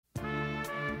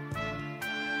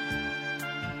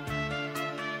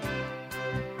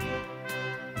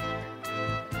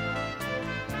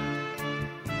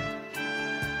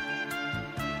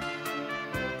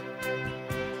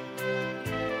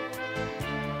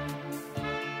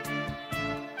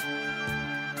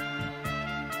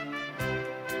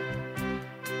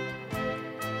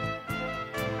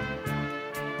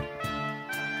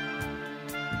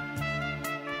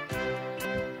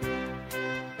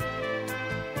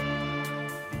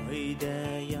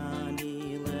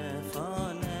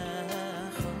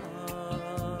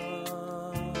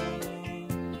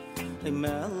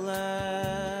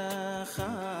melech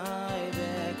chai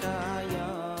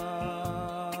v'kayam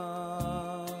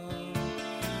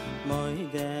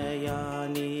moidei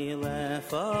ani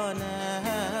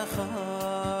lefanecha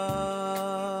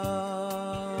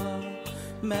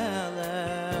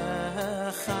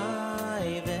melech chai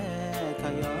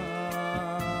v'kayam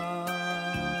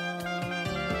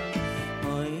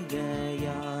moidei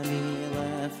ani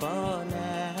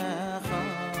lefanecha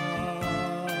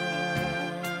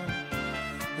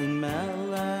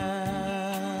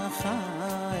melech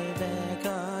chai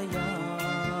v'kayam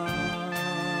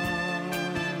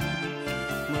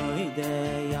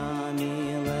moidei ani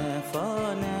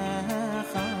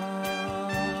lefanecha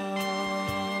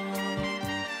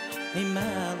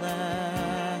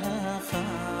melech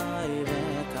chai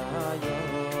v'kayam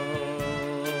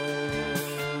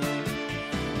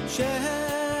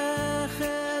shechazart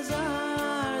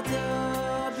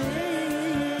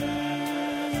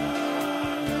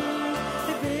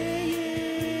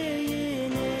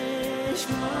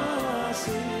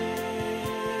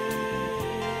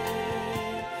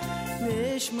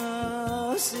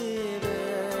nishmasi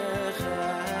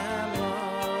b'chama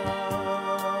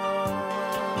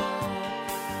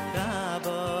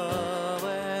Rabbo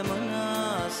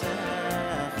emunasecha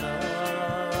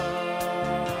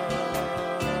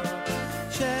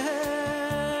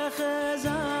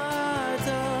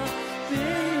shechazarta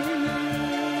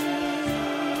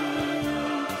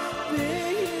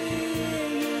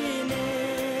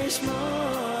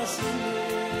nishmasi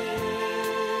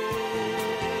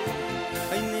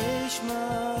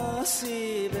nishmasi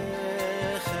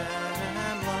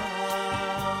b'chama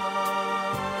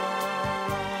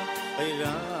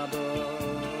Rabbo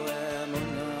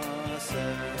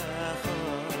emunasecha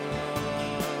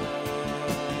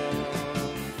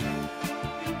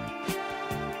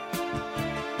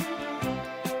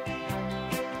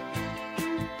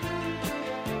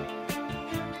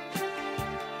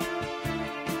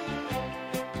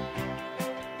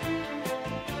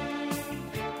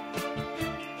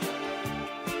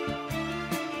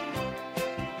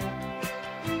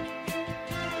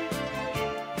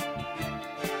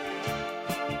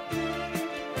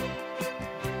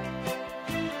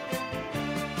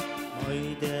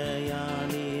moidei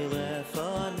ani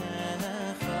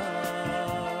lefanecha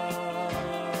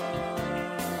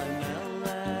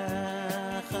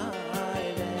melech chai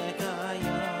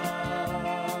v'kayam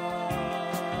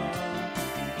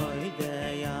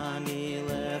moidei ani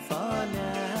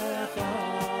lefanecha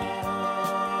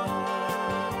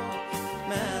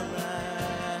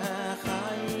melech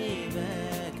chai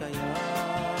v'kayam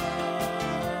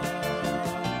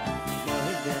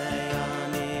moidei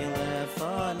ani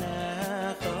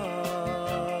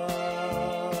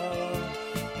lefanecha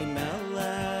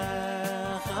melech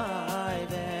chai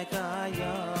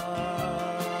v'kayam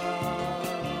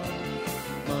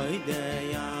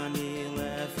moidei ani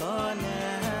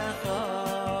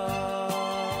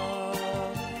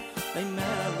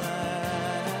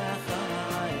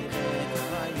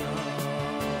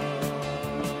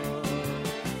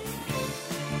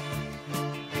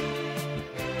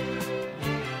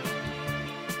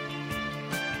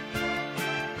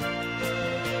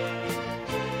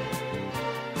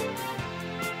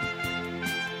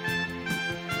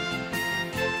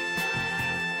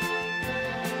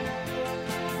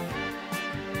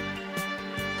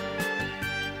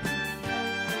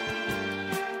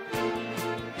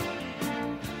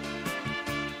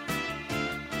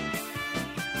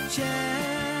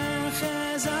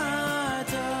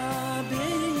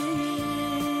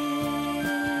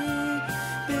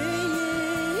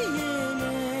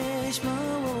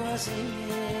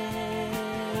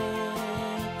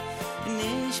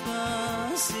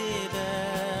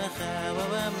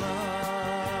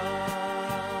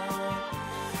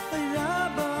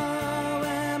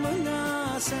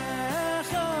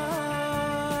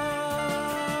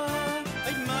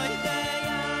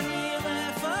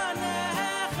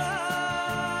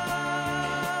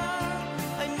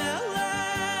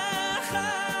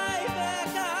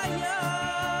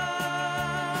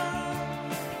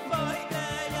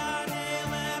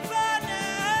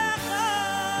lefanecha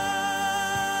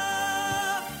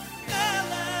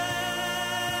melech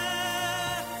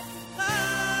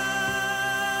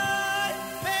chai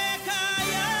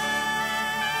v'kayam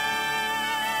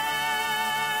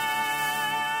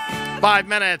 5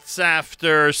 minutes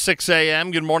after 6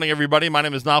 a.m. Good morning, everybody. My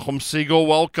name is Nachum Siegel.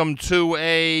 Welcome to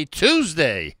a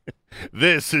Tuesday.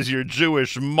 This is your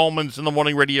Jewish Moments in the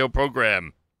Morning radio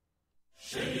program.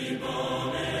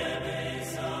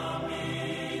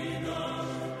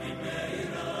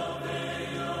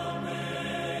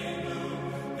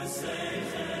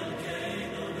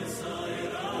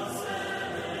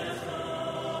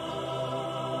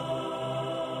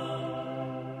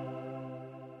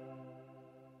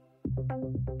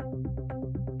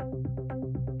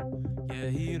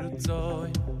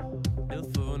 Yehirutzoy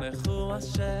milfunechu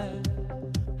Hashem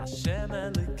Hashem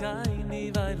Elokeini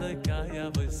v'Elokai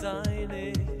Avozaini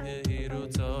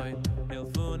Yehirutzoy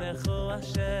milfunechu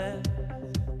Hashem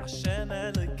Hashem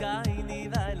Elokeini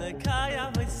v'Elokai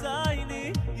Avozaini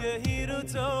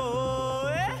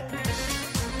Yehirutzoy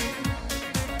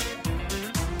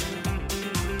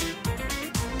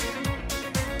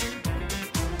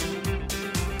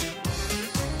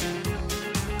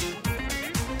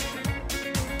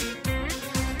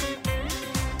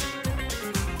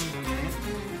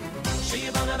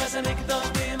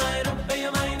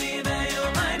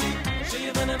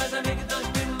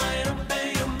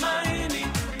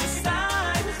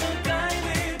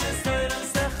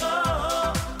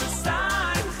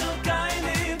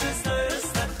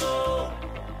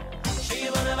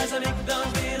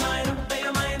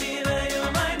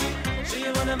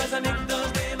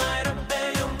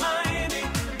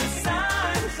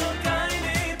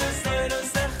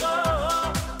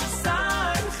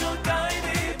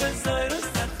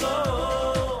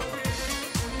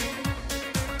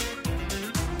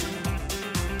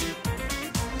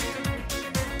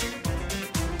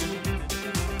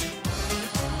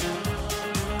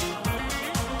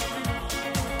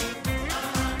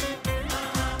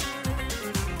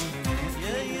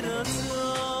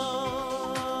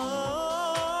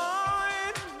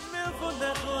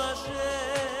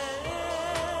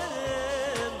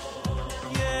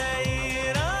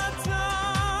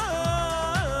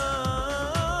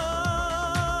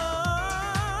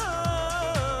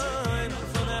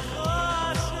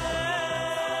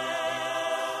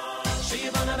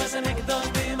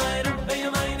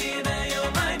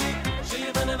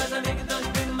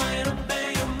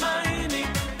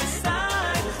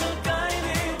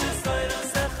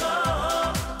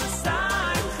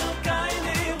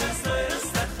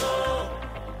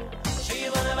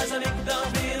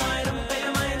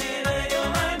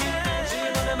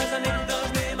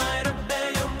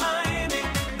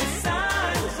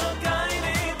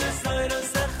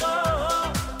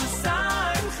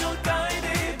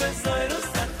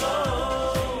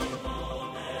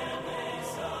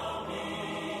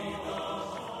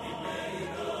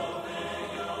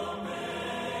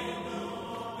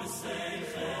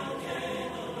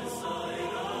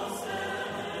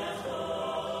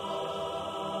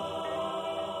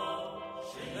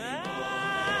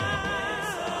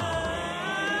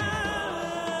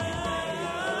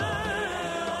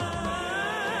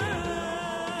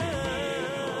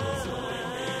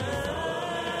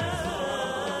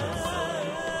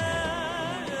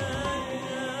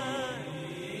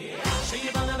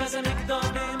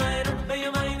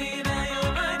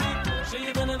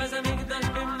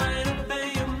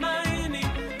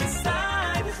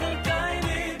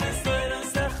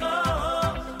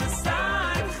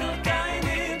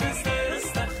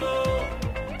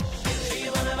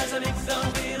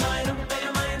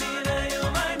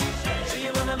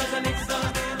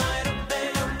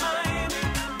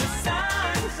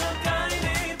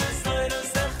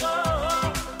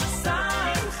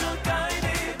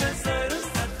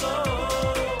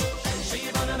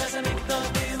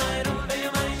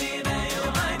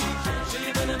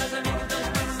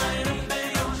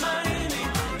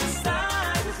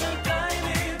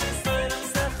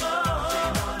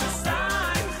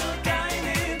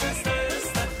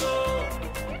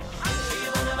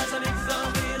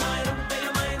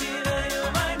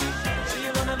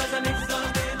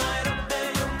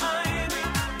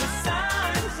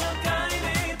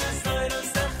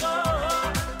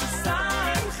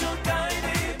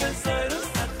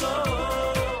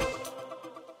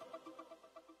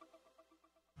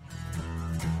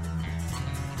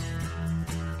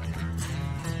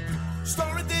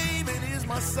Star of David is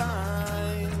my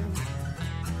sign.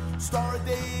 Star of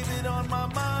David on my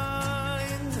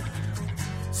mind.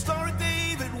 Star of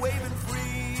David waving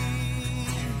free.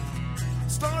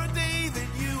 Star of David,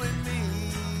 you and me.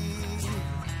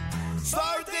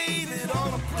 Star of David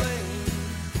on a plane.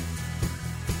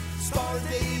 Star of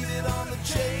David on the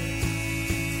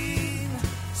chain.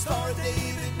 Star of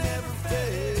David never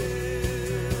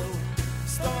fail.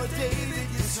 Star of David,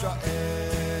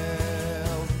 Yisrael.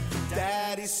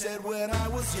 Daddy said when I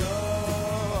was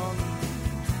young,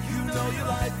 you know your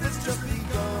life has just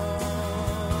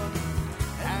begun.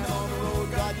 And on the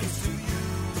road God gives to you,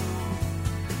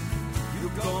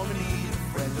 you're gonna need a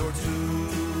friend or two.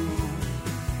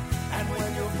 And when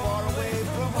you're far away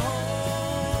from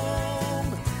home,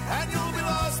 and you'll be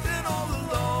lost and all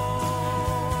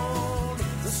alone,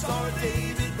 the Star of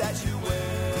David that you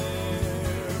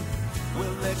wear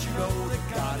will let you know that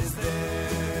God is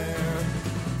there.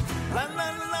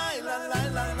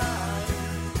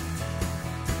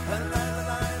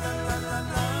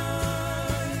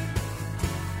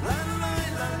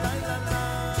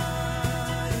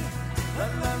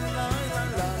 la la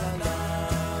la la.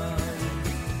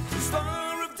 The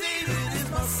Star of David is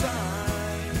my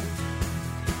sign.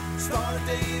 Star of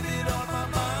David on my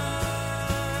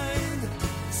mind.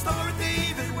 Star of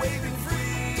David waving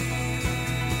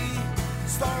free.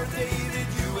 Star of David,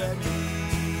 you and me.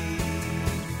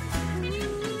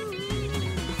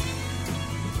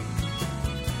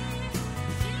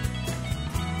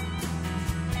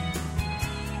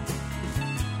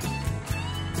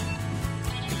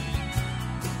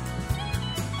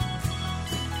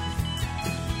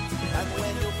 And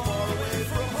when you're far away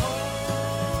from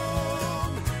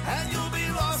home, and you'll be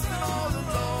lost and all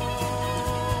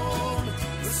alone,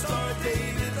 the Star of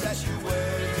David that you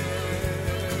wear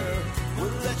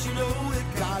will let you know that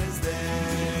God is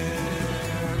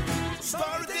there.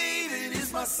 Star of David is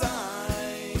my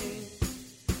sign.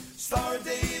 Star of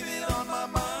David on my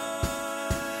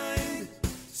mind.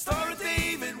 Star of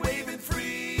David waving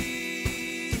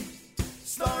free.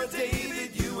 Star of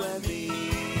David, you and me.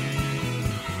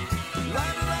 La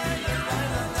la la la la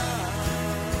la la.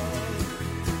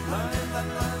 La la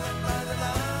la la la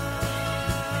la.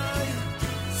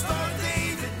 Star of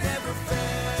David never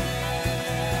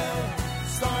fail.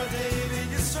 Star of David,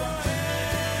 Yisrael.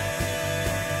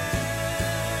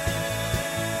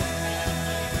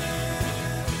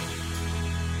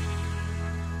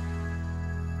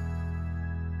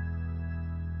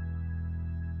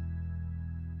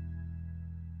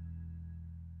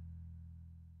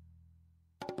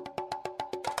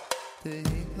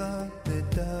 Tehila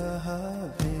leDavid,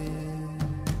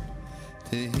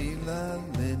 Tehila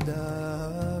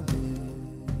leDavid,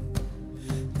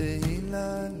 Tehila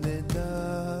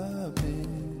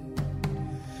leDavid,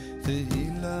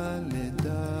 Tehila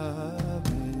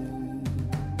leDavid,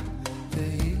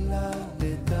 Tehila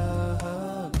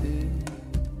leDavid,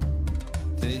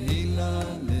 Tehila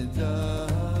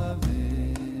leDavid,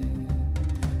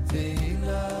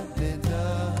 Tehila leDavid.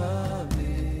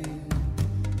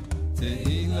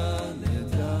 Tehila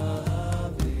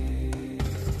leDavid.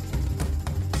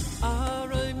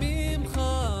 Aroy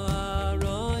mimcha,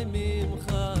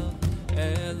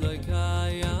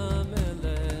 Elokai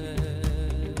HaMelech.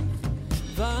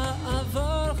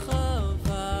 Va'avorcha,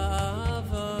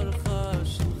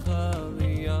 Shemcha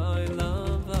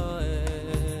li'olam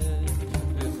va'ed.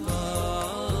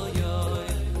 B'choyoy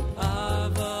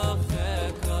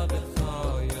avochecha,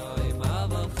 b'choyoy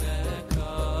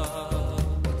avochecha.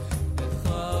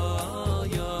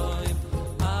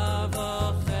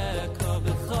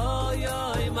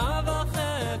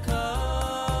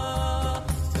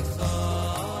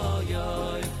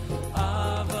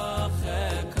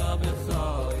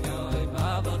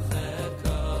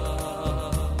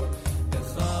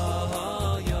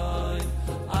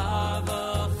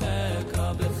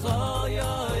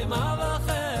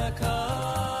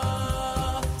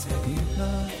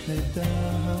 Tehila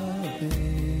leDavid,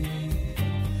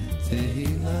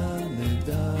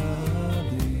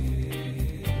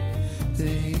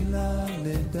 Tehila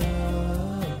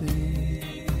leDavid,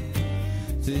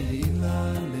 Tehila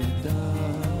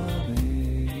leDavid.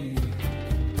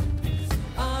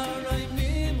 Aroy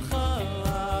mimcha,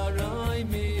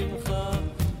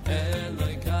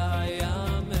 Elokai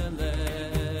HaMelech.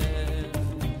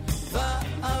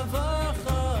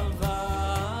 Va'avorcha,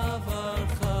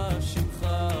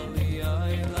 Shemcha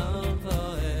li'olam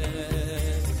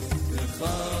va'ed.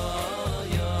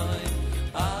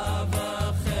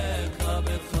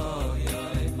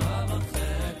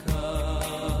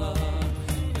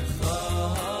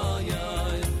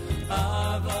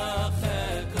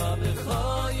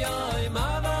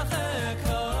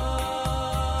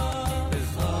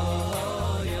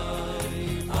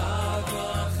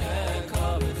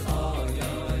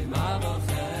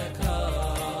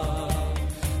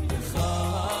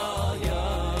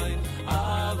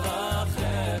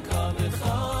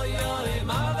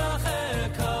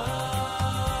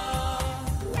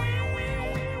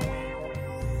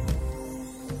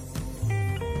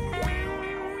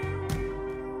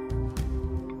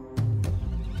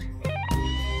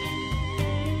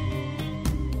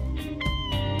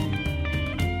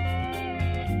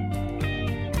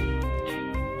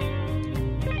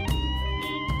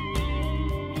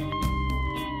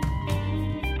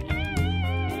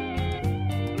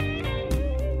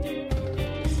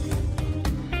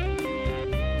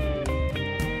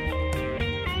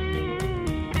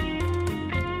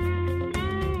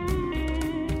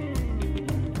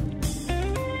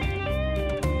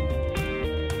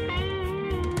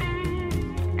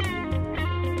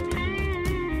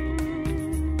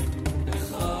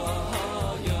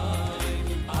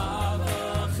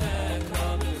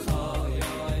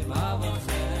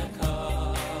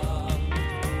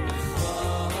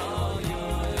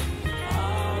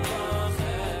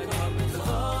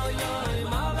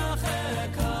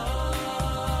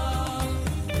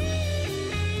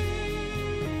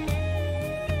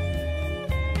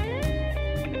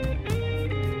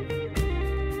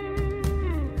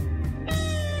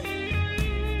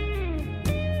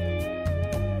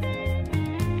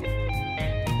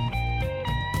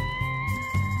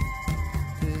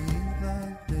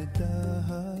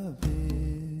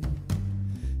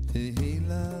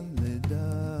 תהילה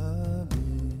לדוד,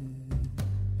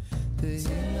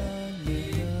 תהילה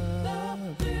לדוד,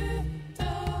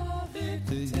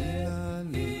 תהילה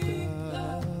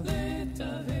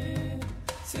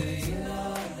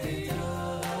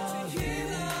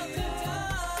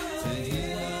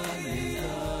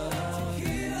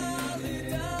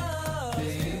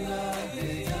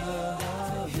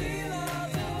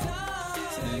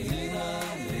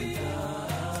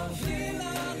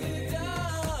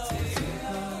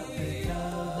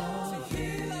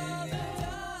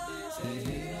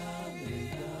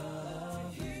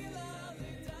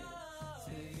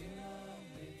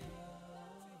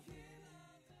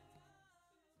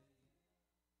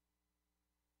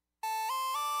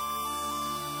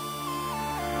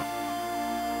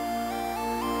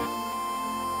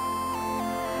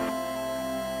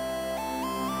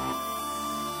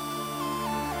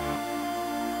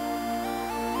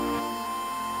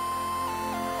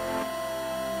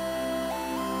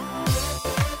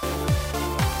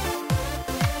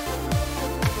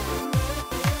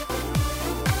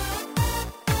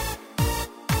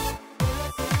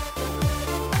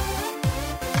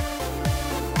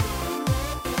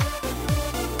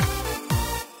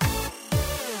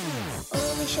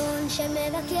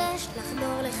שמבקש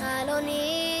לחדור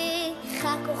לחלוני, איך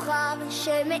הכוכב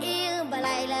שמאיר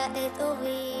בלילה את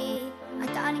אורי.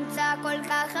 אתה נמצא כל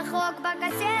כך רחוק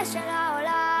בקצה של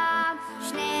העולם,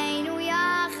 שנינו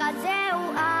יחד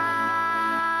זהו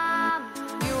עם.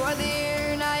 You are there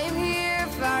and I am here,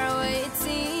 far away it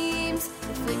seems.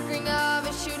 The flickering of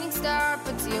a shooting star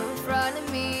puts you in front of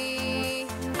me.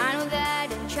 I know that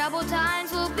in troubled times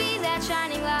we'll be that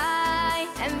shining light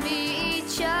and be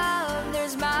each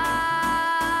other's mind.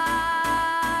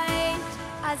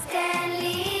 אז תן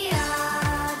לי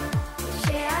יד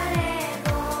שהלב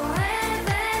אוהב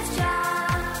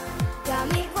אפשר, גם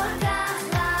מכל כך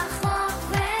רחוק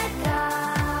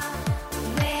וכך,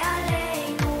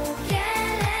 מעלינו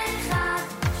כאל אחד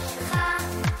שלך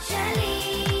שלי.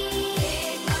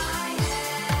 Take my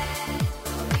hand,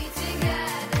 we'll be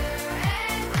together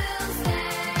and we'll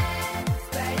stand,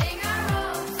 spreading our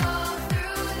hopes all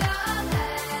through the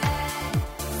land.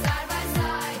 Side by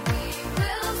side we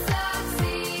will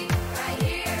succeed, right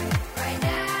here, right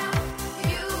now,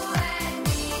 you and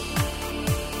me.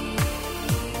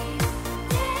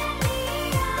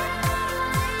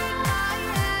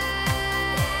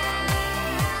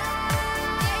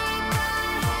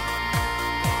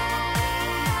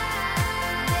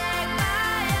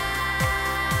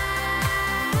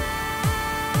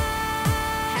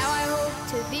 How I hope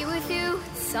to be with you,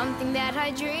 something that I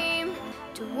dream,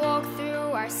 to walk through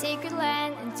our sacred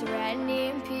land and to rest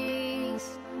in peace.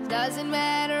 Doesn't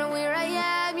matter where I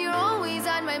am, you're always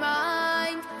on my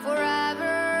mind,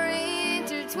 forever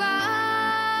intertwined.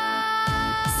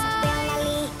 ספר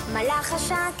לי מה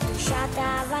לחשת קדושת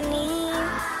האבנים,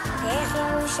 איך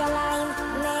ירושלים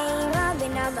מאירה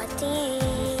בין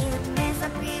הבתים.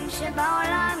 מספרים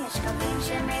שבעולם יש קווים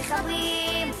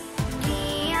שמחברים,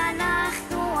 כי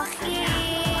אנחנו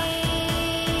אחים.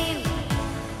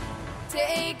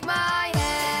 Take my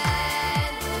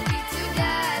hand, we'll be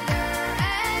together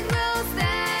and we'll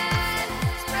stand,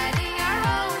 spreading our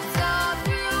hopes all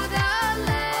through the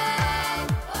land.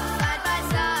 Side by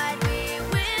side we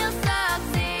will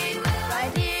succeed,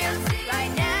 right here,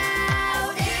 right now,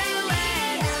 you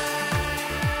and I.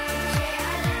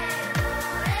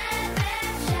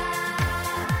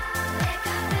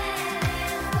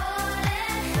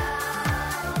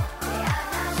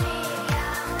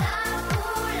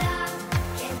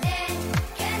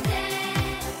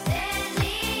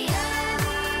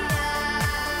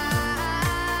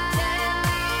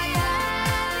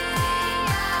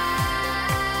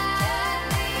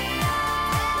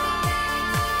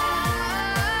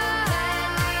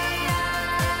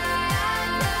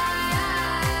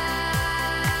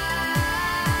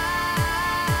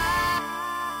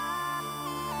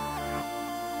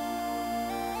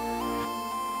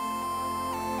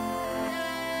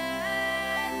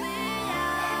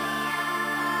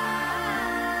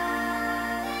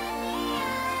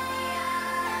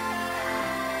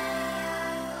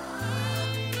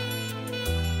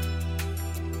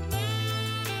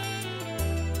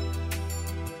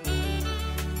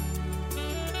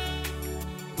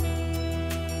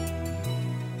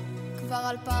 כבר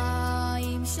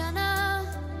 2000 שנה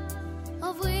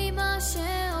עוברים מה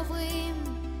שעוברים,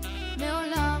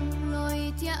 מעולם לא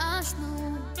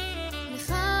התייאשנו,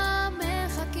 לך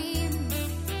מחכים,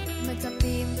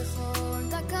 מצפים בכל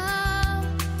דקה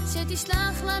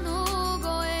שתשלח לנו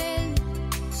גואל,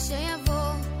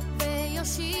 שיבוא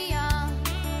ויושיע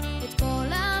את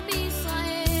כל עם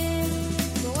ישראל.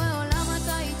 גורל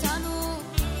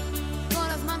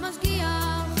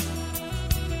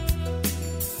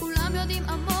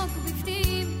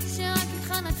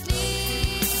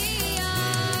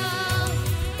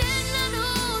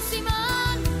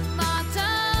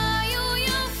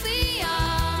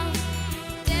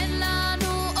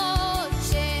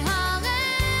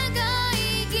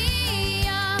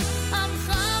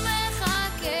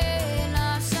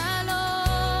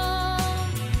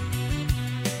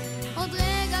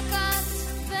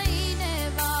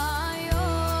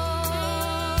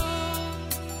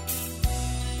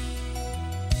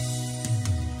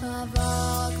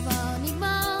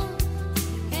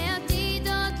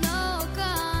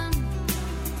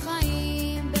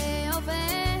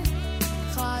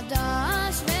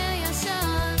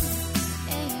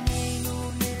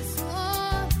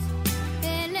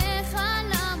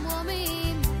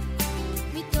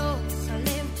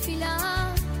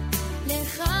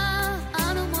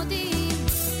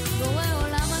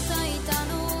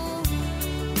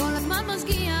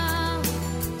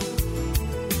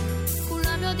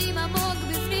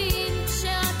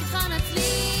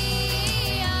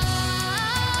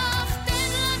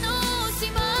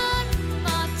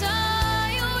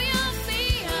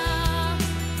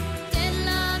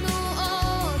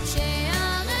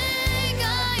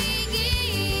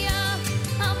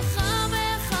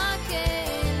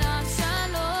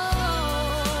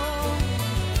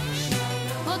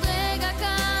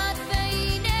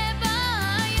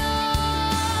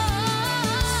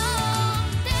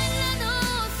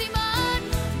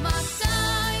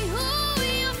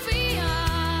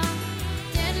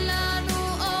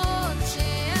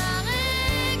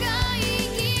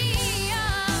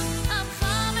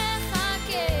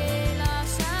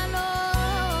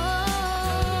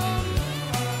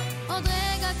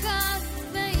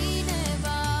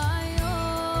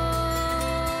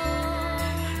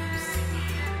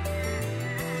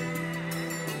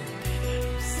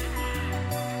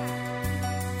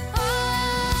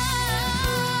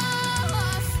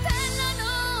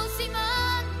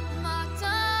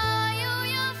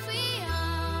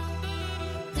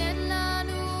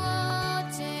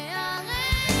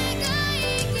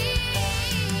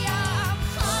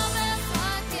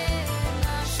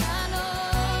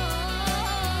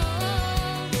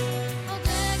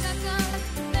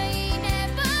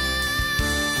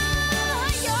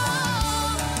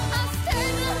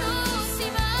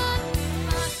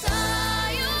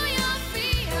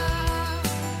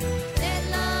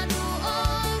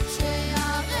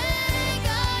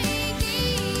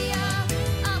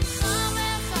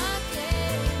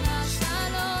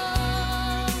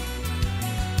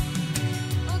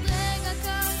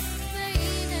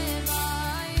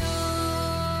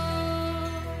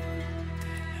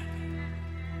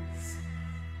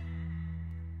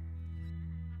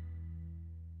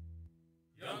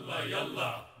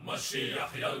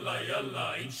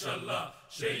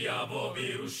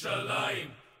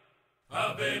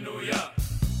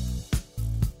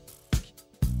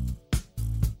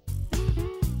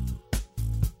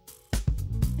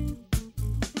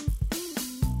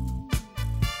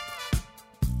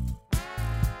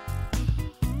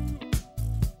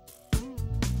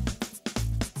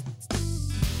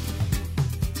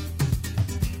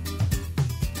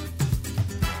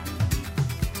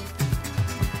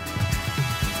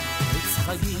עץ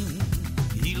חיים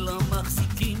היא לא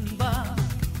מחזיקים בה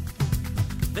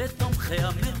ותומכי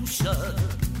המאושר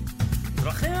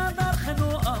דרכיה דרכי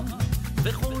נועם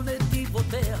וכל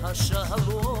נתיבותיה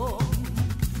שלום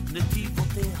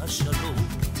נתיבותיה שלום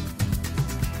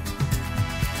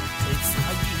עץ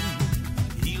חיים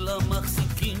היא לא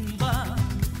מחזיקים בה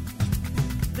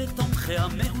ותומכי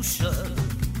המאושר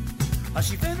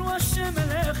השיבנו השם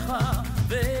אליך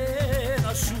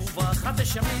ונשובה חד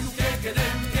תשמנו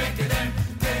כקדם כקדם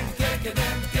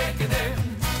כקדם כקדם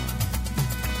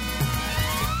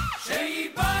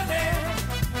שיבנה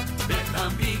בית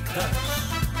המקדש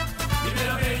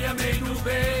במרבי ימינו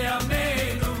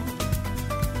בימינו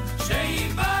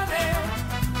שיבנה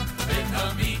בית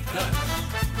המקדש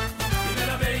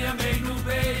במרבי ימינו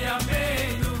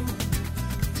בימינו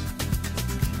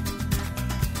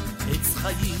עץ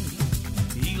חיים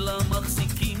היא לה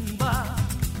מחזיקים בה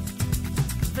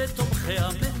ותומכיה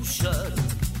מאושר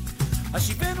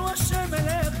השיבנו השם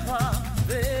אליך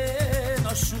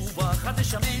ונשובה חד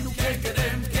תשמנו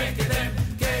כקדם כקדם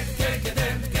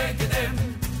כקדם כקדם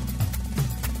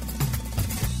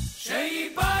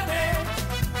שיבנה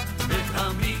בית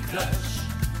המקדש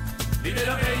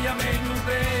במרבי ימינו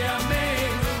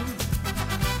בימינו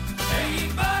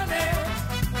שיבנה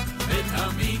בית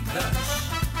המקדש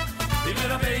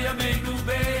במרבי ימינו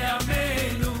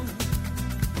בימינו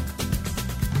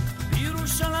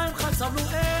בירושלים חצבנו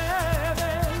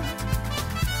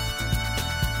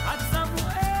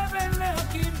אבן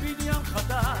להקים בניין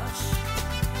חדש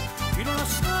כאילו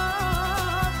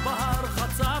נשנת בהר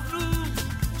חצבנו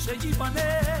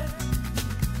שיבנה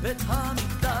בית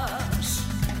המקדש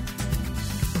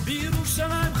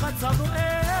בירושלים חצבנו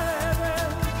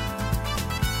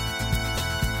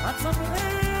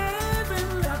אבן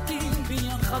להקים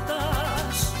בניין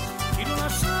חדש כאילו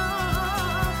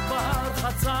נשנת בהר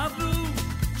חצבנו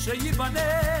שיבנה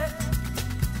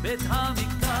בית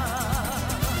המקדש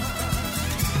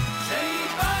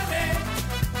שיבנה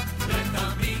בית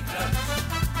המקדש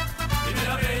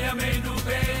במרבי ימינו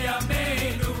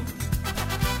בימינו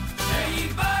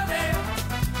שיבנה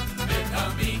בית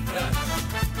המקדש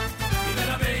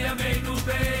במרבי ימינו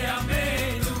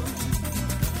בימינו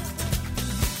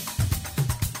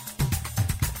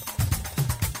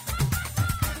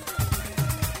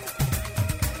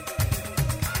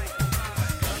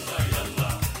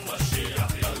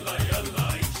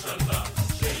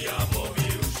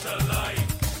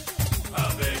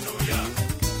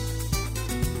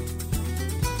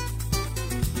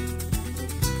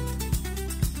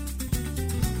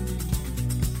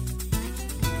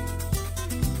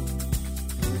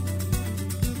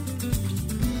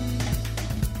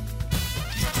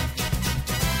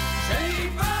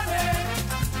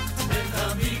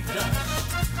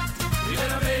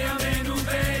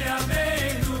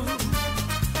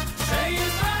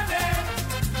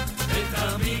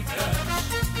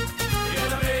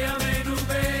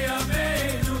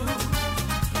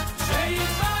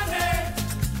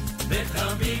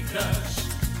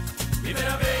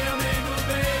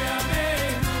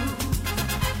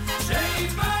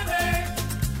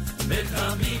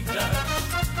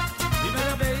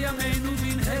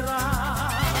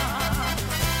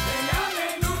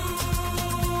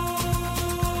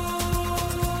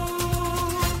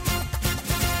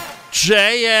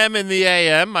JM in the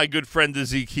AM, my good friend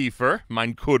Izzy Kiefer,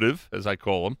 mein Kudiv, as I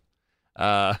call him.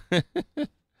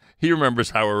 He remembers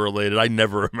how we're related. I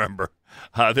never remember.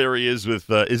 There he is with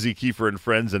Izzy Kiefer and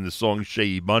friends and the song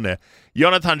Shei Bane.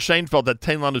 Yonatan Sheinfeld at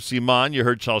Ten Lanu Siman. You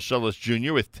heard Charles Shellis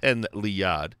Jr. with Ten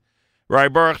Liyad. Rai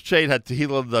Baruch Shade had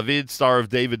Tehillah David, Star of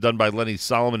David, done by Lenny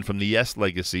Solomon from the Yes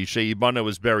Legacy. Shei Bane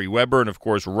was Barry Weber, and of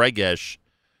course Regesh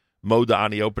Moda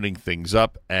Ani opening things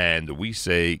up, and we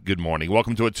say good morning.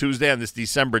 Welcome to a Tuesday on this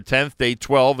December 10th, day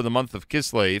 12 of the month of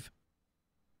Kislev,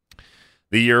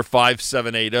 the year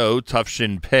 5780,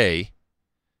 Tufshin Pei,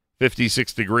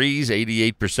 56 degrees,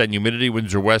 88% humidity,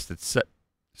 winds are west at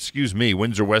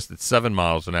 7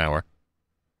 miles an hour.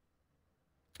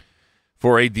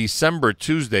 For a December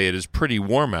Tuesday, it is pretty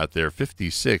warm out there,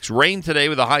 56. Rain today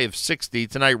with a high of 60.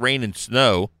 Tonight, rain and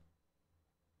snow.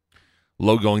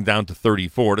 Low going down to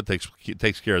 34. That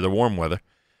takes care of the warm weather.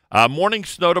 Morning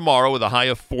snow tomorrow with a high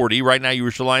of 40. Right now,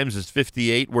 Yerushalayim's is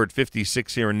 58. We're at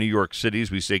 56 here in New York City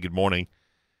as we say good morning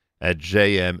at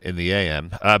JM in the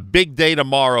AM. Big day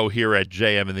tomorrow here at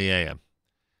JM in the AM.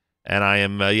 And I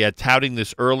am touting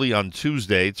this early on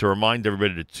Tuesday to remind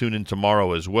everybody to tune in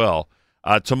tomorrow as well.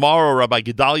 Tomorrow, Rabbi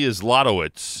Gedalia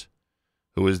Zlotowitz,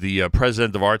 who is the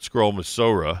president of Art Scroll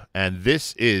Masorah, and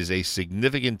this is a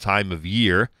significant time of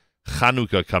year,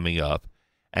 Chanukah coming up,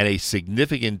 and a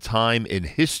significant time in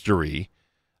history,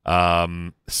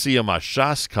 Siyam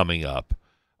HaShas coming up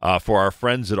for our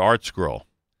friends at Art Scroll.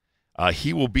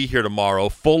 He will be here tomorrow,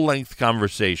 full-length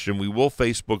conversation. We will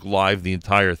Facebook Live the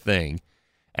entire thing,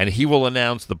 and he will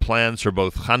announce the plans for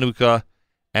both Chanukah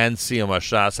and Siyam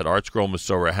HaShas that Art Scroll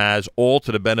Masorah has, all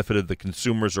to the benefit of the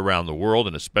consumers around the world,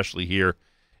 and especially here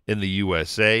in the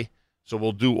USA. So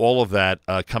we'll do all of that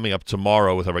coming up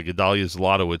tomorrow with our Gedalia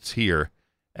Zlotowitz here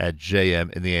at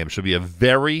JM in the AM. Should be a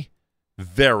very,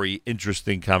 very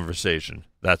interesting conversation,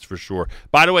 that's for sure.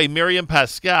 By the way, Miriam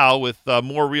Pascal with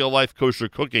More Real Life Kosher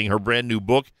Cooking, her brand new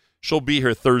book, she'll be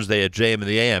here Thursday at JM in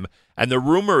the AM. And the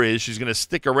rumor is she's going to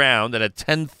stick around, and at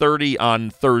 10:30 on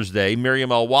Thursday,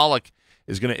 Miriam L. Wallach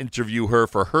is going to interview her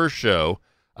for her show,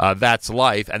 That's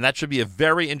Life, and that should be a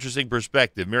very interesting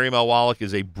perspective. Miriam L. Wallach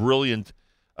is a brilliant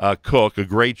cook, a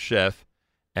great chef,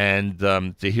 and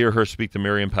to hear her speak to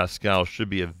Miriam Pascal should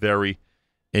be a very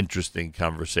interesting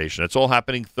conversation. It's all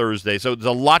happening Thursday, so there's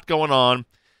a lot going on.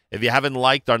 If you haven't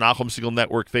liked our Nachum Segal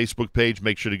Network Facebook page,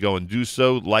 make sure to go and do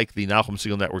so. Like the Nachum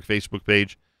Segal Network Facebook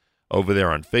page over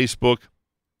there on Facebook,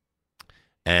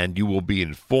 and you will be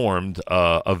informed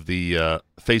of the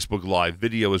Facebook Live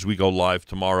video as we go live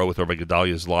tomorrow with Rabbi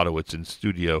Gedalia Zlotowitz in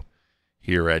studio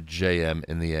here at JM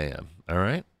in the AM. All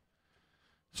right?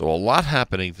 So a lot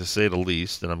happening, to say the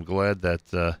least, and I'm glad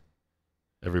that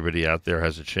everybody out there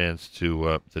has a chance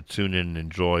to tune in and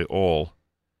enjoy all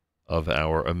of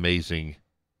our amazing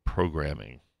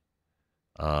programming.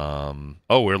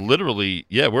 We're literally,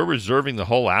 we're reserving the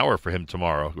whole hour for him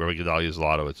tomorrow, Rabbi Gedalia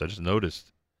Zlotowitz. I just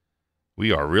noticed.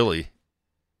 We are really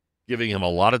giving him a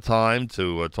lot of time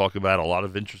to talk about a lot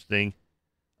of interesting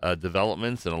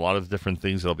developments and a lot of different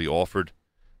things that will be offered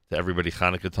to everybody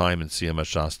Hanukkah time and Siyam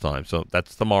HaShas time. So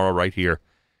that's tomorrow right here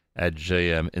at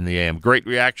JM in the AM. Great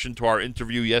reaction to our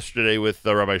interview yesterday with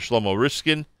Rabbi Shlomo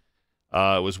Riskin.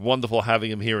 It was wonderful having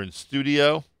him here in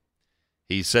studio.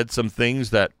 He said some things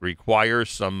that require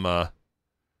some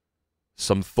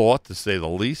thought, to say the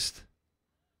least,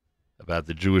 about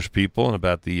the Jewish people and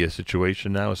about the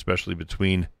situation now, especially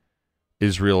between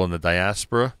Israel and the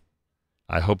diaspora.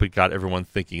 I hope it got everyone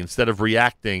thinking. Instead of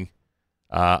reacting,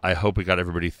 I hope it got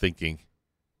everybody thinking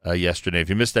yesterday. If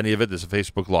you missed any of it, there's a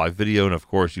Facebook Live video, and of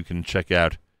course you can check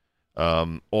out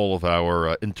all of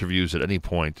our interviews at any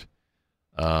point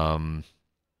by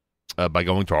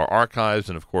going to our archives,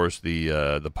 and of course the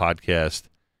podcast,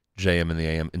 JM in the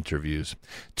AM interviews.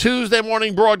 Tuesday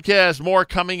morning broadcast, more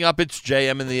coming up. It's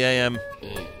JM in the AM.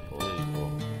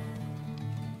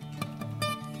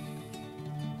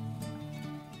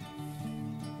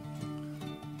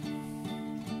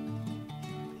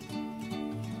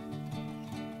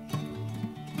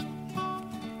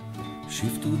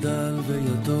 שבטו דל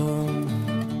ויתום,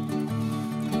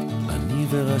 אני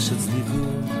ורשת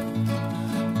צדיקות,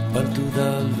 פלטו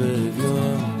דל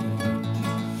ואביון,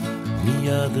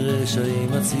 מיד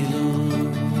רשעים הצילו.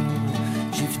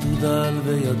 שבטו דל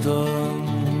ויתום,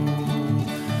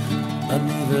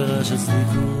 אני ורשת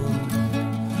צדיקות,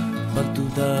 פלטו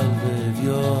דל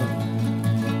ואביון,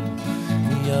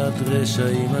 מיד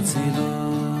רשעים הצילו.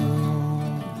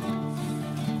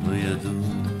 לא ידעו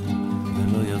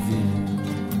ולא יבינו,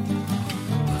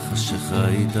 בחשיכה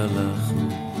התהלכו,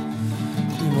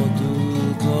 ימותו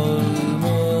כל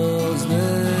מאזני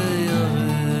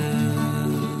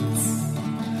ארץ.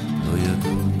 לא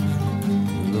ידעו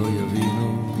ולא יבינו,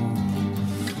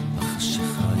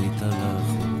 בחשיכה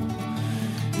התהלכו,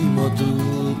 ימותו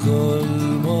כל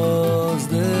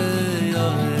מאזני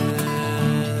ארץ.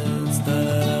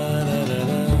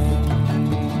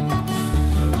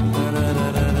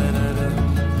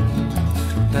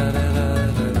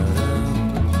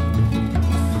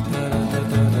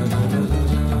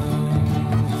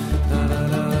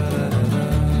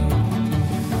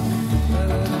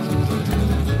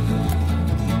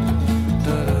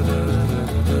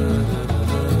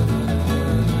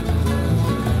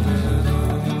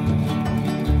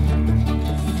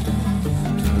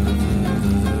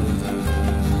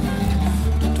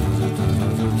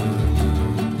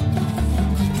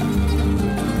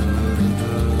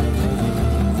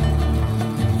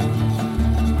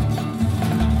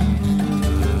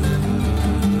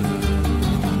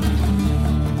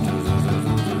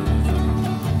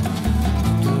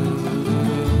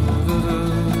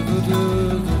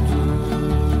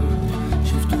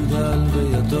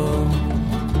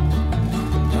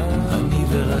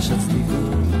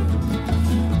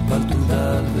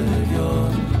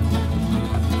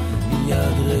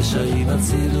 רשעים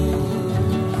הצילו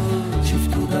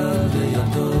שפטו דל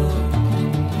ויתום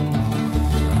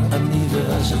אני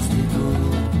ורש הצדיקו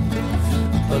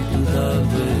פלטו דל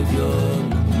ואביון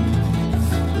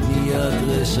מיד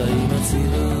רשעים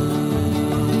הצילו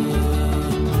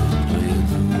לא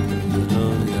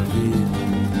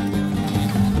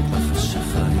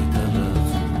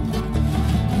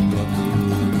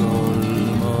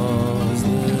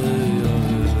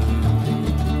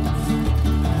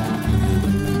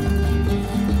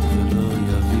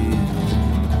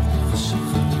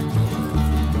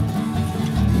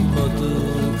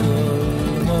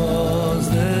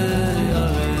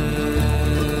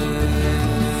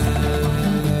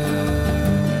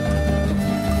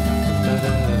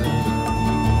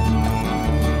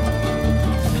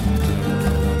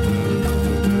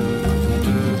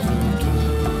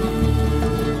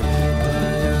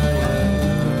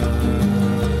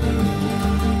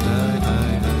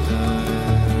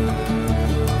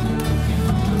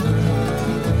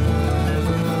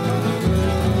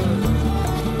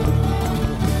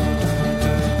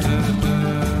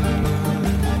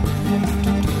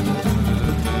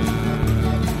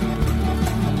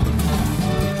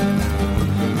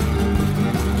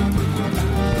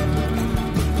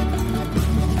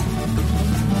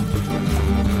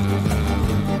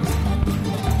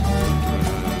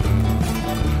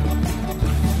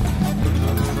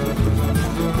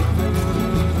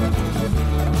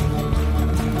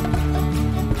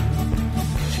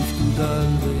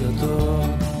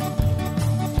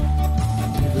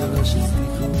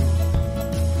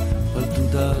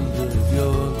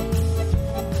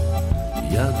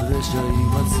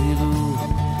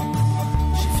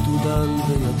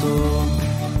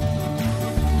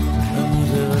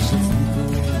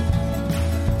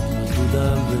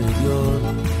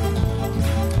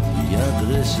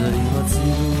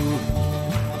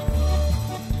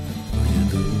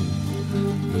ידעו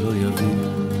ולא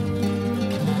יבינו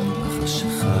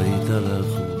בחשיכה התהלך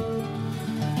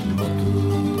מתו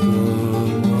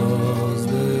כל מוז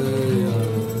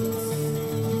ליורד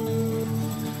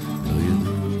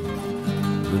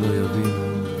ולא יבינו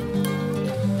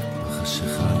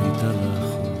בחשיכה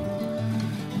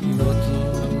מתו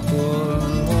כל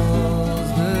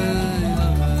מוז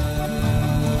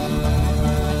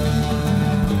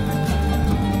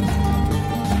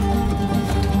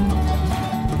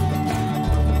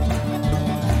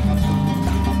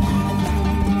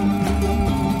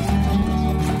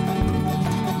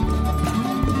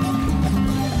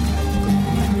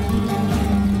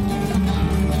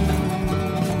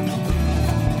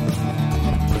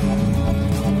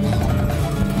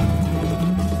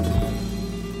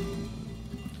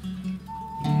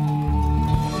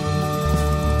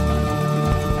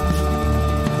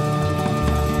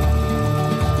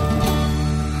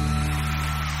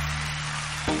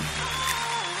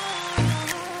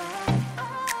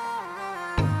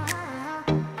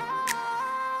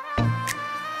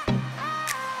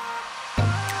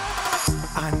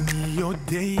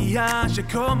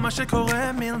שכל מה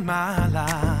שקורה מלמעלה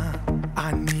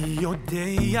אני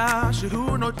יודע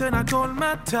שהוא נותן הכל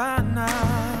מתנה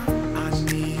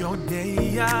אני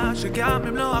יודע שגם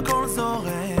אם לא הכל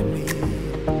זורם לי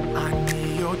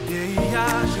אני יודע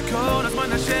שכל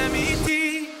הזמן השם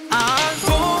איתי אז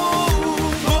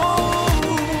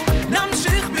בואו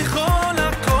נמשיך בכל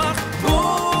הכוח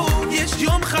בואו יש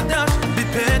יום חדש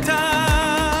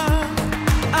בפתח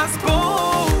אז בואו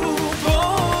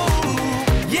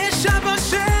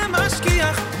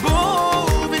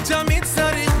תמיד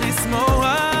צריך לשמוח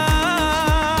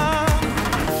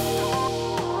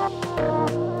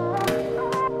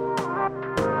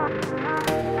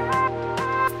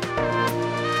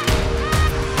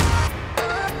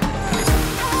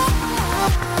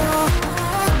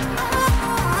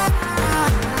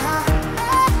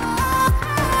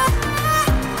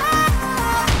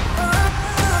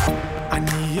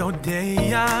אני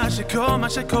יודע שכל מה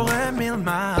שקורה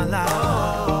מלמעלה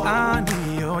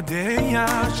אני יודע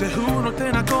שהוא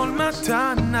נותן הכל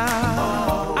מתנה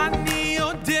אני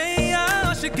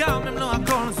יודע שגם אם לא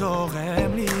הכל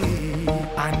זורם לי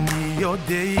אני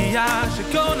יודע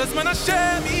שכל הזמן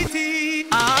השם איתי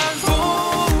אז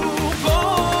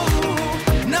בואו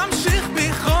נמשיך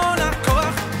בכל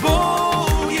הכוח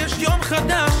בואו יש יום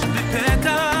חדש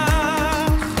בפתח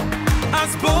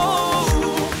אז בואו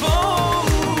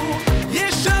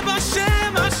יש אבא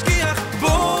שמשגיח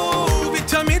בואו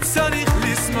ותמיד צריך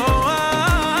לשמוח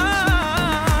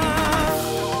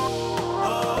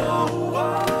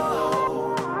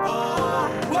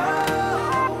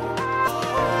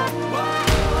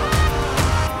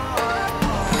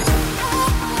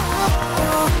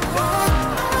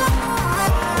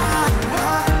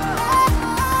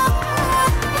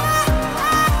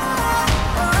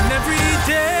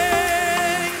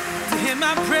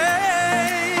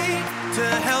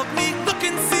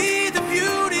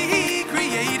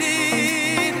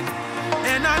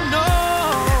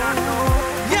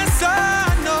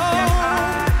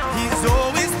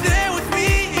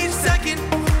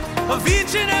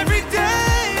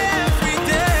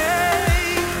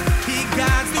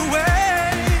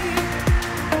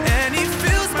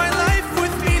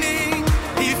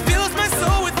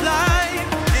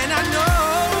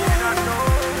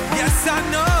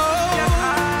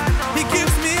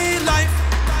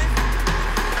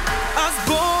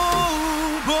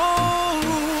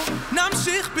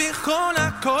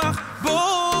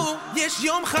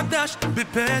חדש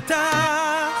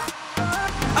בפתח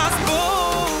אז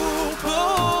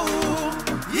בואו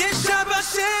יש אבא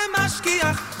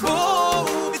שמשגיח בואו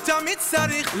ותמיד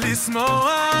צריך לשמוח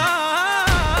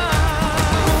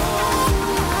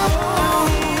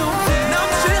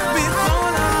נמשיך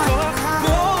בכל הכוח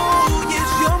בואו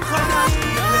יש יום חדש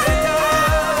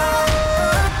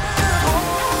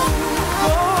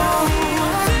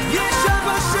יש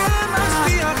אבא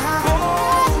שמשגיח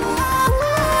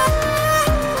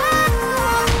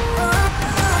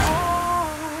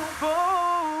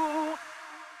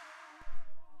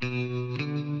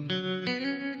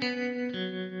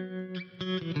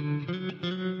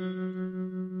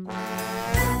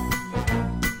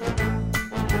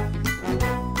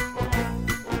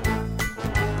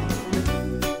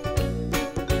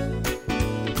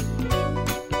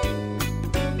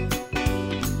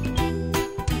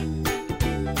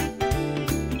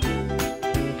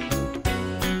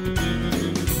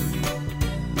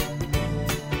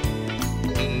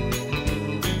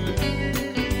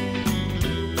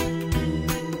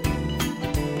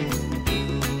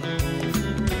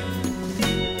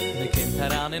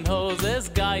in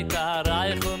Hoses geht a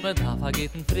reich und mit Hafa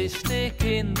geht ein Frischstück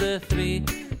in der Früh.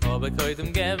 Aber heute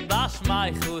gibt das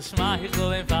Schmeichel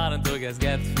im Fahren durch, es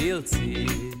gibt viel Ziel.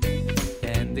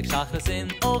 Endlich Schachres in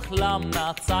auch Lamm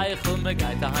nach Zeichel, mir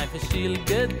geht daheim für Schiel,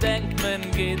 gedenkt man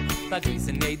geht. Da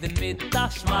grüßen jeden mit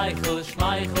das Schmeichel,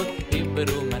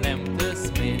 überall man nimmt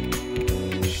es mit.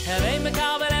 Hey, me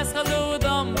kabel es gedoet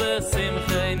om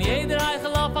besimche. In jeder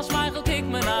eichel auf a Schmeichel kiek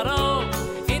me naar op.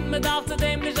 In me darf zu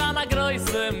dem nicht an a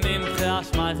größe Mimche. A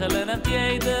Schmeichel nimmt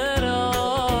jeder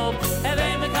op.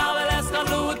 Hey, me kabel es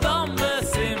gedoet om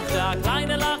besimche. A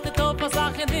kleine lachte top, a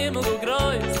sach in Himmel du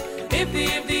groß. If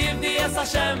die es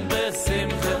Hashem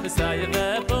besimche. Bis a je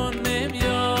web und nimm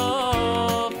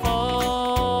jo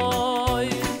voice.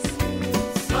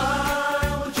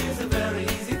 Smile, which is a very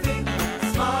easy thing.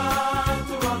 Smile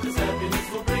to what this happiness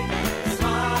will bring.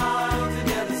 Smile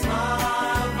together,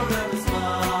 smile forever,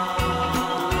 smile.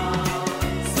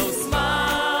 So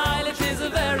smile, it is a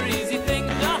very easy thing.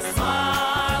 Just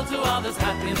smile to others,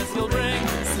 happiness will bring.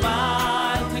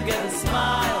 Smile together,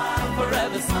 smile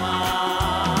forever, smile.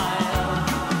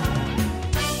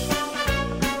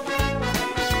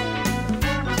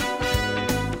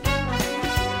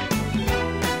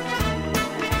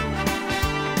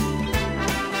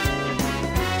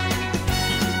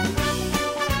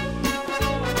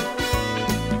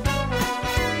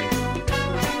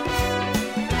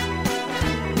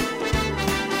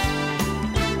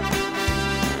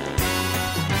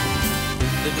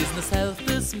 Business helft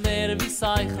es mehr wie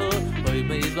Cycle. Oi,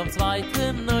 me is beim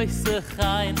zweiten Neusse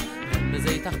gein. Wenn me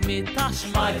seht ach mit a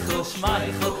Schmeichel,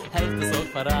 helft es auch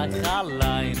für euch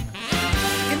allein.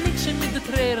 Genickchen mit de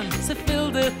Tränen, se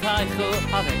fill de Teichel.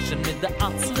 A Menschen mit de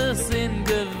Atzles in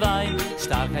Gewein.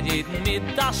 Stark an jeden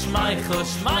mit a Schmeichel,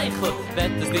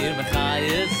 wird es dir mit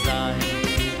Chaie sein.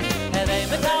 Hey,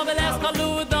 me kabel es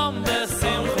kalut am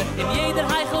Besimche. In jeder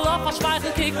Heichel auf a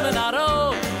Schmeichel kiek me nach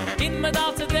oben. In me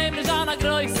darf zu dem nicht an a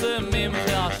größe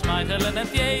Mimche. A Schmeichel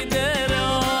nimmt jeder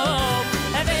op.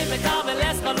 Hey, me kabel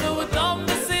es kalut am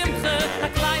Besimche. A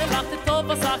kleine lachte top,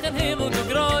 a sach in Himmel du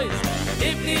groß.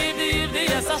 If die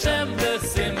es Hashem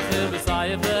besimche. Bis a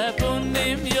je web und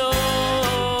nimm jo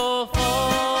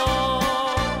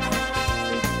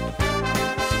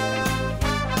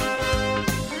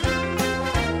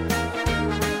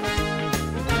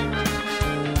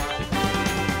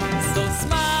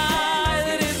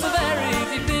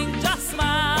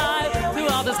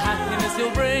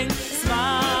you'll bring.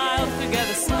 Smile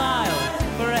together, smile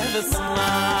forever,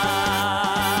 smile.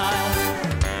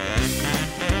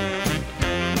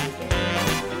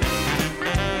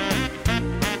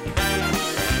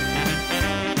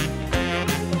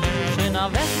 Schön a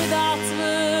weg mit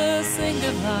Arztes in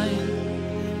Gewein.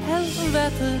 Helfen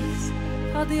Wetters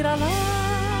hat dir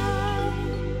allein.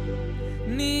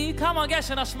 Nie kann man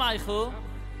gäschen a Schmeichel.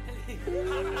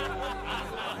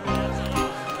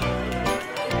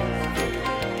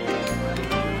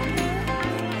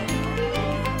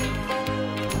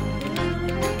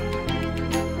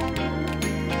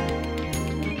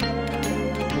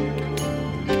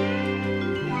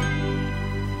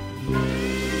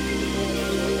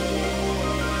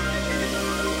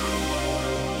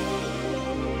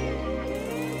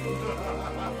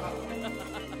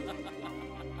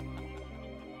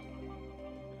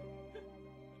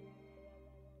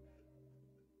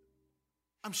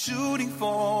 I'm shooting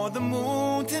for the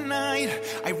moon tonight.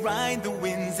 I ride the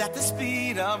winds at the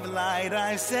speed of light.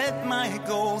 I set my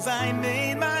goals, I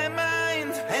made my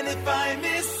mind. And if I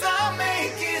miss, I'll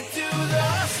make it to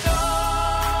the stars.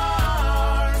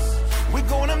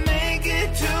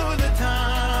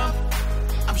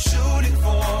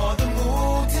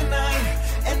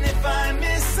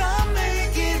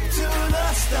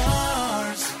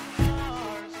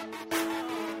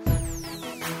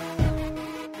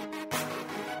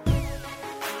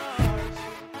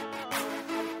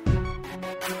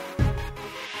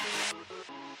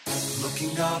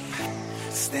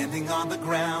 standing on the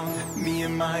ground, me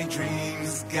and my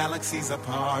dreams, galaxies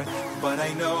apart. But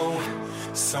I know,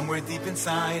 somewhere deep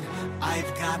inside,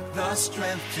 I've got the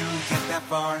strength to get that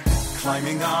far.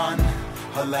 Climbing on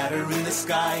a ladder in the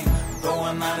sky, though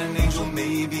I'm not an angel,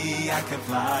 maybe I can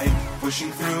fly.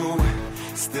 Pushing through,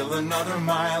 still another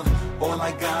mile, all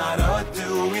I gotta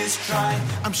do is try.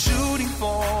 I'm shooting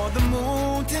for the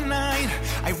moon tonight,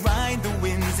 I ride the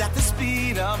winds at the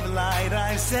speed of light.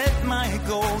 I set my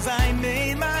goals, I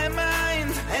made my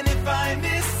mind, and if I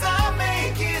miss, I'll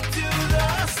make it to the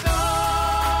stars.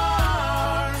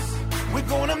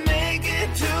 We're gonna make it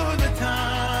to the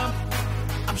top.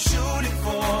 I'm shooting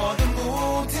for the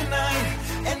moon tonight,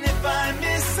 and if I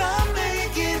miss, I'll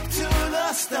make it to the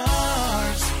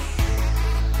stars.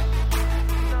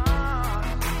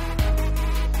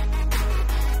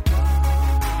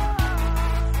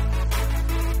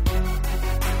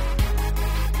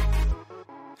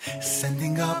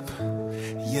 Sending up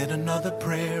yet another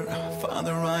prayer.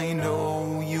 Father, I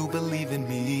know you believe in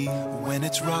me. When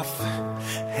it's rough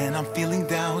and I'm feeling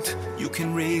doubt, you can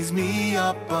raise me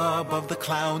up above the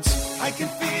clouds. I can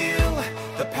feel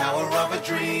the power of a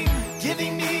dream,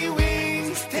 giving me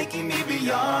wings, taking me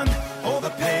beyond all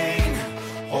the pain,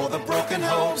 all the broken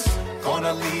hopes.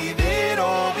 Gonna leave it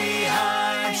all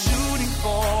behind. I'm shooting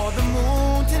for the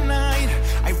moon tonight,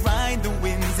 I ride the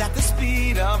winds at the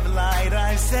speed of light.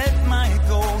 I set my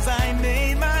goals, I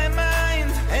made my mind,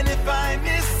 and if I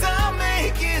miss, I'll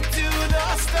make it to the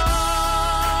stars.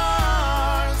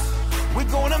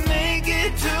 We're gonna make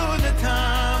it to the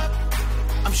top.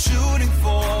 I'm shooting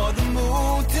for the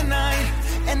moon tonight,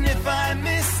 and if I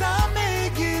miss, I'll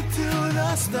make it to the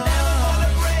stars. Never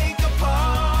wanna break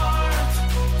apart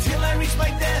till I reach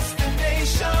my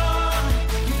destination.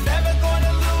 Never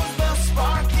gonna lose the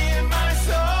spark in my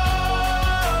soul.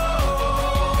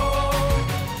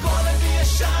 Gonna be a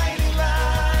shining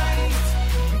light,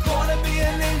 gonna be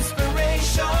an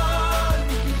inspiration.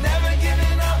 Never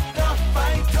giving up the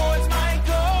fight towards my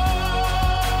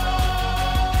goal.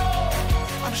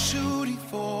 I'm shooting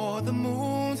for the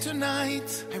moon tonight,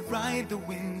 I ride the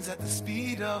winds at the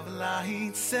speed of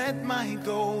light. Set my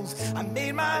goals, I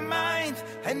made my mind,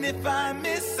 and if I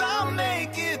miss, I'll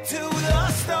make it to the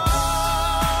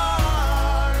stars.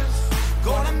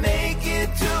 Gonna make it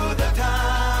to the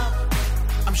top.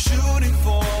 I'm shooting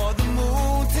for the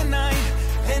moon tonight,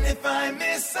 and if I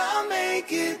miss, I'll make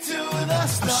it to the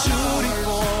stars. I'm shooting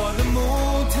for the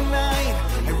moon tonight,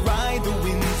 I ride the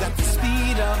winds at the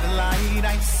speed of light.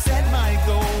 I set my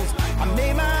goals, I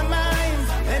made my mind,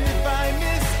 and if I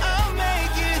miss, I'll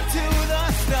make it to the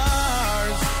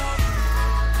stars.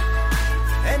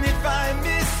 And if I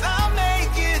miss, I'll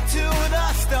make it to the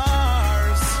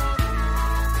stars.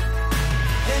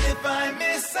 And if I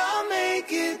miss, I'll make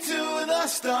it to the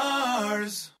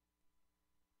stars.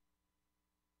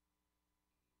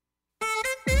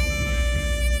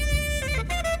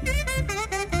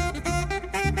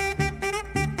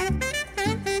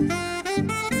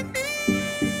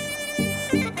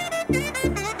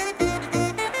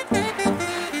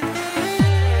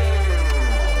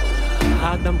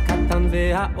 האדם קטן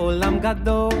והעולם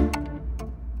גדול,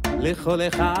 לכל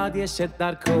אחד יש את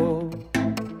דרכו.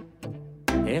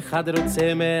 אחד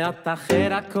רוצה מעט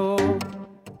אחר הכל,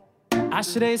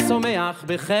 אשרי שמח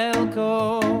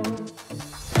בחלקו.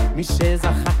 מי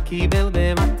שזכה קיבל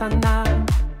במתנה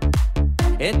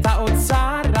את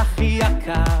האוצר הכי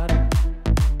יקר,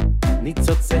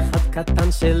 ניצוץ אחד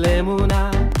קטן של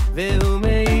אמונה, והוא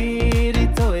מאיר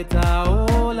איתו את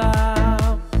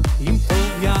העולם. אם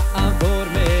טוב יעבור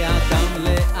מאדם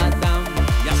לאדם,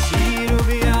 ישירו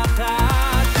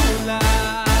ביחד כולם.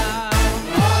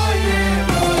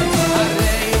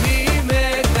 הרי מי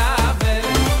מדבר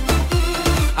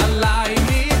עליי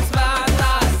מצווה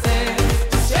תעשה,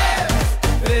 שב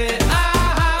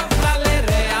ואהבת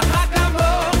לרעך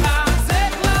כמוך, זה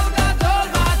כלל גדול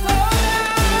בתורה.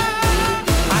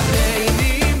 הרי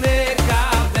מי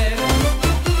מדבר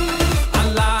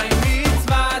עליי מצווה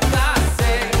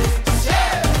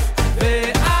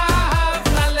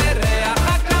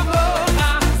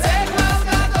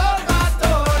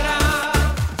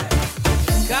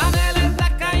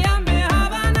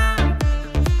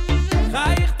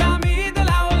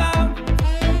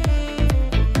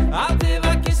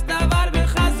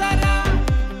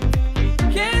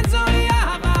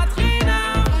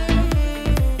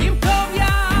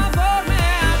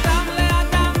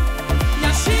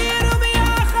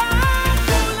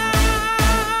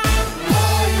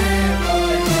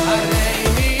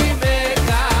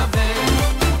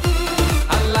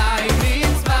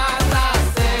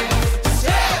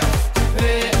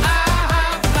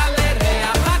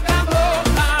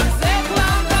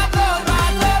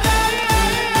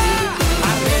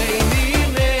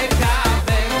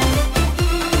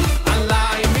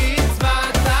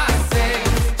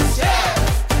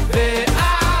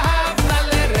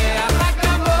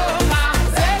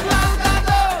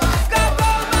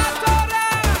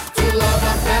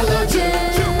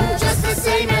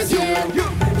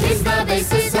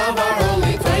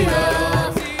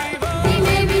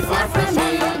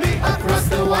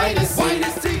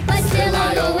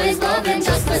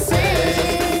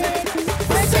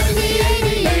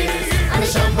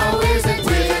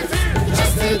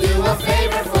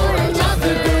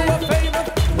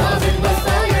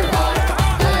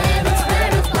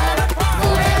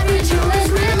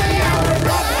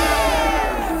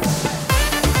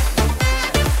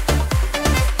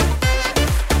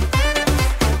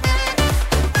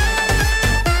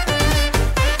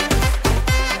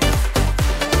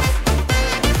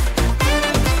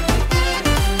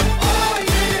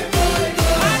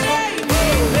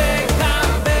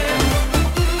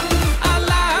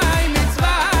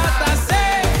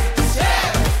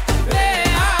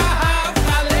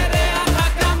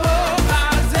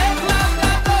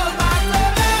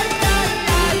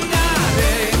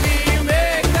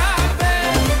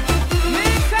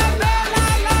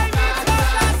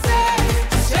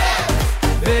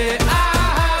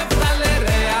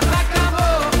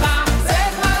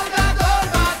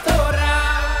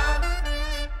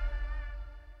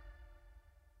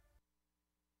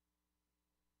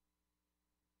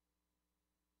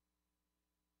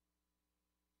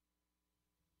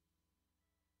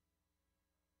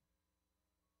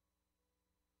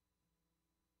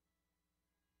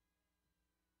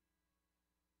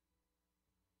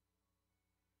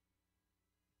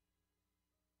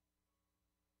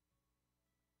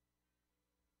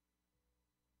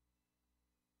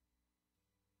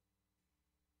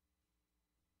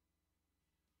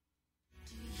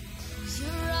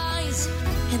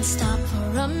and stop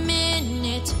for a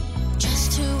minute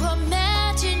just to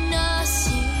imagine a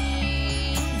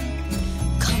scene.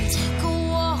 Come take a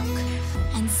walk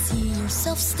and see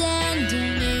yourself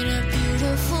standing in a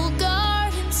beautiful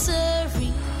garden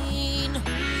serene.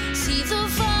 See the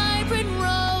vibrant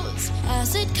rose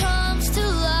as it comes to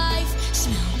life.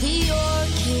 Smell the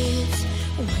orchids,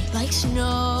 white like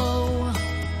snow.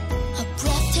 A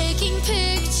breathtaking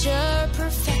picture,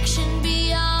 perfection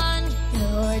beyond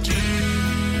your dreams.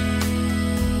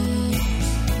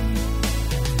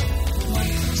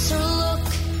 One closer look,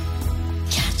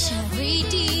 catch every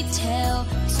detail,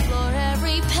 explore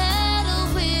every petal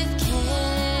with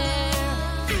care.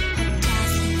 A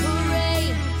dazzling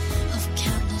parade of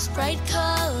countless bright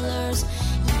colors,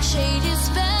 each shade is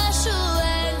special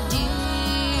and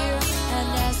dear. And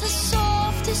as the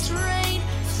softest rain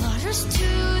flutters to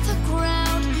the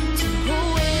ground to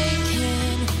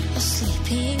awaken a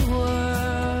sleeping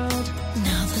world,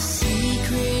 now the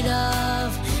secret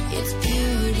of its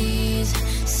beauties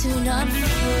soon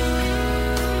unfurled.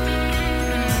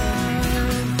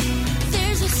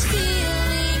 There's this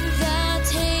feeling that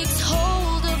takes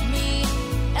hold of me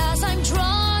as I'm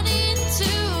drawn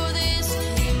into this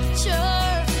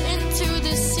picture, into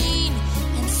the scene,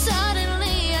 and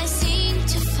suddenly I seem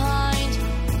to find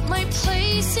my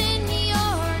place in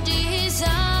your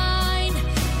design.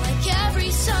 Like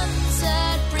every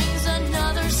sunset brings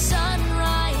another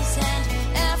sunrise, and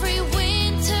every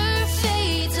winter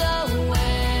fades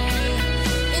away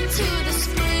into the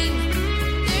spring.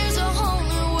 There's a whole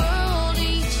new world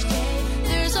each day.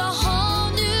 There's a whole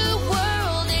new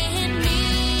world in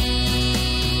me.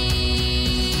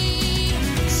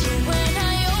 So when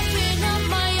I open up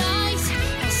my eyes,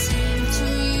 I'll sing to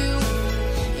you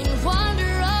in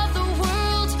wonder of the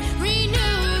world,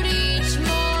 renewed each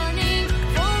morning.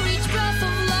 For each breath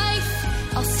of life,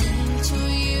 I'll sing to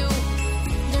you.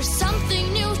 There's something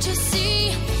new to see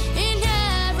in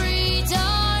every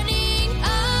dawning.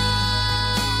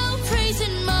 I'll praise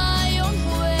in my own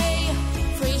way,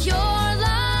 for your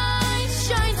light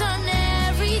shines on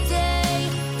every day.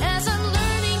 As I'm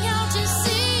learning how to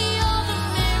see all the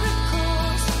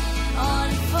miracles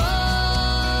unfold.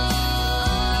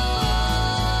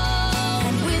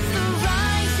 And with the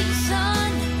rising sun,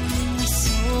 my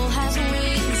soul has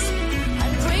wings.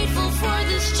 I'm grateful for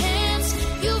this chance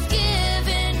you've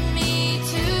given me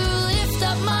to lift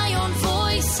up my own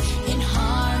voice in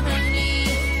harmony,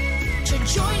 to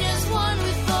join as one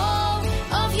with all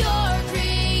of your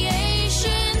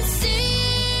creation,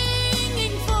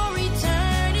 singing for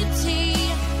eternity,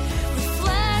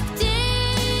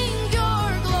 reflecting your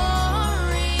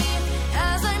glory,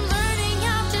 as I'm learning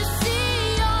how to see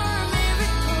your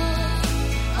miracle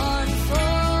unfold.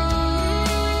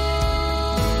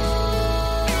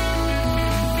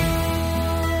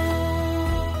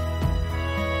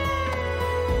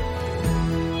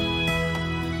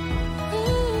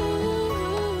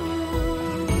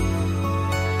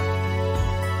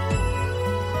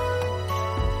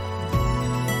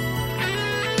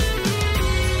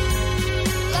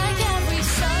 Like every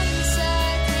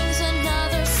sunset brings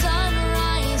another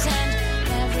sunrise, and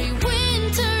every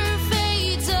winter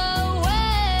fades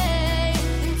away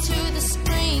into the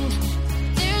spring.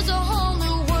 There's a whole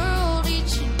new world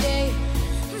each day.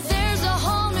 There's a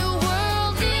whole new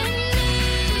world in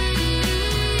me.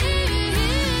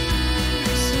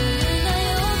 So when I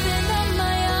open up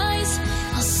my eyes,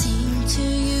 I'll sing to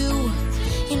you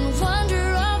in wonder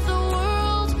of the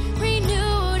world,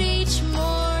 renewed each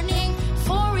morning.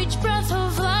 For each breath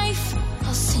of life,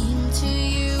 I'll sing to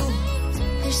you.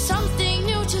 There's something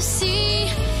new to see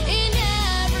in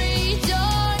every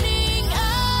dawning.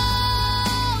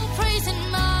 I'll praise in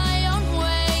my own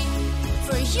way,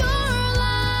 for your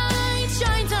light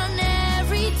shines on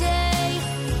every day.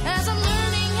 As I'm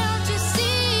learning how to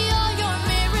see all your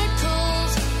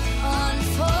miracles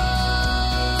unfold.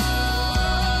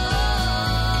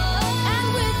 And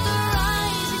with the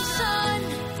rising sun,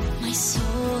 my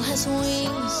soul has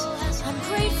wings. I'm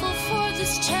grateful for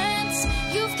this chance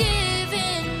you've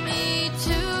given me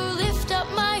to lift up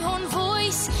my own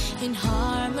voice in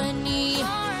harmony,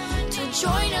 to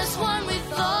join as one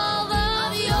with all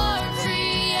of your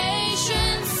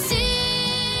creation,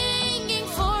 singing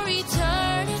for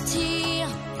eternity,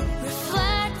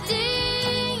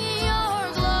 reflecting your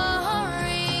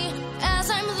glory, as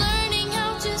I'm learning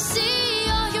how to see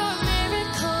all your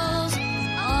miracles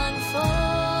unfold.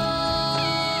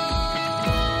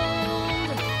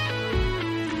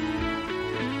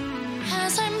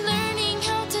 As I'm learning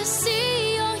how to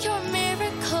see all your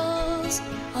miracles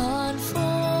unfold.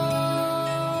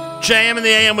 JM in the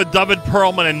AM with David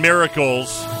Perlman and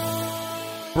Miracles.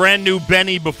 Brand new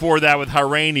Benny before that with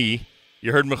Hareini.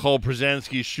 You heard Michal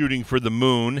Przanski Shooting for the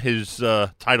Moon, his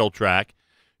title track.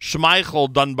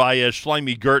 Schmeichel done by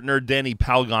Shlomi Gertner, Danny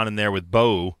Palgon in there with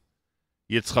Bo.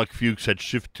 Yitzchak Fuchs at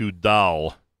Shift to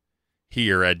Dal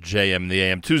here at JM the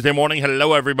AM. Tuesday morning,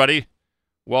 hello everybody.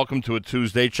 Welcome to a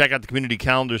Tuesday. Check out the community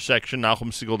calendar section,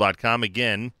 NachumSegal.com.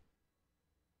 Again,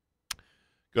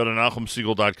 go to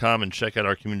NachumSegal.com and check out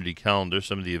our community calendar.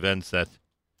 Some of the events that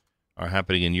are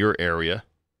happening in your area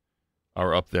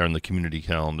are up there in the community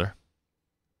calendar.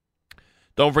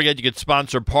 Don't forget you could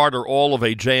sponsor part or all of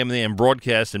a JM the AM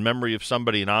broadcast in memory of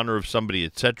somebody, in honor of somebody,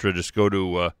 etc. Just go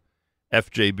to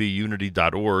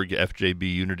fjbunity.org,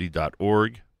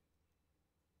 fjbunity.org.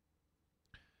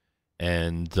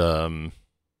 And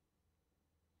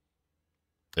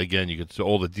again, you could, so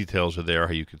all the details are there,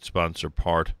 how you could sponsor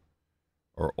part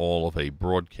or all of a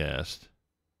broadcast.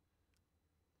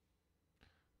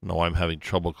 No, I'm having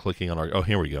trouble clicking on our, oh,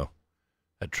 here we go.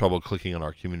 Had trouble clicking on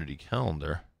our community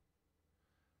calendar.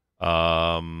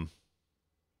 That's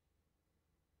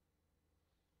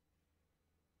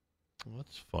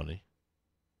funny.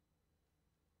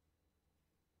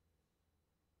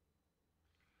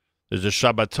 There's a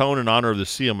Shabbaton in honor of the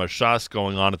Siyam HaShas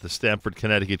going on at the Stamford,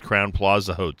 Connecticut Crown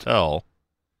Plaza Hotel.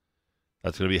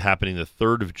 That's going to be happening the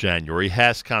 3rd of January.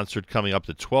 Haas concert coming up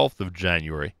the 12th of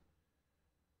January.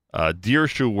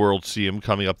 Dirshu World Siyam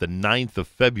coming up the 9th of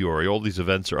February. All these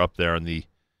events are up there on the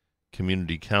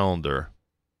community calendar.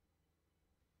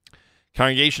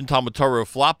 Congregation Talmud Torah of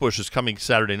Flatbush is coming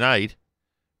Saturday night.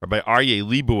 Rabbi Aryeh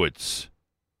Leibowitz,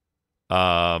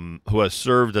 who has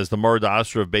served as the Morad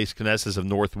Asra of Beis Knesset of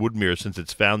North Woodmere since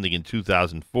its founding in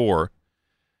 2004,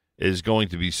 is going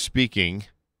to be speaking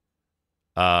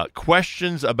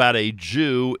questions about a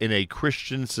Jew in a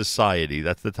Christian society.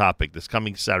 That's the topic. This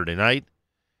coming Saturday night,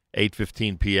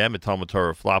 8:15 p.m. at Talmud Torah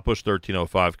of Flatbush,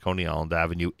 1305 Coney Island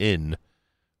Avenue in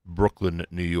Brooklyn,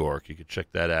 New York. You can check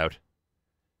that out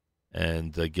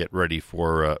and get ready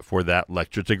for that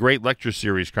lecture. It's a great lecture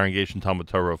series, Congregation Talmud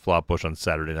Torah of Flatbush on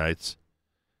Saturday nights.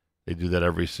 They do that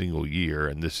every single year,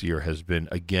 and this year has been,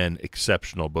 again,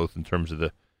 exceptional, both in terms of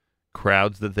the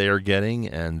crowds that they are getting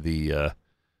and the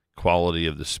quality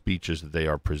of the speeches that they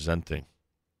are presenting.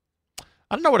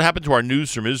 I don't know what happened to our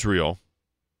news from Israel.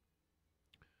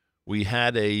 We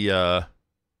had a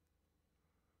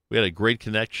great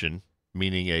connection,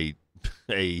 meaning a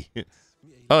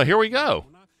oh, here we go.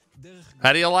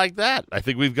 How do you like that? I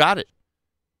think we've got it.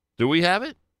 Do we have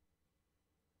it?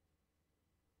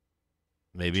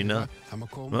 Maybe not.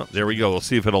 Well, there we go. We'll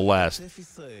see if it'll last.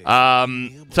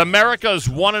 It's America's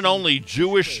one and only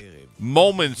Jewish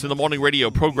Moments in the Morning radio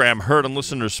program, heard on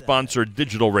listener-sponsored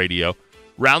digital radio.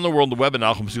 Round the world, the web at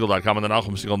NachumSegal.com and the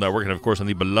Nachum Segal Network, and, of course, on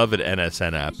the beloved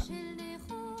NSN app.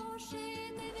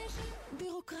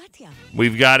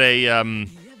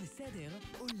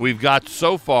 We've got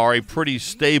so far a pretty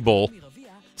stable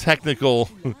technical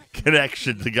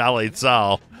connection to Galei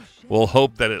Tzahal. We'll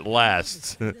hope that it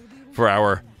lasts for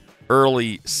our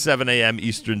early 7 a.m.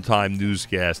 Eastern Time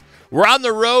newscast. We're on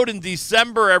the road in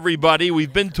December, everybody.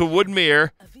 We've been to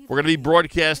Woodmere. We're going to be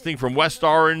broadcasting from West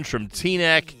Orange, from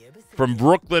Teaneck, from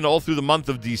Brooklyn, all through the month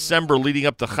of December leading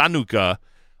up to Chanukah.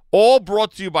 All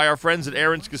brought to you by our friends at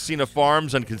Aaron's Casino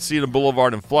Farms on Casino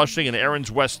Boulevard in Flushing and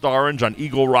Aaron's West Orange on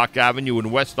Eagle Rock Avenue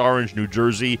in West Orange, New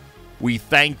Jersey. We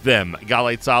thank them.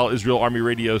 Galei Tzahal, Israel Army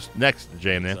Radio's next,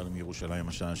 JM. שלום ירושלים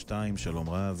השעה 2, שלום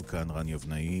רב, כאן רן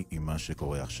יבנאי עם מה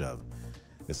שקורה עכשיו.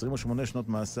 28 שנות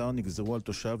מאסר נגזרו על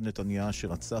תושב נתניה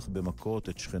שרצח במכות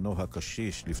את שכנו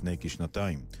הקשיש לפני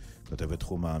כשנתיים. כתבת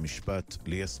תחום המשפט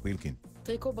ליה ספילקין.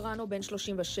 טריקו בראנו בן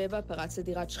 37 פרץ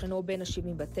לדירת שכנו בן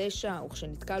ה-79,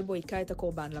 וכשנתקל בו היכה את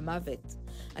הקורבן למוות.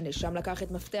 הנאשם לקח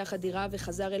את מפתח הדירה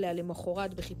וחזר אליה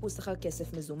למחרת בחיפוש אחר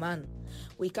כסף מזומן.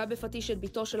 הוא היכה בפטיש את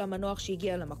ביתו של המנוח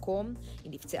שהגיע למקום,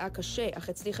 היא נפצעה קשה אך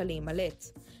הצליחה להימלט.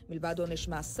 מלבד עונש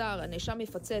מאסר, הנאשם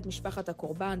יפצה את משפחת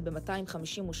הקורבן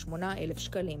ב-258,000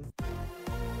 שקלים.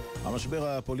 המשבר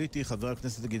הפוליטי, חבר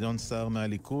הכנסת גדעון סער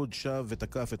מהליכוד שב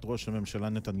ותקף את ראש הממשלה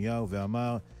נתניהו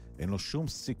ואמר אין לו שום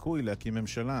סיכוי להקים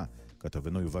ממשלה.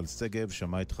 כתבנו יובל סגב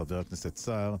שמע את חבר הכנסת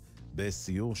סער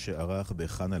בסיור שערך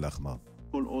בח'אן אל-אחמר.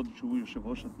 כל עוד שהוא יושב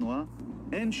ראש התנועה,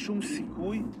 אין שום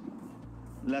סיכוי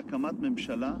להקמת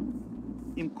ממשלה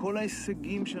עם כל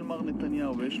ההישגים של מר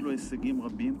נתניהו, ויש לו הישגים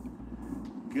רבים,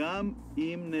 גם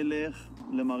אם נלך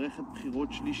למערכת בחירות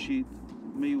שלישית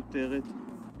מיותרת.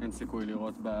 אין סיכוי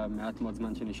לראות במעט מאוד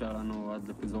זמן שנשאר לנו עד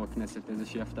לפיזור הכנסת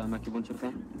איזושהי הפתעה מהכיוון שלך?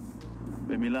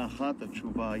 במילה אחת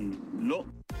התשובה היא לא.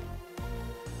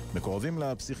 מקורבים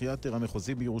לפסיכיאטר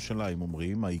המחוזי בירושלים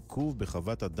אומרים, העיכוב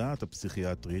בחוות הדעת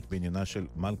הפסיכיאטרית בעניינה של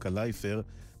מלכה לייפר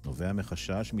נובע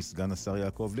מחשש מסגן השר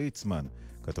יעקב ליצמן.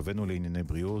 כתבנו לענייני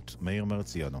בריאות, מאיר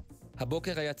מרציאנו.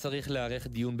 הבוקר היה צריך לערך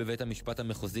דיון בבית המשפט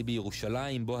המחוזי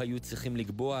בירושלים, בו היו צריכים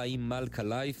לקבוע האם מלכה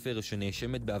לייפר,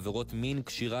 שנאשמת בעבירות מין,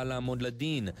 כשירה לעמוד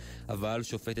לדין. אבל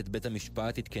שופטת בית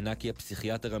המשפט התקנה כי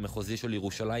הפסיכיאטר המחוזי של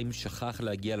ירושלים שכח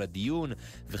להגיע לדיון,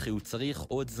 וכי הוא צריך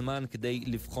עוד זמן כדי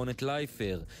לבחון את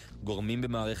לייפר. גורמים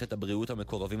במערכת הבריאות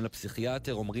המקורבים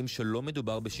לפסיכיאטר אומרים שלא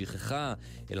מדובר בשכחה,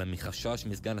 אלא מחשש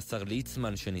מסגן השר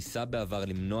ליצמן, שניסה בעבר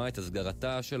למנוע את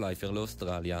הסגרתה של לייפר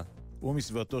לאוסטרליה.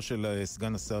 ומסביבתו של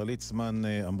סגן השר ליצמן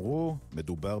אמרו,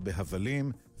 מדובר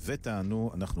בהבלים,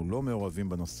 וטענו, אנחנו לא מעורבים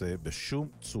בנושא בשום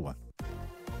צורה.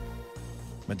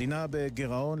 מדינה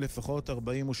בגירעון, לפחות 42%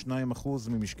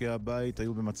 ממשקי הבית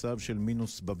היו במצב של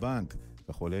מינוס בבנק,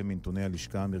 כך עולה מנתוני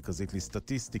הלשכה המרכזית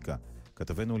לסטטיסטיקה.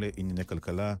 כתבנו לענייני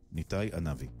כלכלה, ניתאי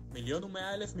ענבי. 1,100,000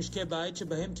 משקי בית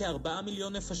שבהם כ4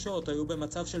 מיליון נפשות היו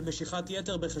במצב של משיכת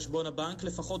יתר בחשבון הבנק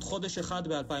לפחות חודש אחד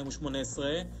ב-2018.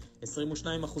 22%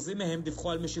 מהם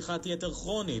דיווחו על משיכת יתר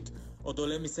כרונית. עוד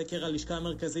עולה מסקר הלשכה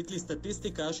המרכזית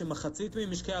לסטטיסטיקה שמחצית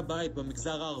ממשקי הבית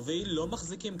במגזר הערבי לא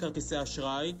מחזיקים כרטיסי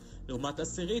אשראי, לעומת 10%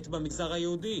 במגזר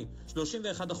היהודי. 31%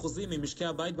 ממשקי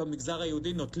הבית במגזר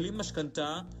היהודי נוטלים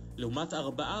משכנתה, לעומת 4%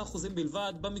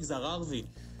 בלבד במגזר הערבי.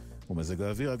 ומזג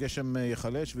האוויר, הגשם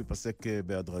יחלש ויפסק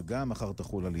בהדרגה, מחר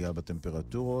תחול עלייה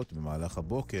בטמפרטורות, במהלך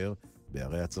הבוקר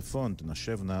בערי הצפון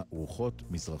תנשבנה רוחות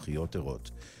מזרחיות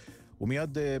ערות.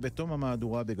 ומיד בתום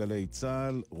המהדורה בגלי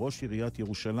צה"ל, ראש עיריית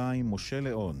ירושלים משה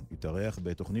ליאון התארח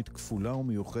בתוכנית כפולה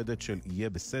ומיוחדת של יהיה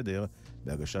בסדר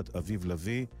בהגשת אביב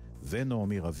לוי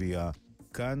ונעמי רביה,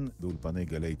 כאן באולפני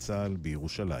גלי צה"ל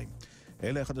בירושלים.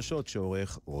 אלה החדשות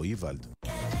שעורך רועי ולד.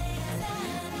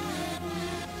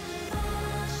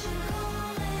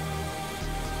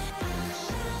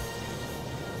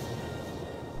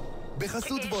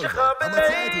 בחסות וולבו,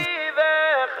 המצאה את...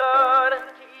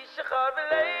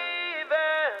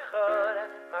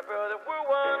 My brother, we're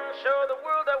one, show the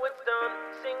world how it's done.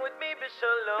 Sing with me,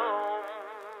 Bishalom.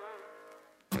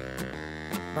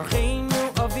 Barcheinu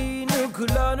avinu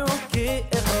kulanu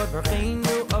ke'echad.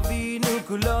 Barcheinu avinu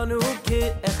kulanu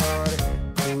ke'echad.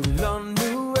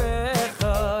 Kulanu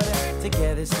echad.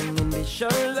 Together singing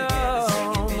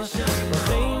Bishalom.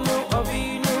 Barcheinu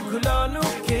avinu kulanu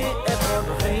ke'echad.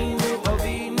 Barcheinu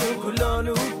avinu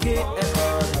kulanu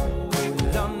ke'echad.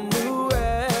 Kulanu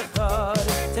echad.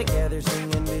 Together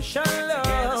singing Bishalom.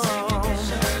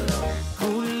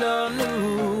 Kulanu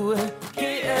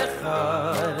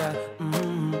ke'echad.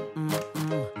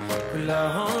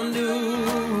 Kulanu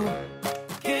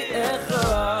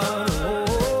ke'echad.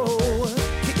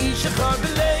 Ke'ish echad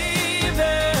b'leiv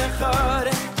echad.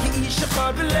 Ke'ish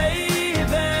echad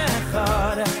b'leiv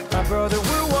echad. My brother,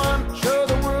 we're one. Show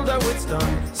the world how it's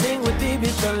done. Sing with me,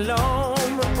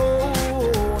 Bishalom.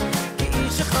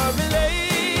 Ke'ish echad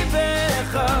b'leiv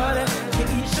echad.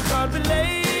 Ke'ish echad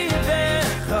b'leiv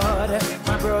echad.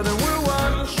 My brother, we're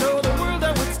one. Show the world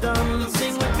how it's done.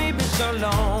 Sing with me,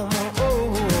 Bishalom.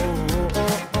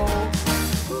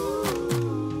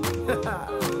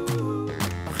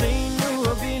 Achinu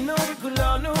avinu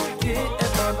kulanu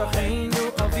ke'echad. Achinu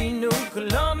avinu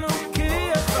kulanu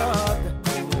ke'echad.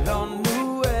 Kulanu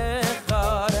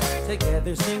echad.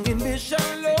 Together singing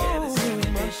Bishalom.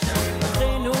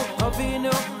 Achinu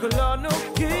avinu kulanu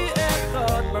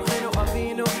ke'echad. Achinu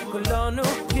avinu kulanu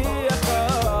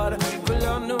ke'echad.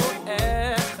 Kulanu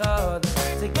echad.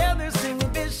 Together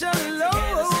singing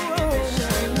Bishalom.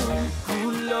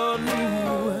 Kulanu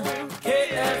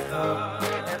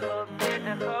ke'echad.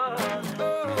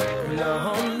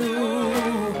 Kulanu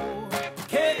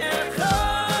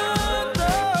ke'echad.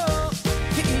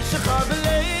 Ke'ish echad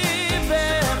b'leiv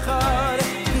echad.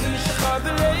 Ke'ish echad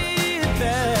b'leiv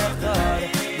echad.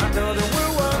 My brother,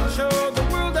 we're one. Show the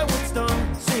world how it's done.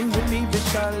 Sing with me,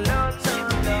 Bishalom.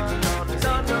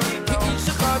 Ke'ish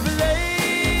echad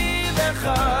b'leiv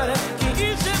echad.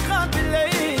 Ke'ish echad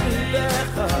b'leiv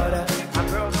echad. My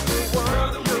brother, we're one.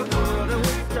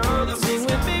 Sing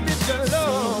with me,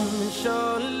 Bishalom.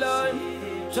 Shalom.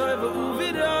 Shova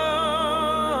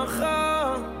uviracha.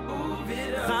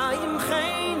 Chaim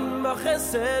chaim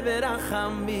b'chesed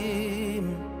v'rachamim.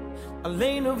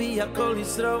 Aleinu v'yakol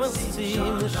Yisrael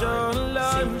sim.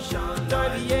 Shalom.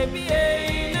 Tov yeh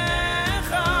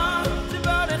b'einecha.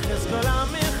 T'varech es kol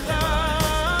amecha.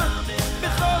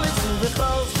 B'chol etzu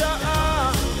b'chol sha'a.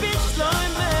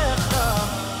 B'shloimecha.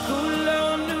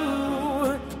 Kulanu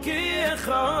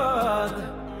ke'echad.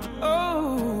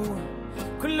 Oh,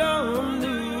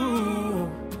 kulanu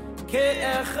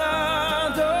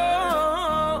ke'echad.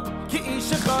 Oh,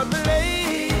 ke'ish echad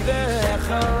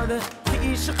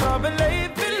Ishacha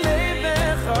believe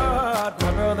echad.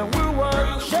 My brother, we're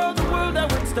one. Show the world how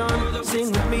it's done.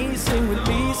 Sing with me, sing with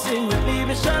me, sing with me,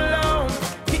 b'shalom.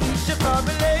 Ki Ishacha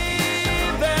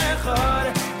believe echad.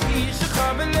 Ki Ishacha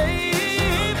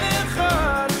believe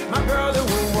echad. My brother,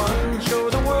 we're one. Show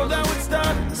the world how it's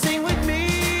done. Sing with me,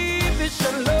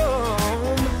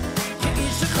 b'shalom. Ki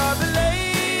Ishacha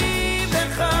believe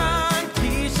echad. Ki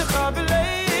Ishacha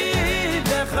believe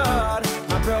echad.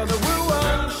 My brother, we're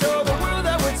one. Show the world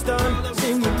how it's done.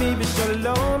 Sing with me,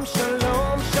 b'shalom,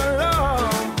 shalom,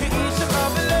 shalom. Ki Ishacha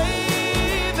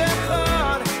believe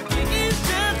echad. Ki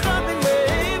Ishacha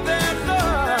believe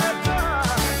echad.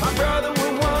 My brother,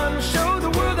 we're one. Show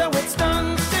the world how it's done.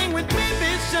 Sing with me,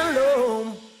 b'shalom.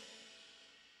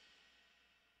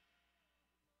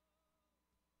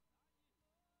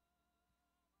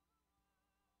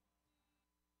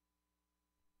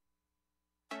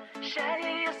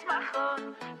 שישמחו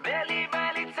בלי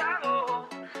בלי צרו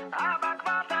אבל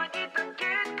כבר תגיד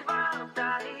תגיד כבר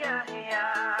תהיה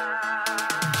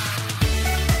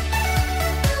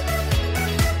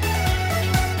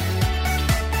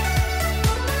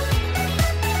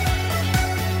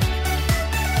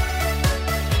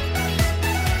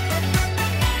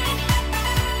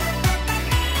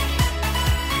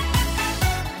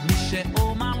מי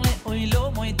שאומר לאוי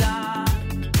לא מוידע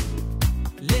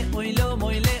לאוי לא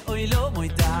מוי לאוי לא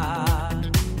מוידע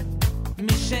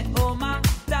מי שאומר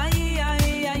די איי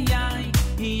איי איי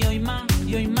יוי מה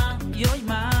יוי מה יוי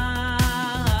מה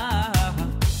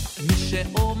מי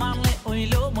שאומר לאוי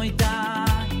לא מוידע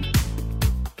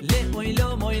לאוי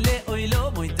לא מוי לאוי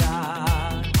לא מוידע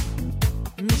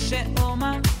מי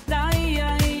שאומר די איי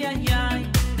איי איי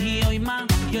יוי מה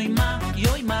יוי מה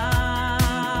יוי מה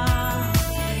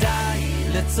די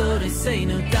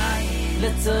לצוריסנו די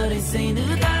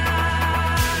לצוריסנו די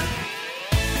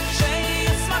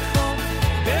שישמחו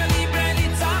בלי בלי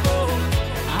צרו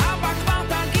אבל כבר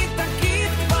תגיד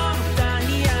תגיד כבר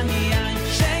תהיה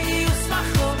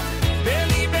שישמחו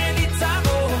בלי בלי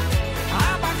צרו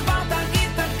אבל כבר תגיד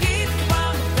תגיד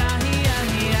כבר תהיה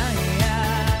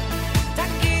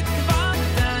תגיד כבר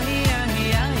תהיה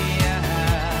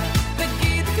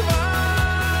תגיד כבר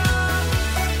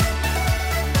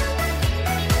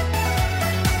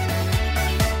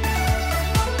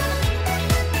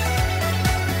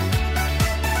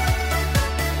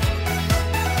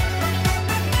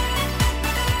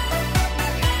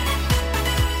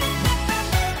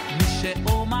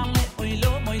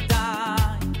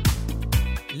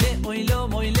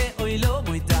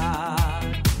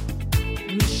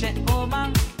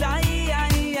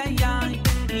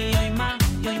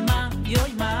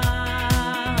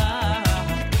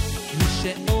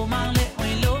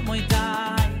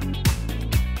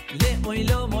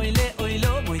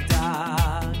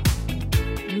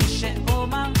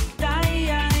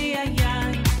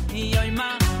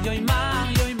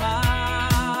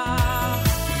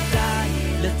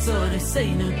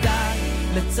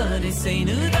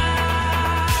לצוריסנו די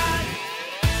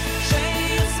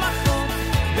שישמחו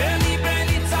בלי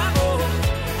בלי צרו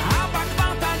אבל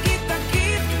כבר תגיד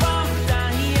תגיד כבר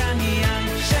תהיה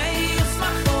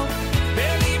שישמחו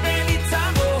בלי בלי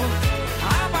צרו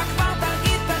אבל כבר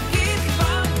תגיד תגיד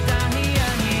כבר תהיה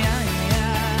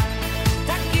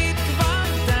תגיד כבר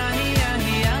תהיה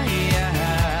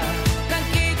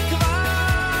תגיד כבר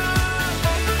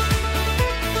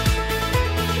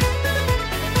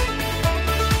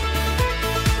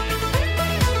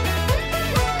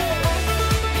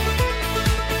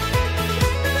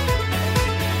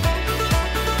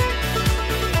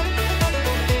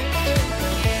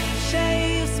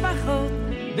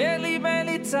בלי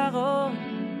בלי צרות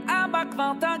אבל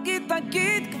כבר תגיד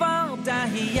תגיד כבר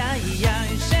תהיה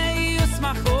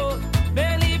שישמחו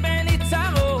בלי בלי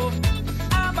צרות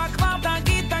אבל כבר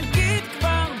תגיד תגיד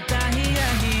כבר תהיה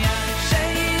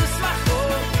שישמחו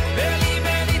בלי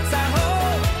בלי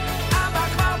צרות אבל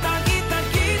כבר תגיד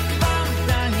תגיד כבר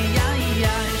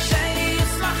תהיה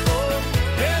שישמחו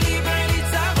בלי בלי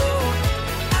צרות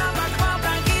אבל כבר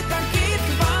תגיד תגיד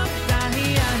כבר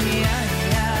תהיה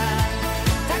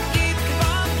תגיד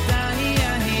כבר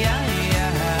תהיה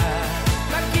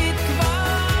תגיד כבר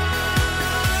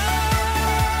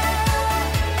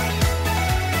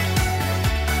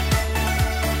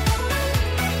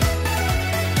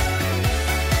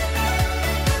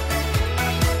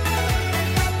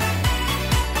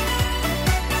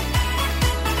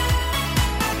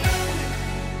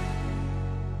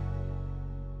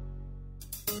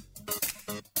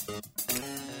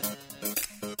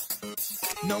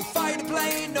No fighter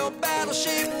plane, no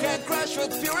battleship can crush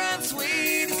what's pure and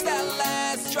sweet. It's that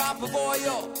last drop of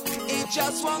oil it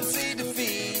just won't see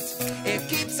defeat. It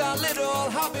keeps our little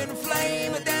hub in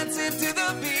flame and dancing to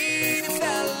the beat. It's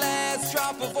that last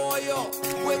drop of oil,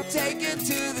 we'll take it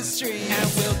to the street.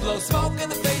 And we'll blow smoke in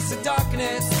the face of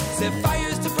darkness, set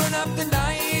fires to burn up the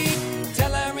night.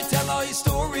 Tell and retell all your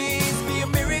stories, be a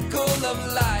miracle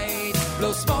of light.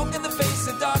 Blow smoke in the face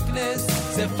of darkness,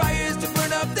 set fires to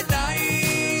burn up the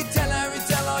night. Tell and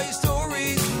retell all your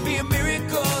stories, be a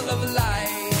miracle of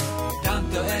light.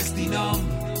 Tanto es dinom,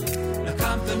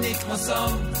 nakamto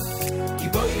nikmosom,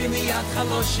 giboiri miyad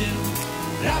chaloshim,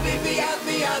 Rabbi biyad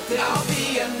biyad. I'll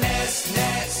be a nest,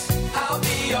 I'll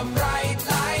be a bright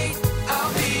light,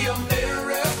 I'll be a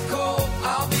miracle,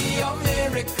 I'll be a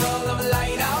miracle of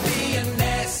light. I'll be a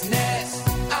nest,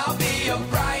 I'll be a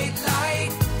bright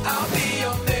light, I'll be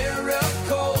a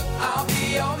miracle, I'll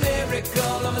be a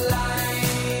miracle of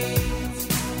light.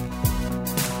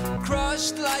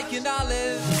 Crushed like an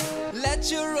olive,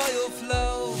 let your oil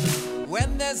flow.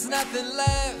 When there's nothing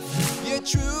left, your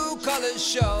true colors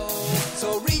show.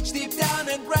 So reach deep down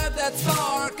and grab that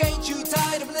spark. Ain't you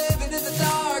tired of living in the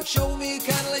dark? Show me a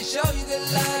candle, I show you the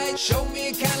light. Show me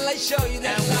a candle, I show you the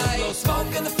light. Blow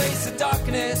smoke in the face of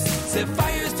darkness, set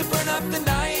fires to burn up the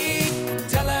night.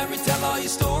 Tell and retell all your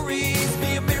stories,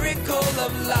 be a miracle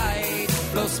of light.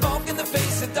 Blow smoke in the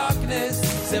face of darkness,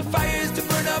 set fires to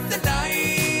burn up the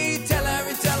night. Tell and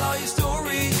retell all your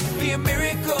stories, be a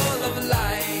miracle of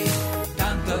light.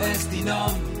 Tanto es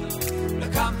dinom,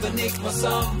 nakamto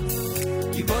nikmosom,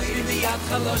 giboiri biyad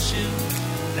chaloshim,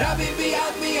 Rabbi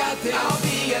biyad biyad. I'll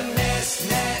be a nest,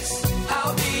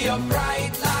 I'll be a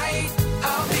bright light,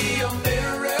 I'll be a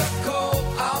miracle,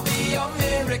 I'll be a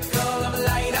miracle of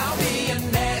light. I'll be a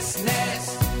nest,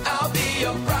 I'll be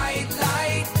a bright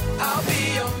light, I'll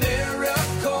be a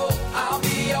miracle, I'll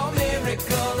be a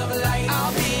miracle of light.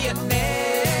 I'll be a nest,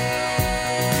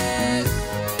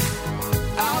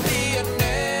 I'll be a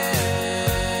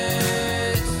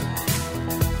nest,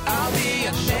 I'll be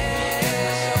a nest,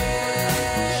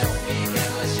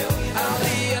 I'll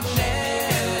be a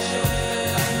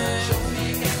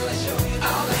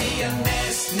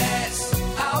nest,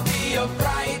 I'll be a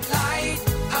bright light,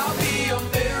 I'll be a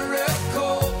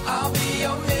miracle, I'll be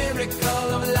a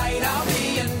miracle of light. I'll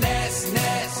be a nest,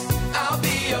 I'll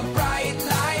be a bright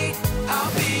light,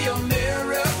 I'll be a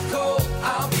miracle,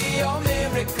 I'll be a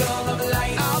miracle of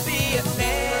light. I'll be a nest,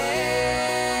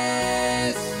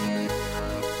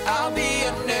 I'll be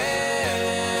a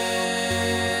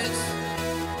nest,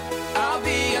 I'll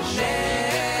be a nest,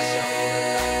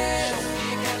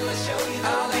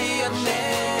 I'll be a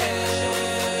nest,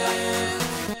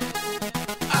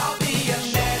 I'll be a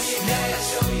nest,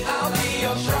 I'll be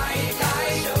a bright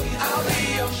light, I'll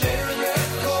be a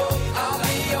miracle, I'll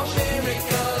be a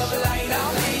miracle of light.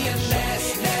 I'll be a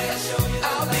nest,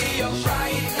 I'll be a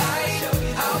bright light,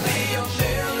 I'll be a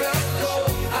miracle,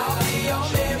 I'll be a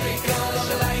miracle of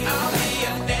light. I'll be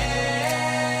a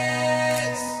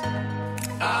nest,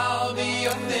 I'll be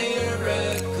a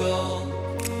miracle,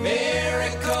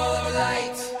 miracle of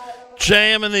light.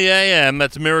 JM in the AM,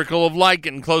 that's Miracle of Light,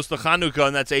 getting close to Chanukah,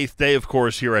 and that's 8th day, of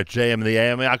course, here at JM in the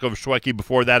AM. Yaakov Shweki,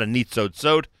 before that, and Nitzot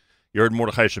Sot. You heard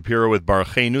Mordechai Shapiro with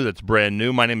Barchenu, that's brand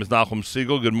new. My name is Nachum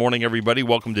Siegel. Good morning, everybody.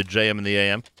 Welcome to JM in the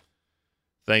AM.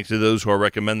 Thanks to those who are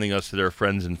recommending us to their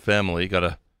friends and family.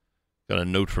 Got a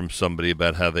note from somebody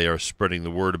about how they are spreading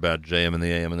the word about JM in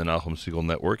the AM and the Nachum Siegel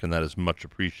Network, and that is much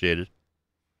appreciated,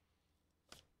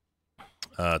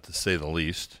 to say the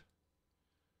least.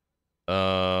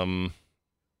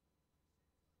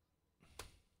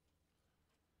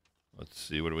 Let's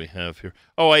see, what do we have here?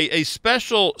 Oh, a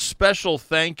special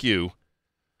thank you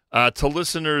to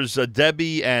listeners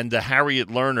Debbie and Harriet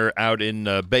Lerner out in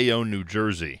Bayonne, New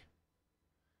Jersey.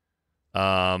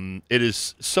 It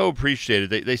is so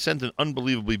appreciated. They sent an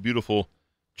unbelievably beautiful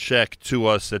check to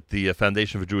us at the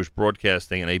Foundation for Jewish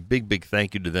Broadcasting, and a big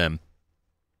thank you to them.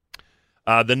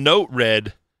 The note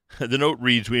reads,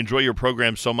 "We enjoy your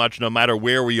program so much, no matter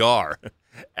where we are."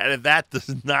 And if that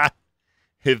does not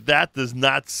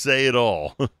say it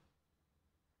all,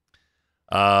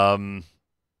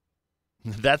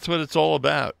 that's what it's all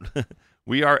about.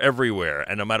 We are everywhere,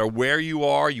 and no matter where you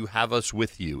are, you have us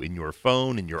with you, in your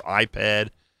phone, in your iPad,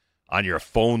 on your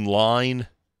phone line,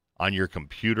 on your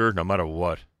computer, no matter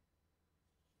what.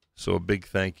 So a big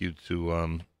thank you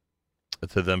to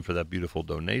them for that beautiful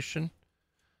donation.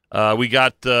 We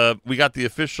got the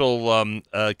official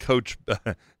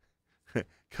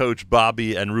Coach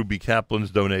Bobby and Ruby Kaplan's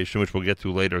donation, which we'll get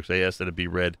to later because they asked that it be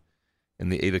read in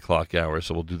the 8 o'clock hour,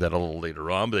 so we'll do that a little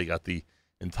later on. But they got the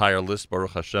entire list,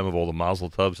 Baruch Hashem, of all the Mazel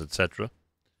Tovs, etc.,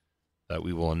 that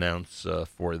we will announce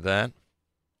for that.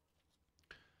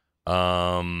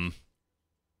 If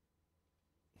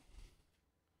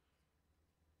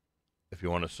you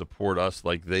want to support us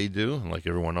like they do, and like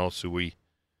everyone else who we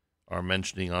are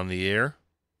mentioning on the air,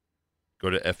 go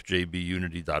to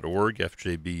fjbunity.org,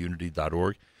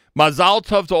 fjbunity.org. Mazal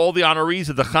tov to all the honorees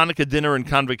at the Hanukkah dinner and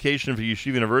convocation for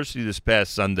Yeshiva University this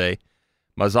past Sunday.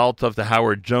 Mazal tov to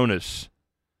Howard Jonas.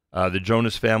 The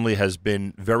Jonas family has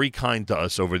been very kind to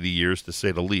us over the years, to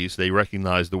say the least. They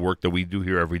recognize the work that we do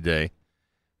here every day,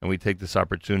 and we take this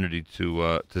opportunity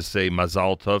to say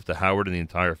Mazal tov to Howard and the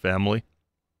entire family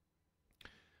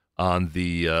on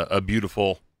the a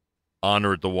beautiful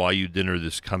honor at the YU dinner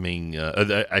this coming,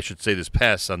 I should say this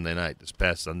past Sunday night.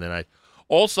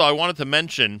 Also, I wanted to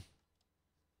mention,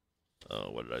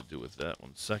 what did I do with that?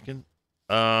 1 second.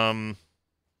 There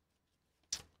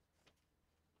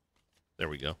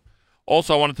we go.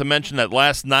 Also, I wanted to mention that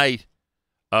last night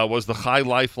was the Chai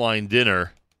Lifeline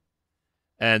dinner,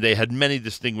 and they had many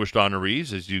distinguished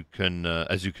honorees, as you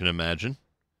can imagine.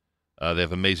 They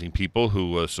have amazing people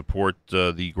who support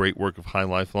the great work of Chai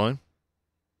Lifeline,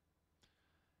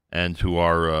 and who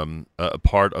are a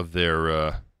part of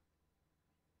their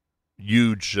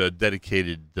huge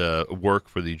dedicated work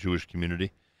for the Jewish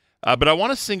community. But I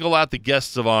want to single out the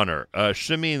guests of honor,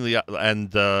 Shimi and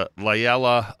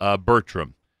Layala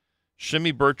Bertram.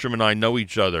 Shimi Bertram and I know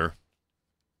each other,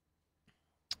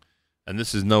 and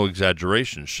this is no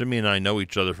exaggeration. Shimi and I know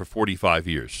each other for 45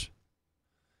 years.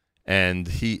 And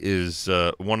he is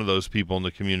one of those people in the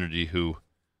community who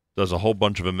does a whole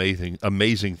bunch of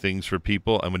amazing things for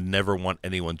people and would never want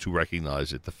anyone to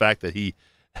recognize it. The fact that he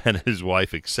and his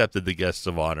wife accepted the guests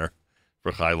of honor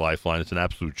for Chai Lifeline, it's an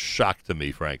absolute shock to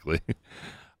me, frankly.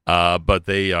 But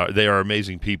they are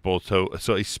amazing people. So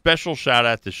a special shout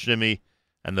out to Shimi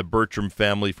and the Bertram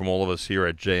family from all of us here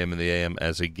at JM and the AM,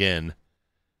 as again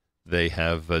they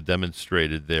have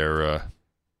demonstrated their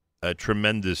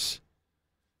tremendous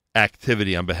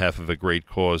activity on behalf of a great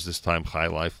cause, this time Chai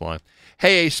Lifeline.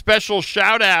 Hey, a special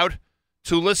shout out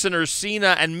to listener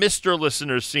Sina and Mr.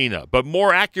 Listener Sina, but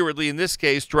more accurately in this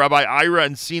case to Rabbi Ira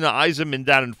and Sina Eisenman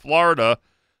down in Florida,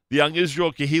 the Young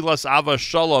Israel Kehilas Ava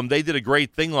Shalom. They did a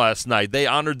great thing last night. They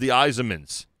honored the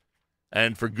Eisenmans,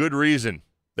 and for good reason.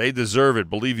 They deserve it.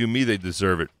 Believe you me, they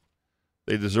deserve it.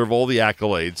 They deserve all the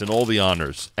accolades and all the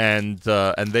honors, and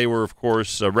they were, of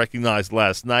course, recognized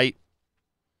last night.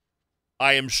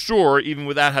 I am sure, even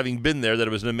without having been there, that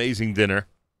it was an amazing dinner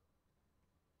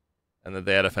and that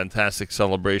they had a fantastic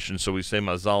celebration. So we say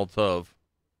Mazal Tov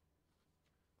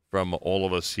from all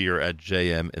of us here at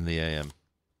JM in the AM.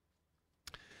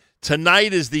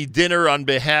 Tonight is the dinner on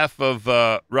behalf of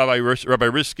Rabbi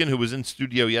Riskin, who was in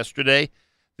studio yesterday.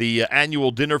 The annual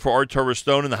dinner for Art Torah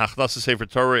Stone and the Hachnasa Sefer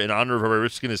Torah in honor of Rabbi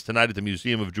Riskin is tonight at the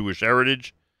Museum of Jewish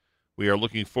Heritage. We are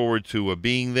looking forward to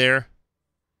being there.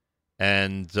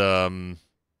 And we're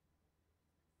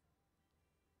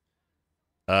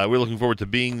looking forward to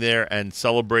being there and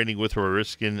celebrating with Rabbi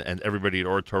Riskin and everybody at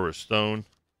Or Torah Stone.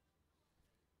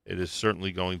 It is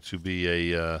certainly going to be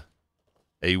a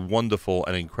wonderful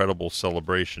and incredible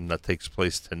celebration that takes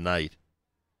place tonight.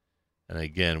 And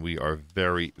again, we are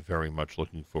very, very much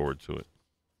looking forward to it.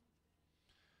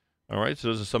 All right, so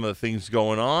those are some of the things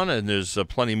going on, and there's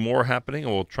plenty more happening,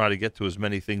 and we'll try to get to as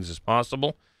many things as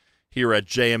possible here at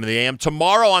JM and the AM.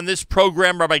 Tomorrow on this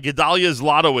program, Rabbi Gedalia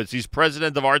Zlotowitz. He's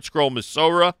president of Art Scroll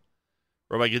Masorah.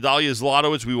 Rabbi Gedalia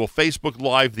Zlotowitz, we will Facebook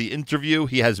Live the interview.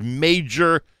 He has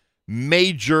major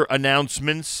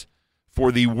announcements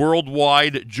for the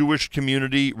worldwide Jewish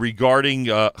community regarding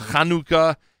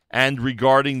Chanukah and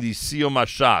regarding the Siyum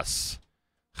HaShas.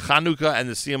 Chanukah and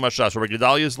the Siyum HaShas. Rabbi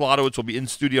Gedalia Zlotowitz will be in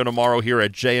studio tomorrow here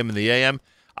at JM and the AM.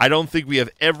 I don't think we have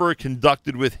ever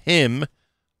conducted with him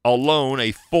alone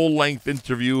a full-length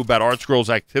interview about Art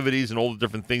Scroll's activities and all the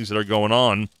different things that are going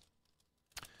on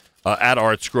at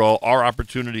Art Scroll. Our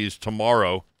opportunity is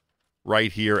tomorrow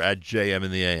right here at JM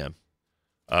in the AM.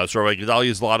 So Rabbi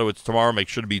Gedalia Zlotowitz tomorrow. Make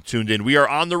sure to be tuned in. We are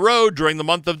on the road during the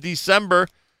month of December.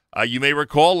 You may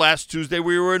recall last Tuesday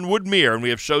we were in Woodmere, and we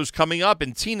have shows coming up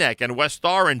in Teaneck and West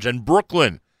Orange and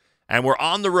Brooklyn. And we're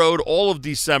on the road all of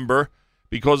December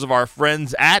because of our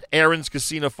friends at Aaron's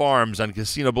Casino Farms on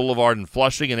Casino Boulevard in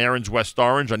Flushing and Aaron's West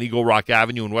Orange on Eagle Rock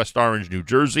Avenue in West Orange, New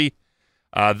Jersey.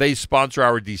 They sponsor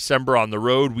our December on the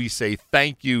road. We say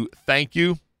thank you, thank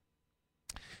you.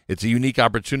 It's a unique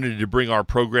opportunity to bring our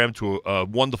program to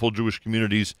wonderful Jewish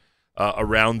communities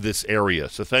around this area.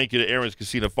 So thank you to Aaron's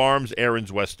Casino Farms,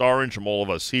 Aaron's West Orange, from all of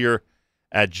us here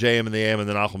at JM and the AM and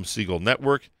the Nachum Siegel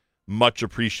Network. Much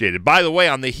appreciated. By the way,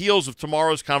 on the heels of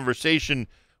tomorrow's conversation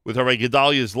with Rabbi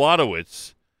Gedalia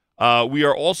Zlotowitz, We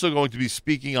are also going to be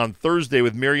speaking on Thursday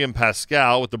with Miriam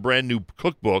Pascal with the brand new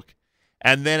cookbook.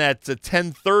 And then at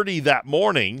 10:30 that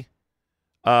morning,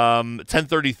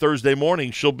 10:30 Thursday morning,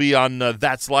 she'll be on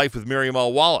That's Life with Miriam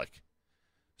L. Wallach.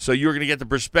 So you're going to get the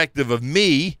perspective of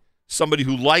me, somebody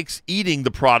who likes eating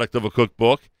the product of a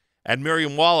cookbook, and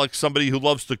Miriam Wallach, somebody who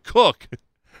loves to cook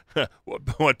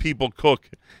what people cook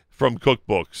from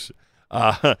cookbooks.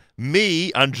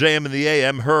 Me on JM and the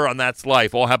AM, her on That's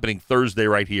Life, all happening Thursday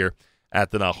right here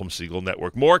at the Nachum Segal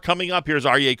Network. More coming up. Here's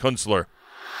Aryeh Kunstler.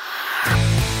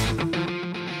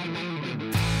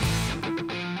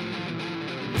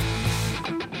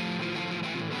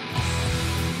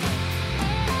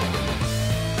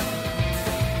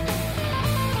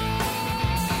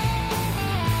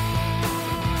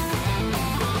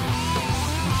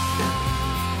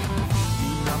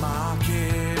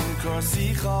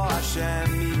 Sicha Hashem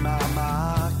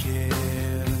mimamakim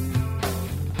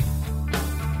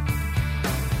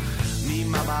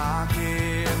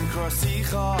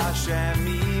Kosicha Hashem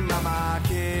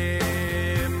mimamakim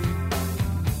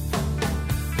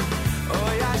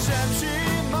Oy Hashem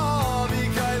shimo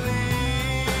v'kaili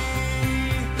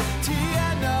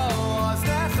Tieno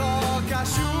oznecho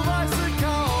kashuv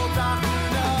v'zikol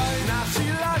Tachunoi Nafshi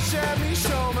l'Hashem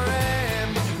mishomerem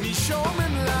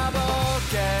Mishomim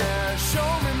laboker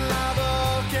Shomim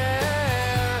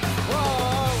laboker,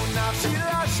 oh, nafshi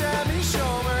l'Hashem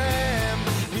mishomerem,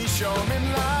 mishomim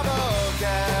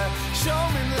laboker,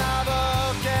 shomim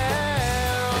laboker,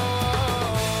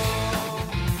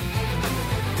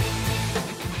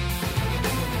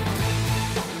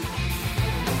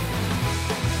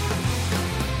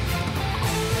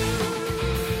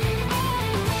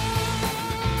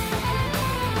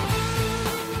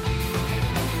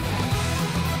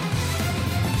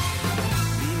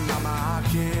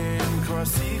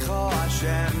 Sicha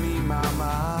Hashem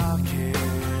mimamakim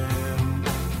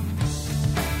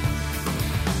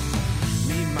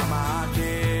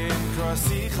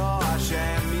Kosicha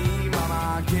Hashem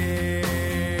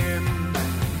mimamakim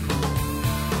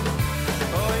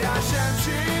Oy Hashem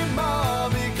shimo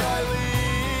v'kaili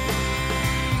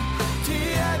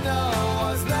Tieno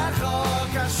oznecho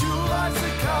kashuv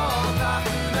v'zikol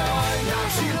Tachunoi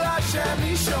Nafshi l'Hashem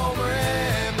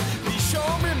mishomerem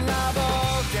Mishomim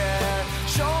laboker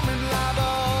Shomim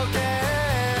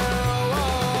laboker,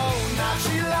 oh,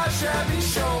 nafshi l'Hashem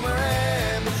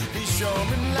mishomerem,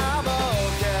 mishomim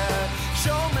laboker,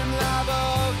 shomim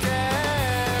laboker,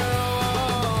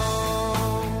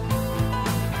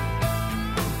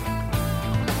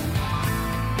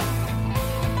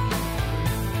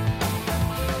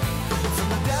 From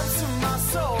the depths of my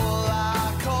soul,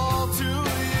 I call to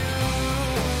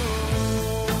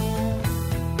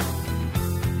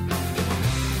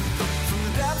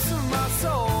my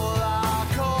soul, I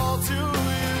call to you.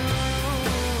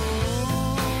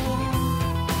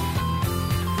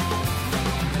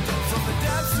 From the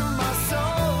depths of my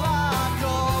soul, I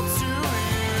call to you.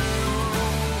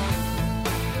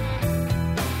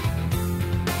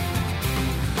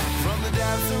 From the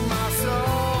depths of my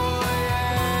soul,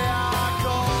 yeah, I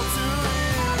call to you.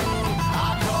 I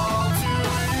call to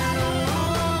you.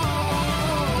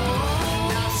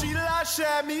 Now she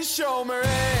l'Hashem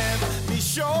mishomerem.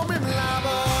 Shomim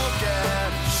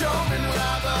laboker, shomim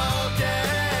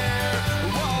laboker.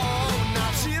 Whoa,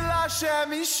 nafshi l'Hashem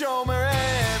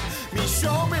mishomerem,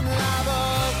 mishomim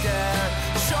laboker,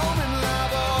 shomim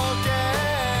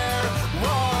laboker.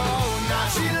 Whoa,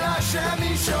 nafshi l'Hashem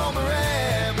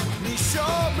mishomerem,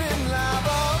 mishomim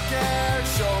laboker,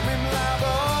 shomim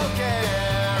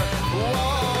laboker.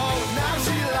 Whoa,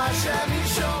 nafshi l'Hashem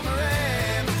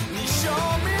mishomerem,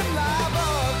 mishomim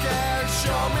laboker,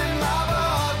 shomim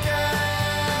laboker.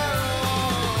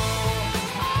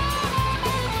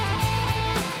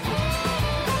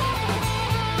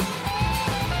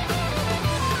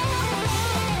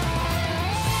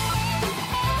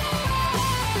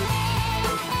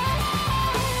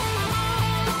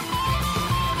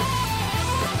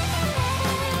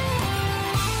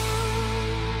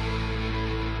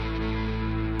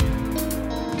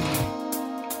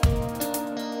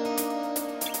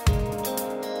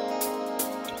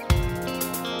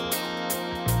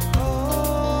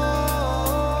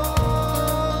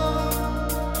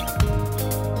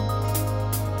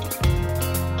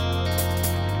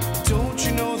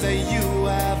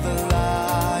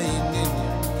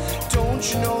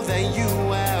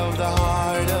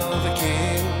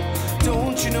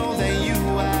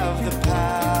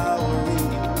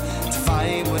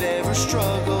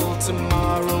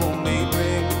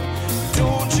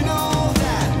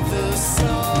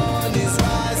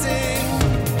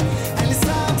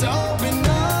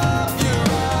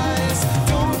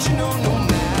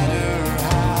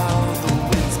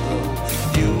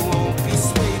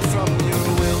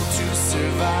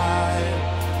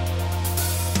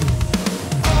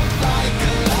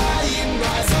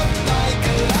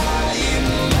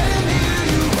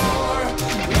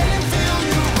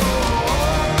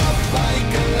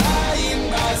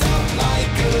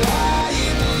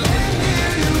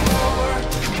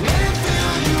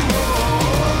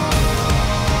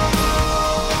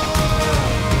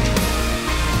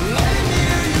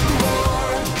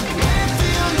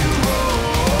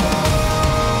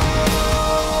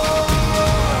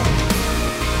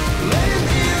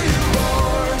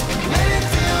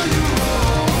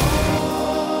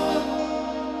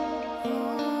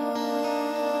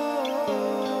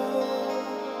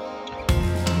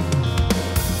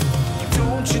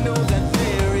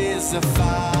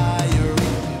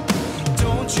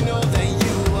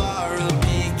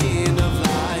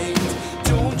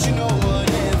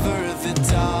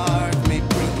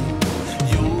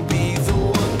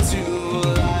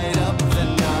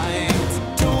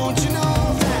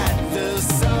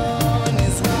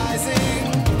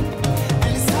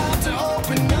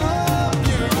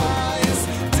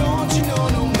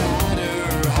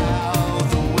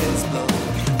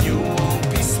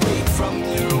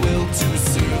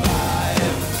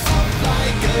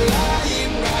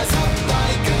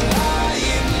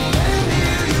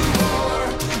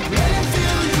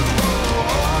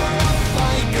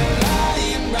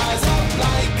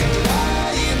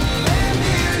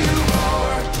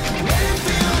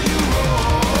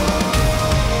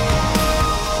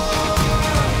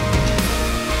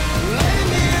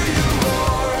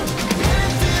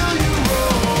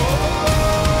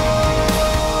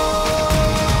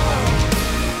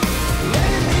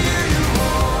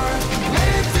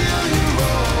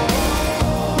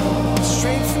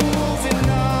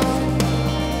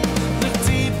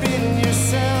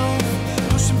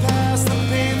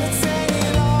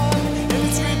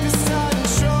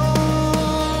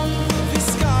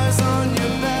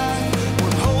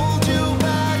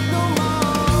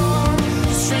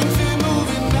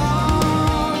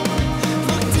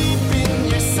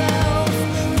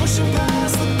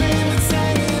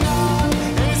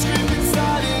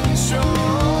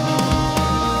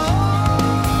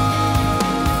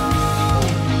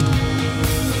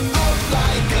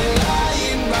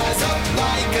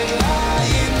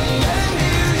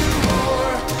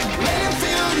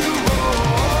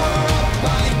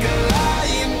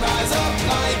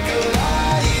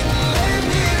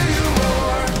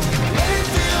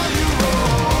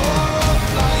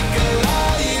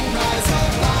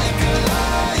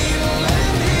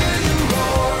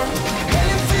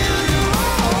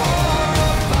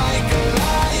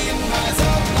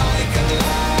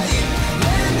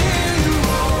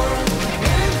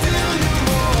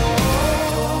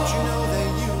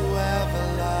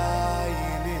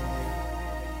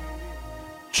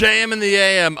 JM in the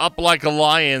AM, Up Like a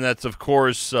Lion. That's, of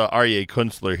course, Aryeh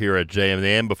Kunstler here at JM in the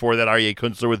AM. Before that, Aryeh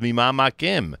Kunstler with me, Mama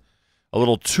Kim. A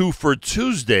little 2 for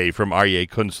Tuesday from Aryeh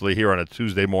Kunstler here on a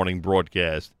Tuesday morning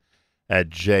broadcast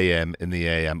at JM in the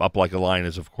AM. Up Like a Lion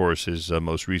is, of course, his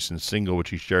most recent single,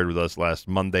 which he shared with us last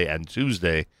Monday and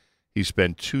Tuesday. He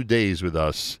spent 2 days with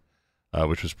us,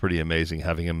 which was pretty amazing,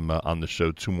 having him on the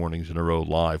show 2 mornings in a row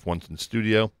live, once in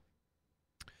studio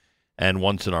and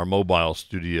once in our mobile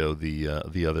studio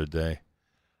the other day.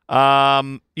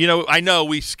 I know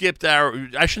we skipped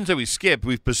I shouldn't say we skipped,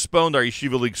 we've postponed our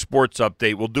Yeshiva League sports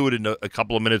update. We'll do it in a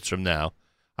couple of minutes from now.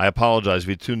 I apologize if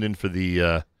you tuned in for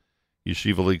the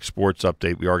Yeshiva League sports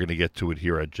update. We are going to get to it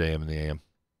here at JM in the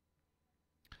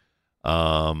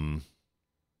AM.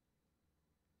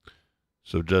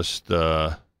 So just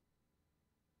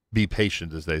be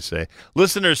patient, as they say.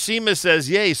 Listener Seema says,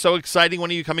 yay, so exciting.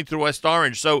 When are you coming to West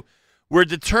Orange? So we're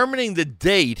determining the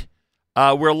date.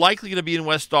 We're likely going to be in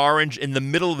West Orange in the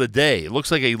middle of the day. It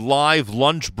looks like a live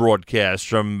lunch broadcast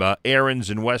from Aaron's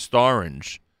in West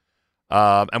Orange.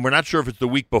 And we're not sure if it's the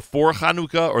week before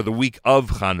Chanukah or the week of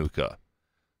Chanukah.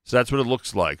 So that's what it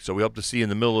looks like. So we hope to see you in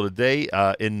the middle of the day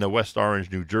in West Orange,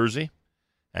 New Jersey.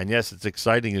 And yes, it's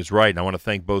exciting is right. And I want to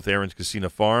thank both Aaron's Casino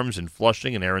Farms in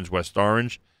Flushing and Aaron's West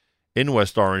Orange in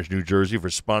West Orange, New Jersey for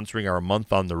sponsoring our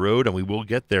month on the road. And we will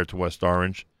get there to West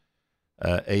Orange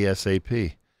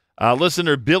ASAP.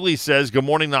 Listener Billy says, good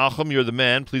morning, Nachum. You're the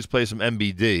man. Please play some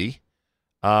MBD.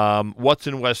 What's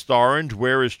in West Orange?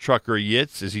 Where is Trucker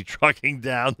Yitz? Is he trucking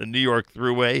down the New York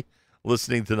Thruway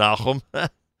listening to Nachum?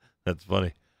 That's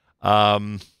funny.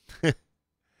 Funny,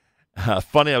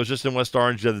 I was just in West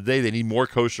Orange the other day. They need more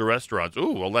kosher restaurants.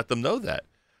 Ooh, we'll let them know that.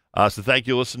 So thank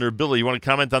you, listener Billy. You want to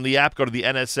comment on the app? Go to the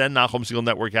NSN, Nachum Segal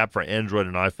Network app for Android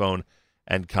and iPhone,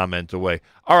 and comment away.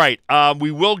 All right, we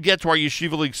will get to our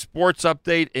Yeshiva League sports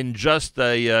update in just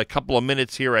a couple of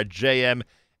minutes here at JM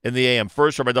in the AM.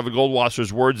 First, Rabbi David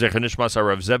Goldwasser's words, Zecher Nishmas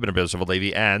HaRav Zeb ben Yosef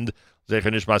Levi, and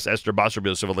Zecher Nishmas Esther Basar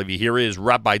ben Yosef Levi. Here is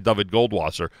Rabbi David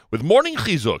Goldwasser with Morning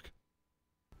Chizuk.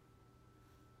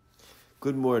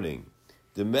 Good morning.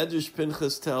 The Medrash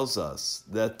Pinchas tells us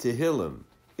that Tehillim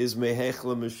is Mehech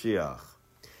LaMashiach.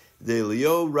 The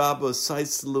Elio Rabba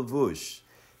cites the Levush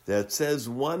that says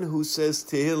one who says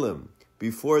Tehillim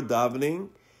before davening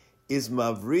is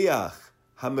Mavriach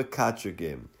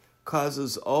HaMekatrigim,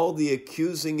 causes all the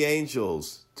accusing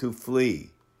angels to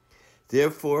flee.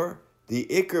 Therefore, the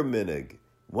Iker Minig,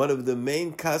 one of the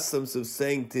main customs of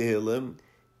saying Tehillim,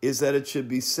 is that it should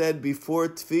be said before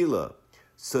Tefillah,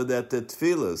 so that the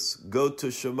Tefillas go to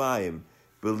Shemayim,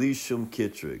 b'li shum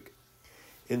kitrig.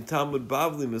 In Talmud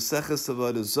Bavli, Maseches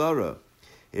Avodah Zarah,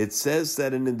 it says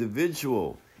that an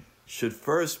individual should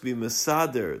first be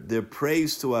mesader their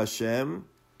praise to Hashem,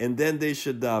 and then they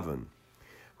should daven.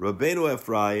 Rabbeinu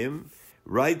Ephraim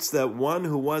writes that one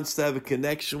who wants to have a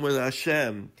connection with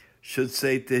Hashem should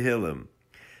say Tehillim.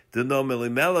 The Noam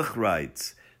Elimelech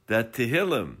writes that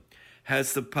Tehillim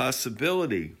has the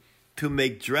possibility to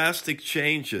make drastic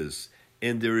changes,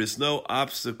 and there is no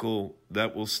obstacle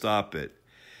that will stop it.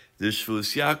 The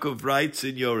Shvus Yaakov writes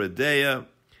in Yoredeya,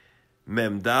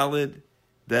 Mem Dalid,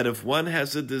 that if one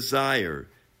has a desire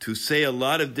to say a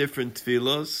lot of different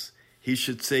tefillos, he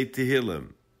should say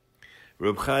Tehillim.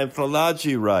 Reb Chaim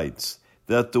Falaji writes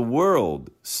that the world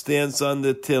stands on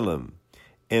the Tehillim,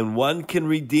 and one can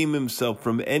redeem himself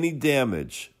from any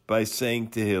damage by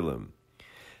saying Tehillim.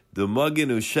 The Magen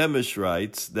Shemesh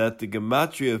writes that the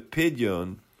gematria of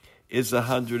Pidyon is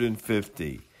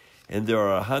 150, and there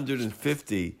are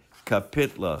 150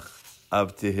 kapitlach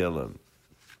of Tehillim.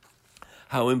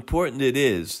 How important it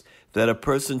is that a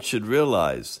person should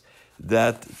realize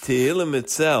that Tehillim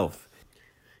itself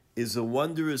is a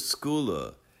wondrous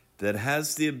skula that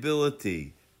has the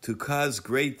ability to cause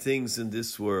great things in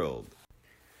this world.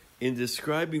 In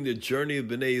describing the journey of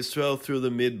Bnei Yisrael through the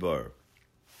Midbar,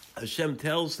 Hashem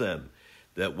tells them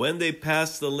that when they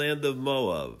passed the land of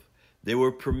Moab, they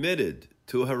were permitted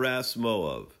to harass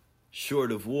Moab,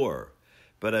 short of war.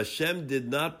 But Hashem did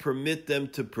not permit them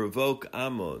to provoke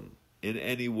Ammon in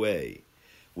any way.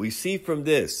 We see from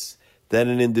this that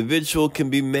an individual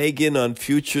can be Megan on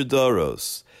future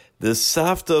Doros. The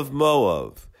Savta of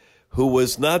Moab, who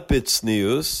was not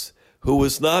Bitznius, who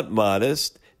was not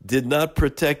modest, did not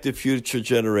protect the future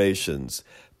generations.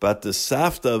 But the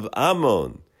Savta of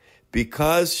Ammon,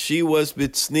 because she was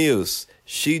Bitznius,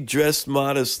 she dressed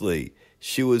modestly,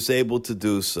 she was able to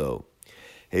do so.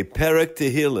 A Perek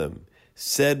Tehillim,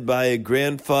 said by a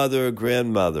grandfather or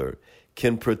grandmother,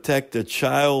 can protect a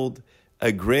child,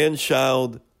 a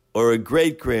grandchild, or a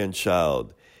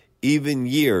great-grandchild, even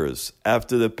years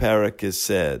after the parak is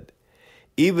said.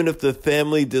 Even if the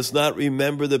family does not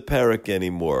remember the parak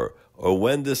anymore, or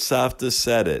when the Savta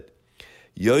said it,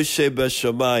 Yoshe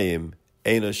b'shamayim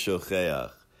eina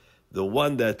shocheach. The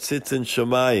one that sits in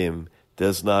Shamayim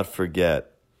does not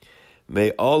forget.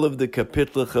 May all of the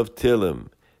kapitlach of Tilim,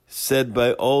 said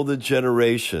by all the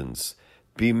generations,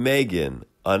 be Megan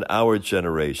on our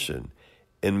generation,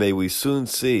 and may we soon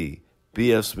see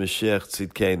Bias Mashiach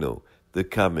Tzidkenu, the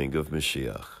coming of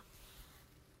Mashiach.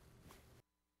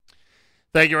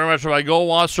 Thank you very much, Rabbi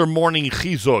Goldwasser. Morning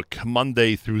Chizuk,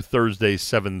 Monday through Thursday,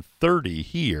 7:30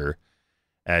 here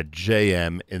at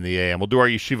JM in the AM. We'll do our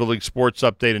Yeshiva League sports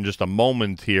update in just a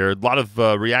moment here. A lot of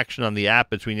reaction on the app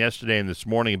between yesterday and this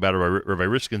morning about Rabbi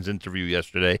Riskin's interview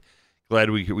yesterday. Glad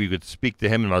we could speak to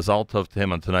him and Mazal Tov to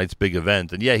him on tonight's big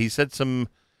event. And yeah, he said some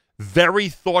very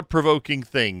thought-provoking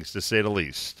things, to say the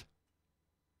least.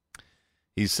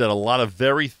 He said a lot of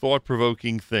very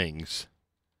thought-provoking things.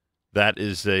 That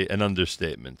is an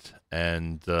understatement,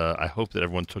 and I hope that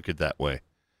everyone took it that way.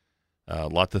 A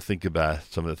lot to think about,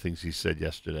 some of the things he said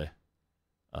yesterday.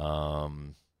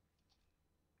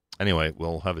 Anyway,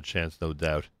 we'll have a chance, no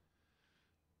doubt,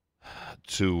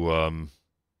 to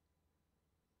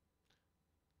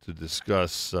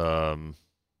discuss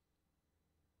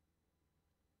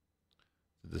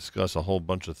a whole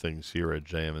bunch of things here at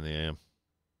JM in the AM.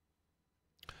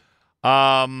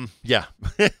 Yeah,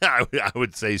 I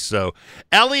would say so.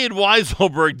 Elliot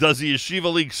Weiselberg does the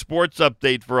Yeshiva League sports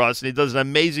update for us, and he does an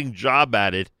amazing job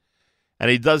at it. And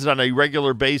he does it on a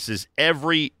regular basis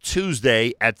every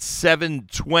Tuesday at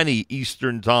 7:20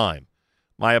 Eastern Time.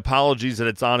 My apologies that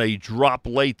it's on a drop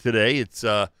late today. It's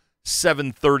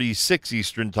 7:36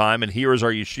 Eastern Time, and here is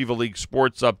our Yeshiva League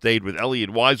sports update with Elliot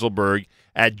Weiselberg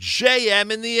at JM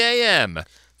in the AM.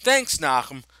 Thanks,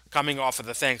 Nachum. Coming off of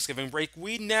the Thanksgiving break,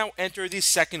 we now enter the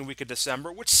second week of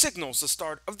December, which signals the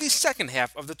start of the second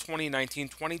half of the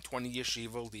 2019-2020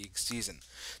 Yeshiva League season.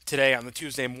 Today, on the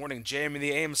Tuesday morning JM in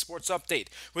the AM Sports Update,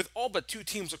 with all but two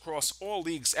teams across all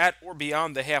leagues at or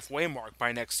beyond the halfway mark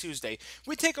by next Tuesday,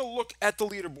 we take a look at the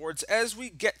leaderboards as we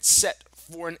get set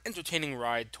for an entertaining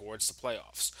ride towards the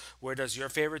playoffs. Where does your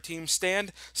favorite team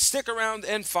stand? Stick around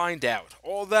and find out.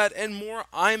 All that and more,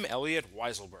 I'm Elliot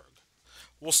Weiselberg.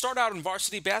 We'll start out in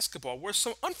varsity basketball, where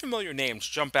some unfamiliar names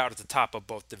jump out at the top of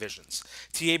both divisions.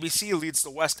 TABC leads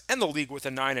the West and the league with a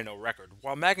 9-0 record,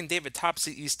 while Mag and David tops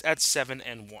the East at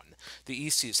 7-1. The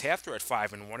East sees Hafter at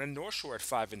 5-1 and North Shore at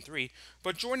 5-3,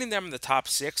 but joining them in the top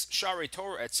six, Shari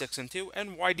Torah at 6-2,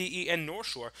 and YDE and North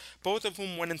Shore, both of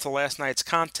whom went into last night's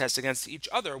contest against each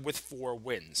other with 4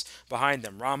 wins. Behind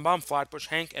them, Rambam, Flatbush,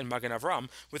 Hank, and Magen Avram,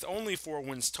 with only 4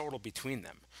 wins total between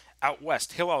them. Out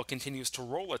west, Hillel continues to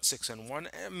roll at 6-1,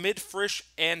 amid Frisch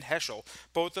and Heschel,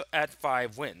 both at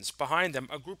 5 wins. Behind them,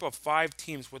 a group of 5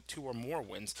 teams with 2 or more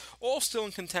wins, all still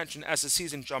in contention as the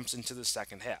season jumps into the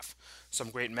second half. Some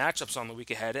great matchups on the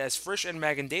week ahead as Frisch and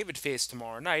Mag and David face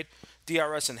tomorrow night.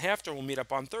 DRS and Hafter will meet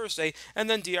up on Thursday, and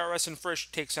then DRS and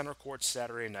Frisch take center court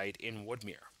Saturday night in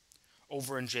Woodmere.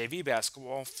 Over in JV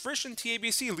basketball, Frisch and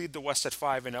TABC lead the West at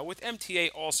 5-0, with MTA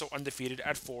also undefeated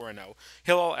at 4-0,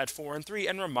 Hillel at 4-3,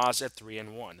 and Ramaz at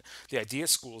 3-1. The Idea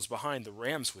School is behind the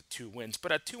Rams with 2 wins,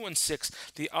 but at 2-6,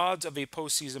 the odds of a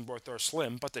postseason berth are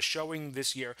slim, but the showing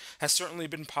this year has certainly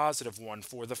been a positive one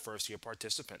for the first-year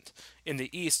participant. In the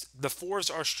East, the Fours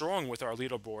are strong with our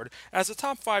leaderboard, as the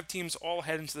top 5 teams all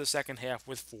head into the second half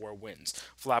with 4 wins.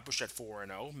 Flatbush at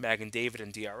 4-0, Mag and David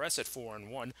and DRS at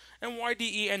 4-1, and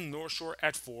YDE and North Shore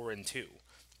at 4-2.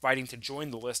 Fighting to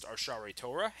join the list are Shari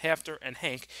Torah, Hafter, and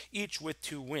Hank, each with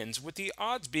 2 wins, with the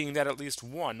odds being that at least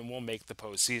one will make the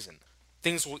postseason.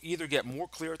 Things will either get more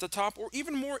clear at the top or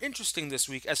even more interesting this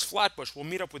week, as Flatbush will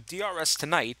meet up with DRS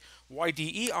tonight,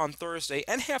 YDE on Thursday,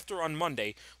 and Hafter on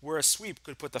Monday, where a sweep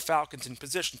could put the Falcons in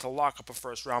position to lock up a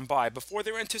first-round bye before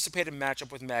their anticipated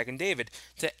matchup with Mag and David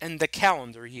to end the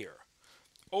calendar year.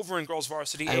 Over in girls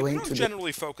varsity A, we don't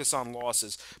generally focus on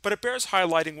losses, but it bears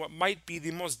highlighting what might be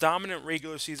the most dominant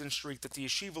regular season streak that the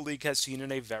Yeshiva League has seen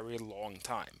in a very long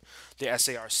time. The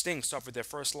SAR Sting suffered their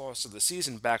first loss of the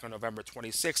season back on November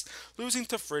 26th, losing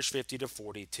to Frisch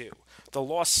 50-42. The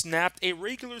loss snapped a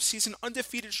regular season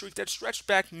undefeated streak that stretched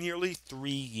back nearly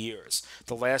 3 years.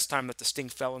 The last time that the Sting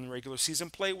fell in regular season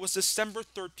play was December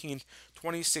 13th,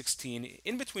 2016,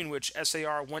 in between which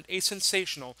SAR went a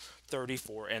sensational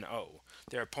 34-0.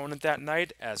 Their opponent that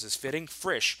night, as is fitting,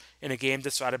 Frisch, in a game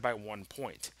decided by 1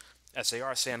 point.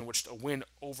 SAR sandwiched a win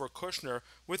over Kushner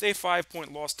with a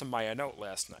 5-point loss to Mayanot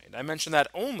last night. I mention that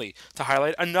only to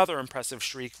highlight another impressive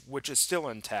streak which is still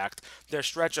intact, their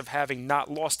stretch of having not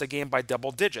lost a game by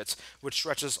double digits, which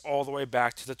stretches all the way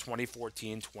back to the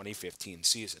 2014-2015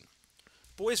 season.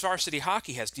 Boys varsity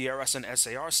hockey has DRS and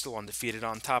SAR still undefeated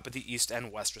on top of the East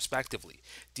and West respectively.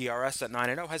 DRS at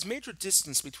 9-0 has major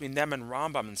distance between them and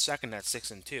Rambam in second at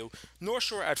 6-2, North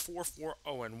Shore at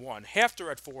 4-4-0-1,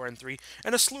 Hafter at 4-3,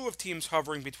 and a slew of teams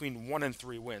hovering between 1 and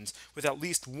 3 wins, with at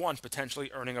least one potentially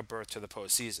earning a berth to the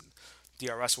postseason.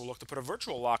 DRS will look to put a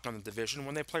virtual lock on the division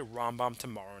when they play Rambam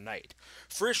tomorrow night.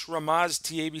 Frisch, Ramaz,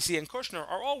 TABC, and Kushner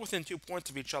are all within 2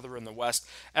 points of each other in the West,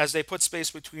 as they put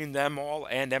space between them all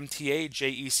and MTA,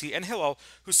 JEC, and Hillel,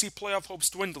 who see playoff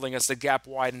hopes dwindling as the gap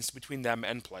widens between them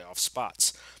and playoff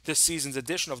spots. This season's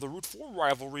edition of the Route 4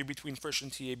 rivalry between Frisch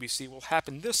and TABC will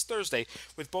happen this Thursday,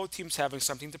 with both teams having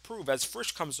something to prove, as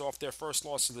Frisch comes off their first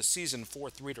loss of the season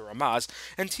 4-3 to Ramaz,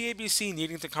 and TABC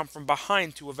needing to come from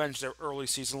behind to avenge their early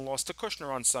season loss to Kushner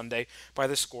on Sunday by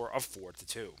the score of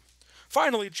 4-2.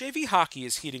 Finally, JV hockey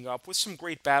is heating up with some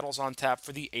great battles on tap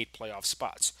for the 8 playoff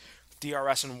spots.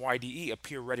 DRS and YDE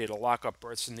appear ready to lock up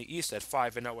berths in the East at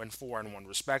 5-0 and 4-1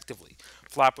 respectively.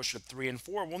 Flatbush at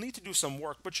 3-4 will need to do some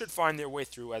work but should find their way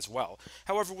through as well.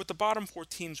 However, with the bottom 4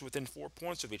 teams within 4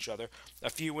 points of each other, a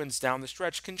few wins down the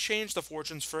stretch can change the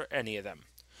fortunes for any of them.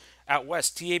 Out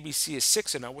west, TABC is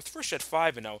 6-0 with Frisch at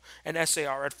 5-0 and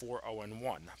SAR at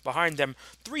 4-0-1. Behind them,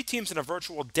 3 teams in a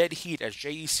virtual dead heat as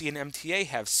JEC and MTA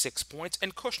have 6 points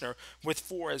and Kushner with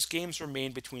 4 as games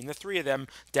remain between the 3 of them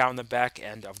down the back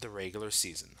end of the regular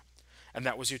season. And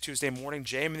that was your Tuesday morning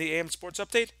JM and the AM Sports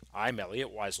Update. I'm Elliot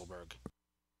Weiselberg.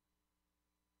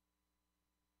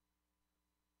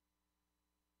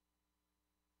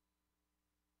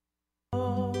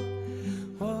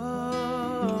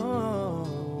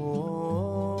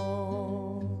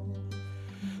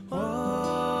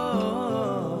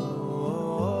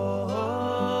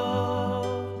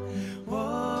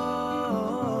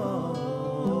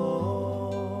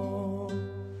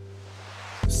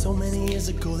 So many years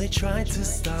ago they tried to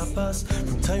stop us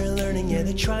from Torah learning, yeah,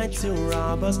 they tried to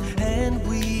rob us. And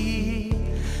we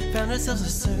found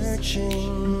ourselves searching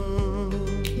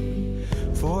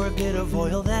for a bit of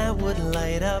oil that would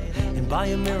light up. And by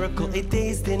a miracle 8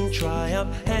 days didn't dry up.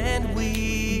 And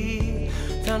we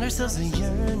found ourselves a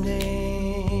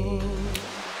yearning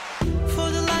for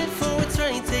the light, for it's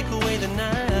trying to take away the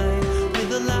night with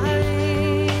the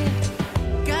light.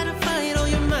 Gotta fight all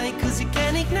your might, cause you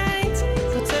can't ignite.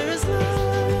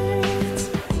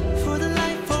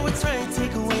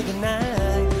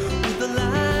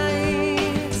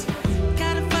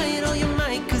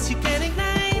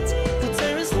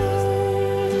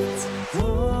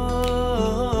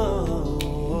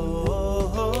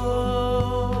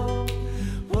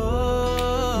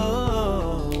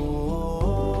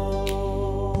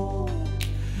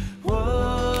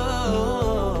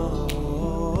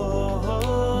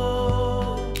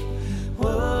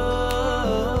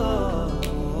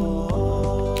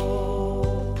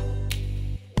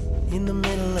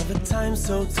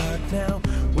 So dark now,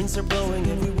 winds are blowing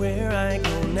everywhere I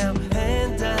go now,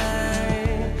 and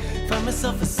I find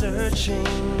myself a-searching.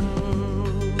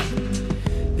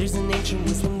 There's an ancient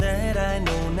wisdom that I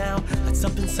know now, that's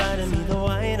up inside of me, though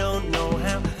I don't know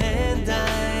how. And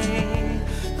I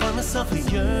find myself a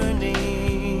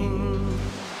yearning,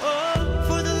 oh,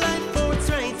 for the light, for it's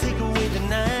right, take away the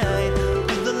night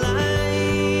with the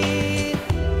light.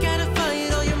 Gotta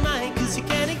fight all your might, cause you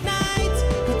can't ignite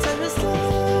the time is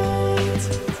low.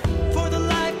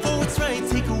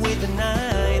 Take away the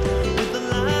night with the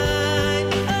light.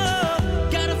 Oh,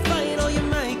 gotta fight all your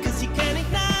might, cause you can't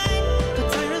ignite the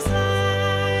tyrant's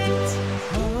light.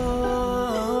 Oh,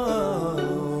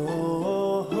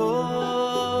 oh, oh,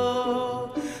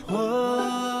 oh,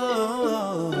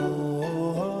 oh.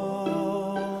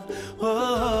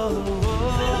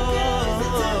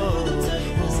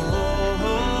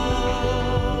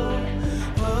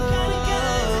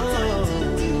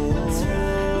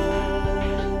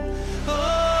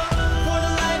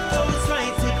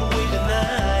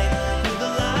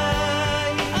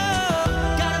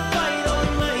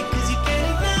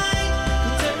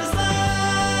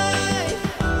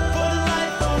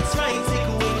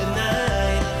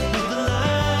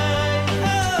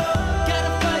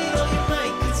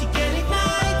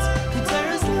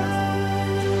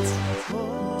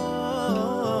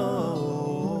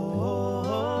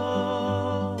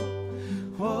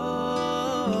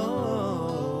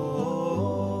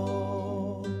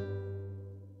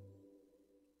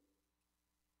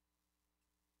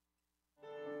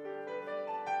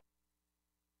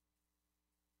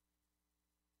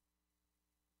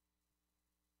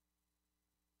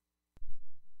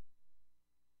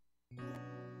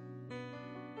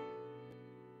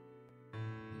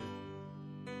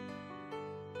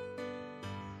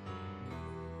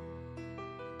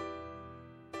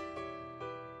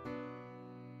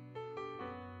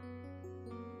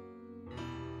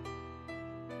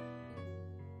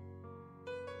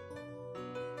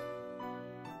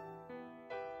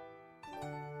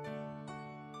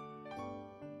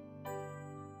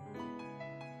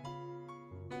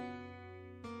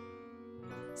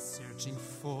 Searching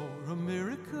for a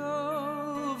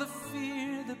miracle, the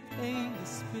fear, the pain,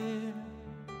 despair,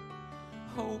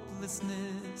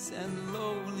 hopelessness and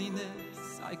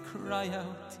loneliness. I cry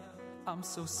out, I'm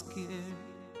so scared.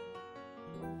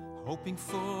 Hoping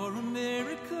for a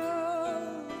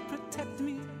miracle, protect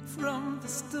me from the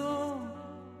storm,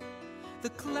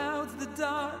 the clouds, the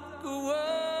dark, a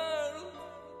world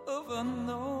of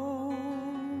unknown.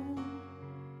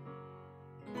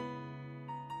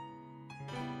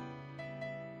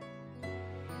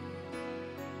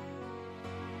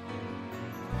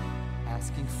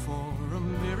 Asking for a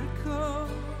miracle,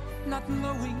 not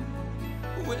knowing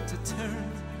where to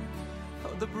turn.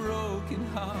 Oh, the broken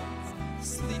hearts,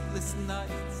 sleepless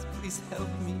nights, please help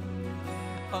me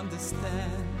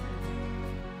understand.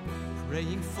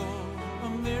 Praying for a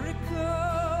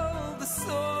miracle, the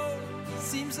soul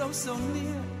seems oh so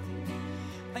near.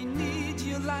 I need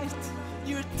your light,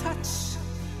 your touch,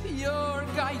 your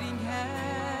guiding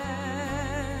hand.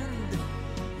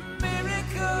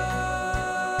 Miracle.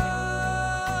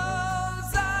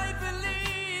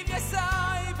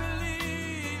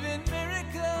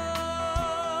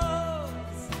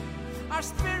 Our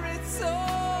spirits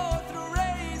soar through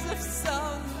rays of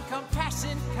sun,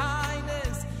 compassion,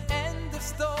 kindness, end of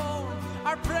storm.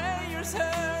 Our prayers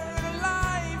heard,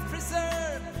 life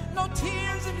preserved, no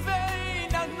tears in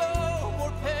vain, and no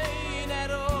more pain at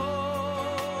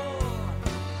all.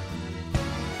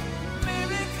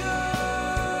 Miracles,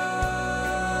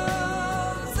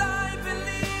 I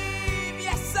believe,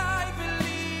 yes, I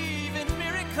believe in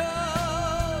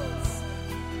miracles.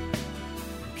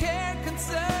 Care,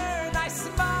 concern, I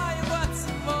smile once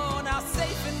more, now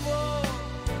safe and warm.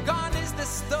 Gone is the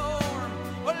storm,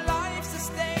 or life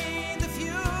sustained, the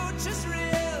future's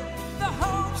real. The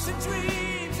hopes and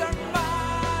dreams are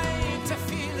mine to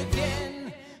feel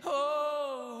again.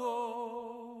 Oh,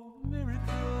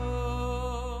 miracles.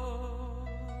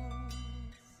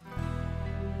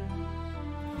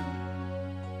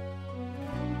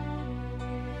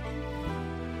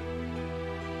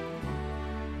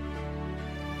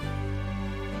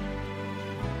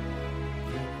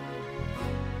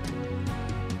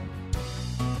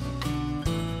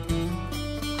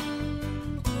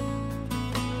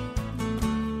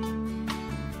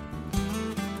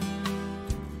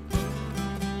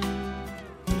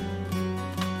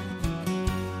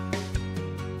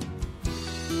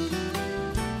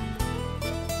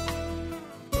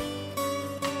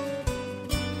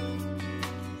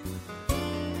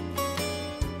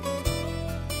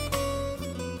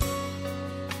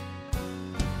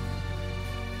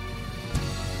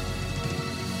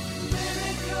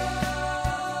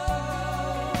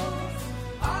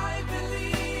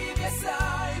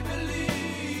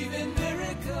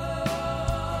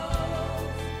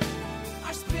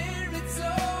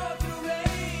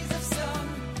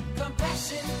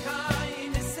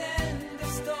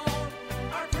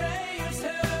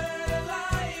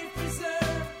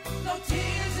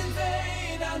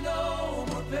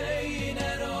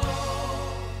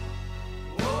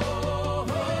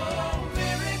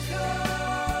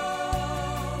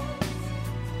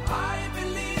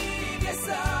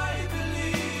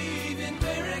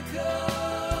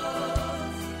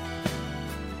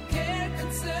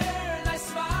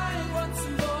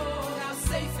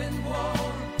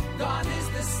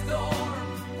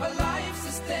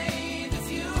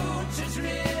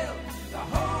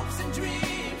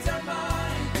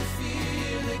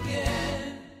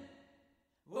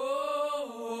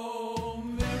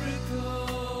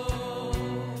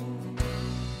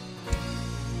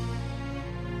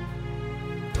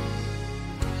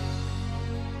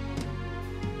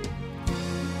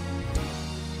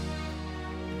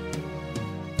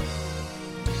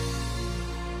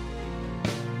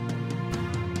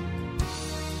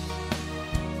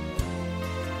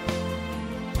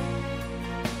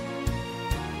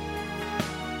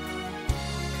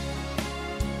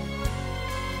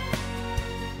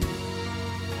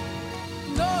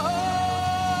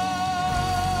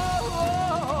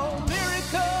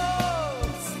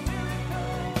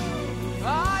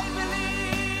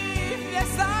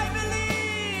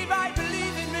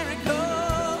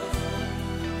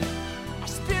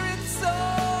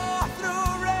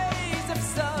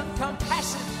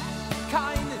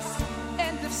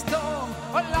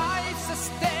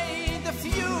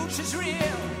 Is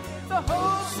real. The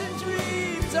hopes and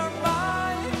dreams are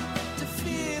mine to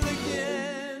feel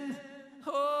again.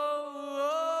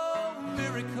 Oh,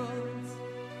 miracles.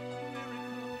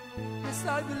 Yes,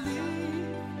 I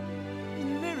believe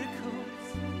in miracles.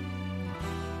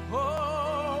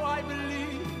 Oh, I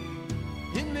believe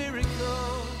in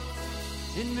miracles.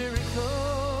 In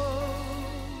miracles.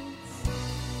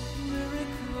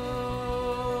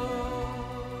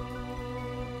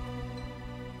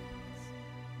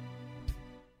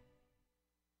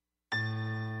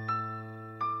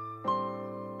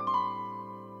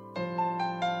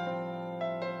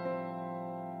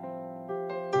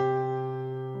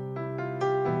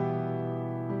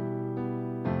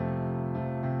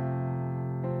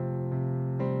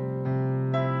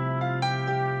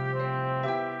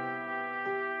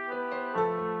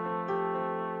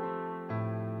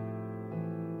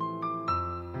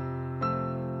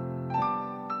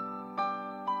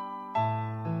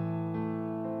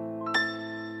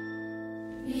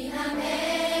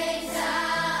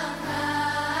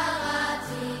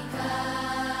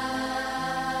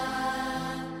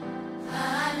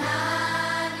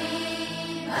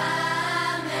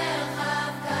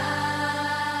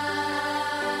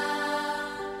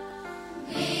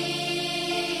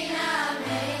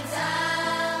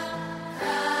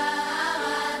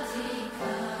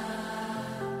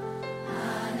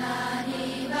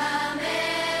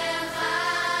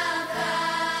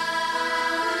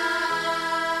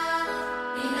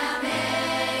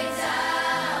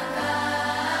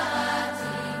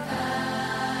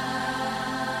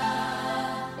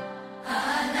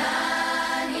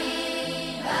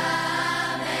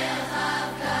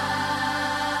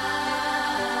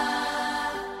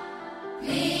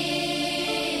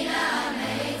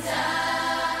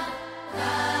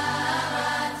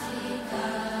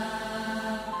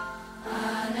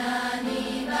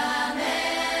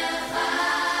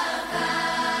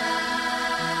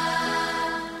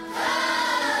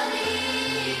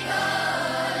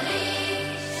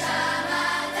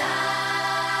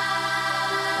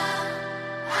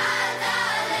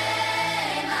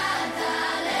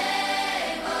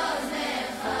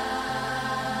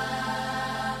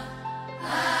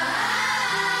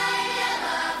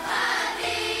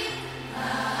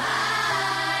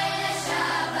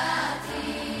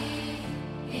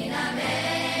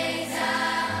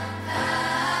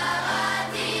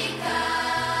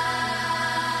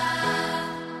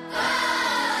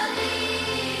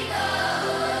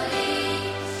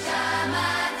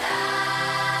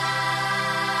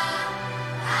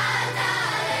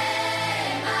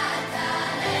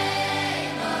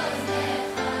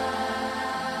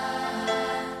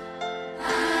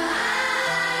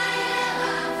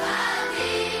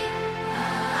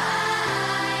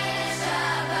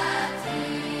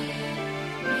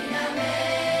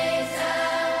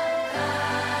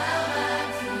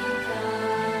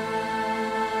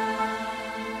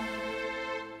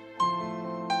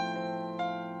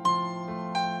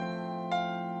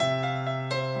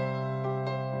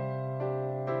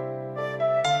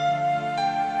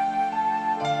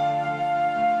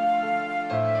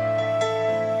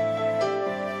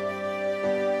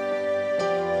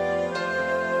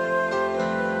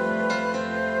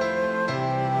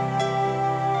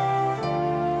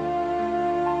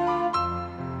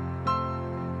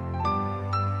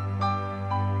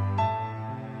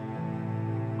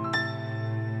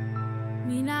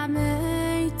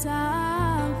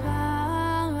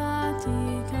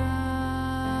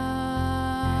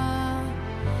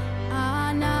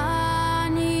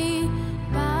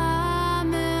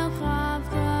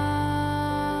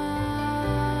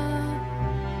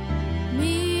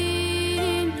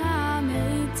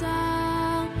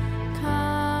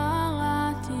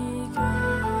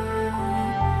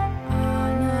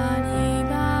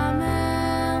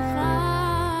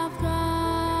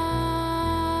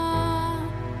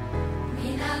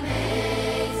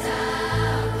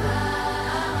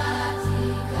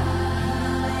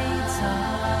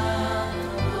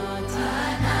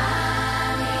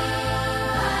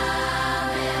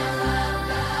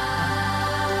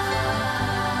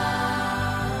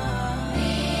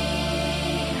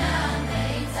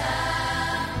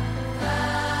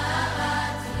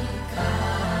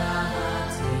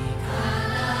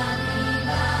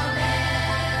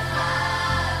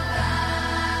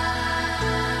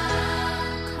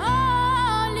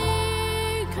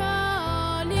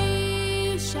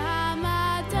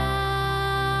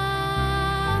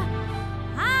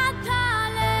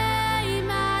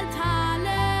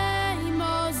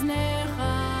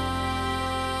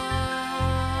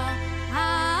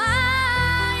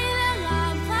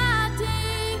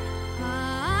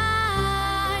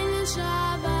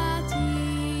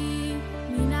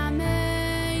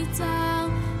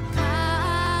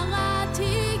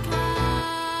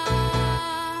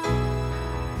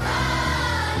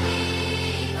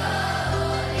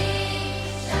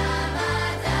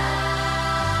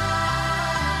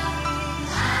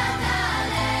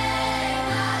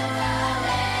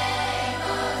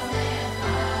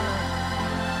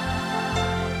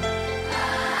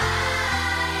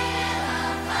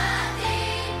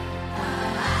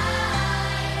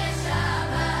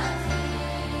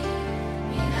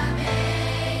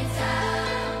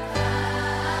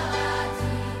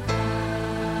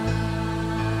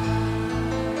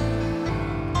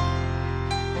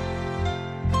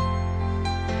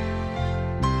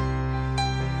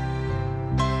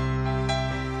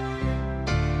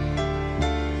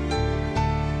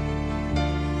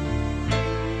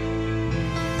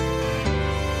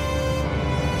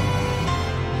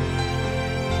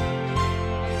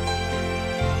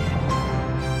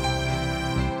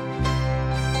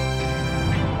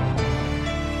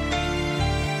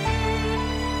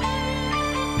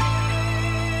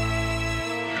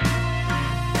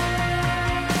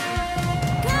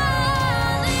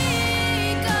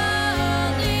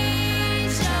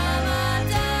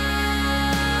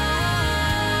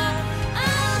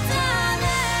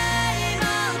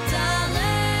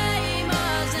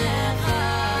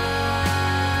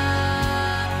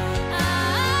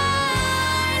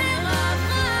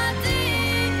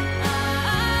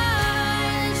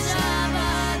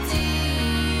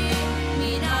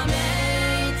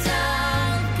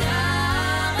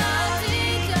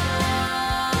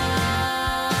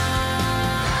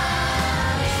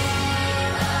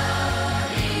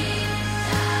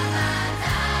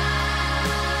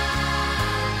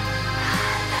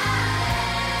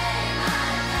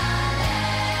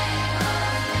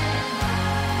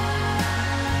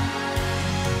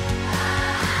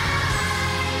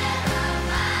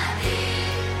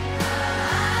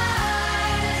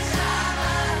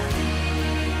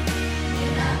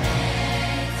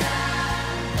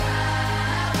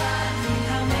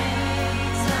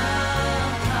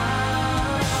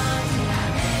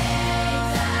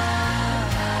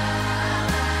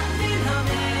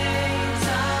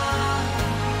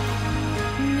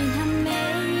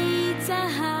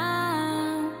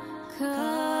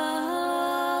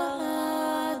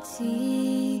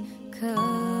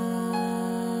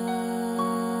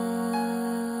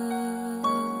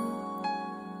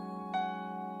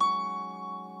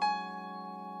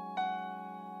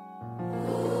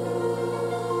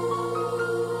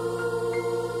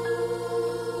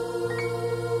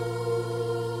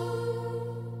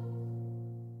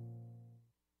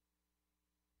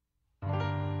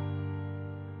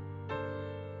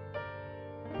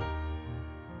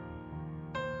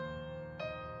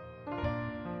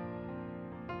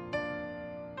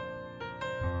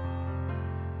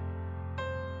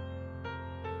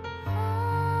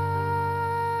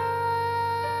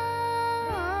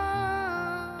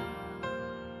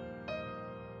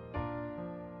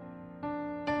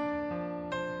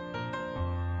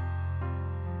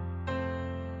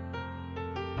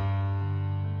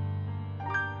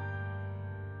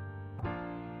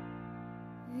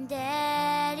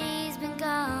 Daddy's been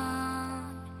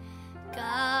gone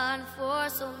for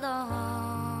so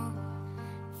long.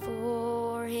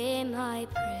 For him I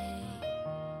pray.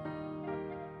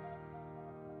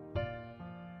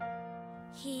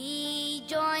 He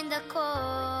joined the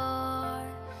corps,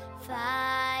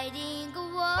 fighting a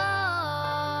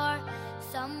war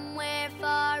somewhere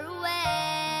far away.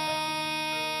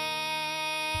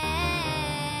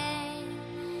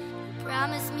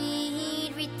 Promised me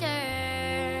he'd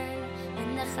return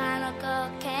when the Hanukkah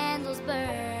candles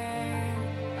burn.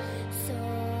 So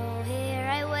here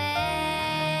I wait.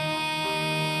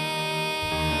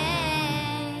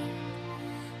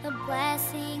 The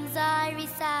blessings I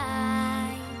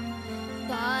recite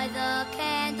by the candles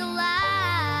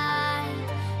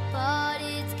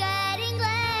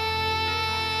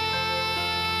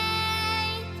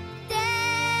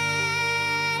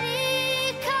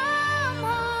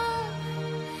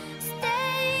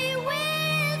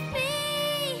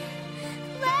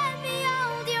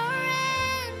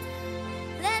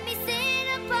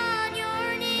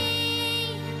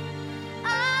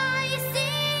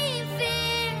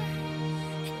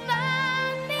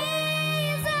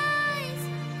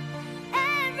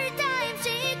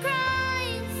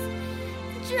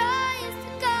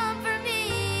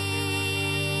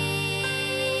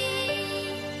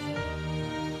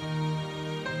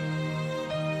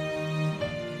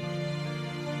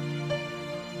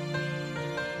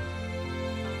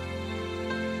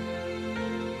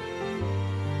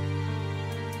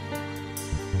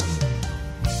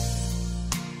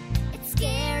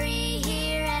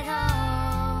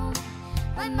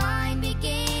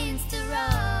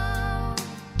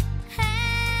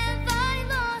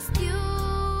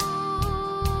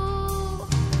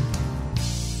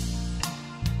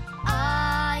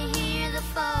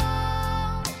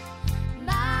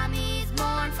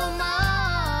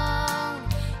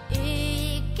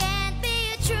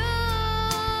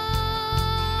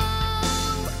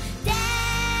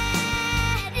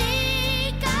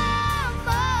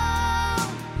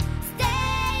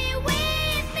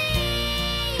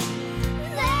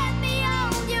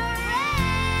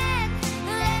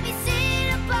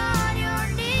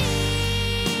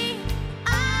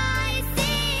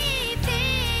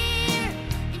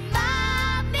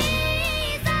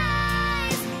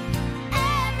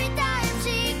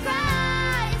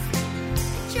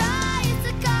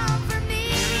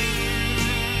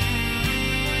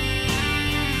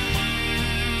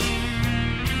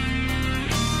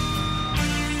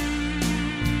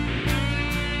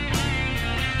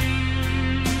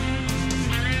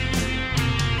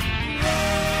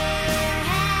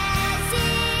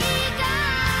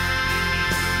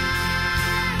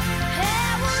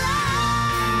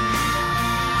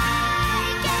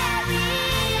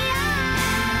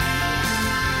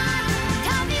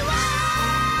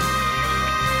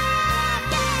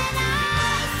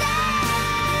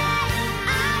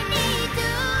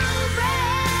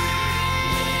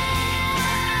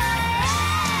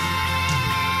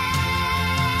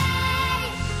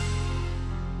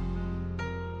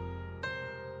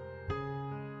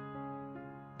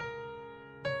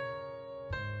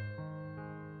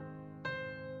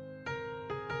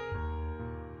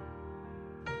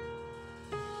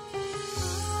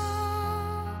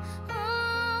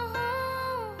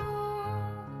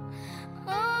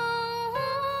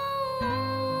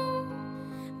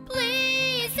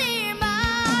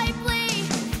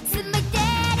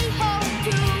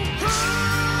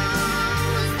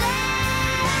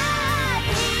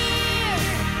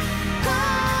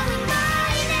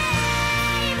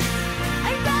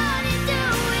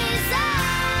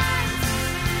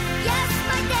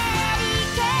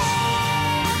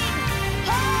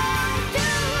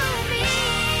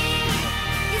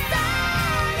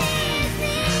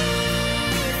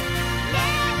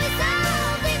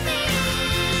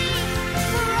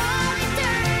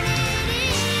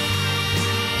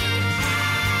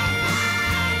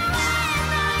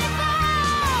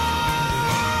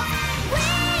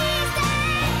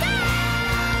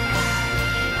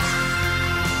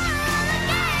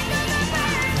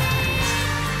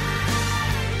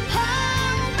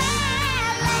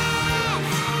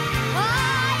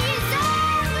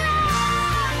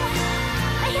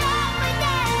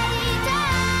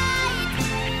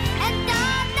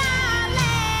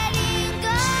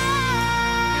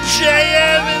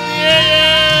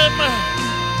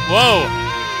Whoa.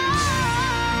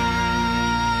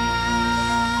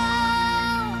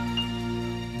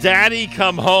 Daddy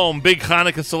Come Home, big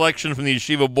Hanukkah selection from the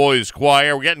Yeshiva Boys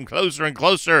Choir. We're getting closer and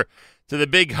closer to the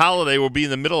big holiday. We'll be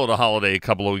in the middle of the holiday a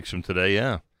couple of weeks from today,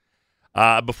 yeah.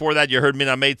 Before that, you heard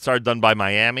Mina Meitzar done by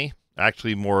Miami.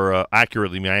 Actually, more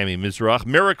accurately, Miami Mizrach.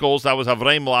 Miracles, that was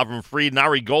Avram Lavram Fried.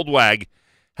 Nari Goldwag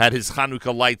had his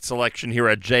Hanukkah light selection here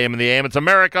at JM in the AM. It's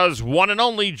America's one and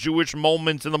only Jewish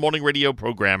Moments in the Morning radio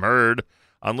program, heard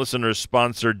on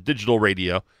listeners-sponsored digital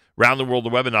radio. Around the world, the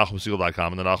web at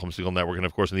NachumSegal.com and the Nachum Segal Network, and,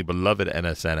 of course, on the beloved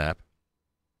NSN app.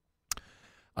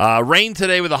 Rain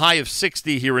today with a high of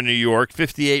 60 here in New York,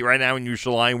 58 right now in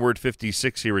Yerushalayim. We're at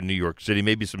 56 here in New York City.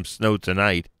 Maybe some snow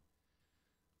tonight.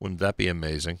 Wouldn't that be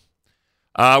amazing?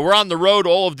 We're on the road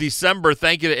all of December.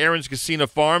 Thank you to Aaron's Casino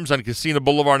Farms on Casino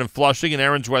Boulevard in Flushing and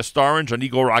Aaron's West Orange on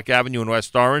Eagle Rock Avenue in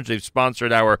West Orange. They've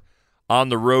sponsored our On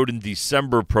the Road in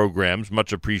December programs.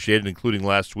 Much appreciated, including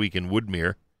last week in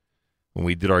Woodmere, when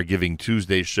we did our Giving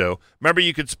Tuesday show. Remember,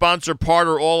 you could sponsor part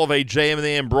or all of a JM and the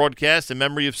AM broadcast in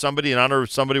memory of somebody, in honor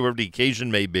of somebody, whatever the occasion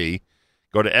may be.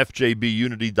 Go to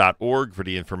fjbunity.org for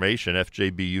the information,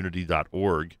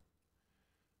 fjbunity.org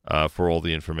for all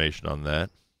the information on that.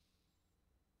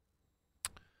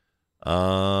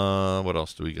 What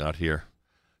else do we got here?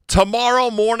 Tomorrow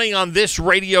morning on this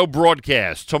radio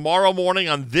broadcast,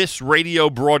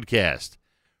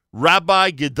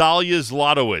 Rabbi Gedalia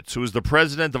Zlotowitz, who is the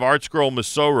president of Art Scroll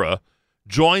Masorah,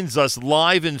 joins us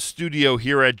live in studio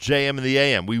here at JM in the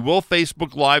AM. We will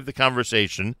Facebook Live the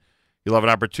conversation. You'll have an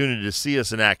opportunity to see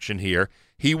us in action here.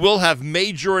 He will have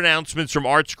major announcements from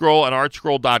Art Scroll and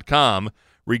artscroll.com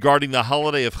regarding the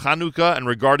holiday of Chanukah and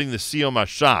regarding the Siyum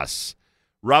HaShas.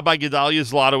 Rabbi Gedalia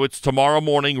Zlotowitz tomorrow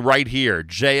morning right here,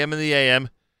 JM in the AM,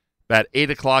 about 8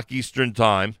 o'clock Eastern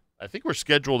Time. I think we're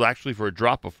scheduled actually for a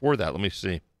drop before that. Let me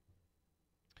see.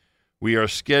 We are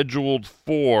scheduled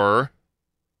for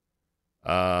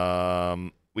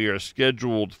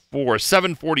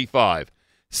 7:45.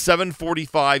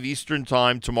 7:45 Eastern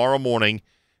Time tomorrow morning.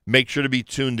 Make sure to be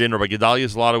tuned in. Rabbi Gedalia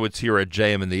Zlotowitz here at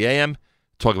JM in the AM.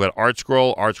 Talk about Art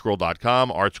Scroll,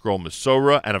 artscroll.com, Art Scroll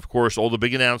Masorah, and, of course, all the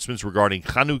big announcements regarding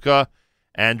Chanukah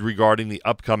and regarding the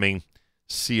upcoming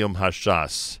Siyum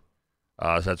HaShas.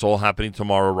 That's all happening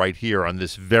tomorrow right here on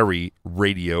this very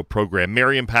radio program.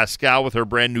 Miriam Pascal with her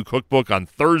brand new cookbook on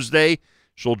Thursday.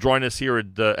 She'll join us here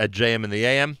at JM in the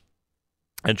AM.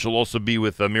 And she'll also be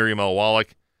with Miriam El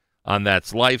Wallach on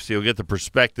That's Life. So you'll get the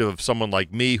perspective of someone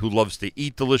like me who loves to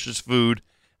eat delicious food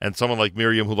and someone like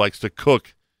Miriam who likes to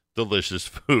cook delicious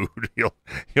food. You'll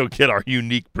get our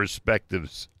unique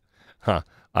perspectives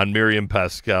on Miriam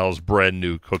Pascal's brand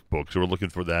new cookbook. So we're looking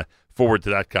forward to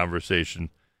that conversation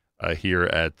here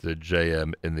at the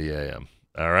JM in the AM.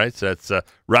 All right, so that's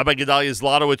Rabbi Gedalia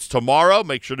Zlotowitz tomorrow.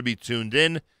 Make sure to be tuned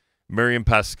in. Miriam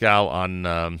Pascal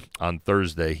on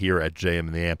Thursday here at JM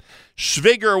in the AM.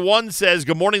 Schwiger1 says,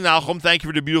 good morning, Nachum. Thank you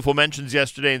for the beautiful mentions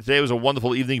yesterday and today. It was a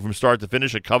wonderful evening from start to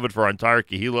finish. It covered for our entire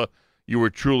Kehillah. You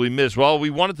were truly missed. Well, we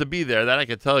wanted to be there, that I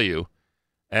could tell you.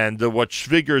 And what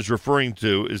Schwiger is referring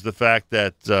to is the fact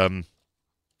that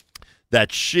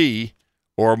that she,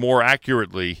 or more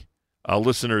accurately,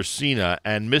 Listener Sina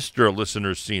and Mr.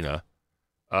 Listener Sina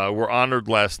were honored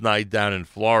last night down in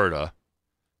Florida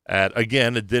at,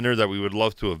 again, a dinner that we would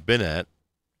love to have been at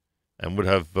and would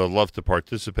have loved to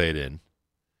participate in.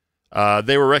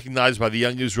 They were recognized by the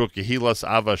Young Israel Kehilas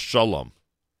Ava Shalom.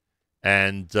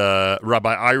 And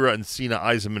Rabbi Ira and Sina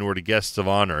Eisenman were the guests of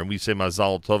honor. And we say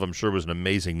Mazal Tov. I'm sure it was an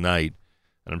amazing night.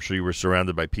 And I'm sure you were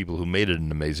surrounded by people who made it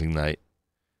an amazing night.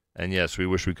 And yes, we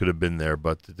wish we could have been there,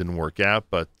 but it didn't work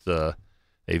out. But a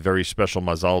very special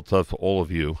Mazal Tov to all of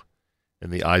you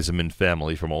in the Eisenman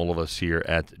family from all of us here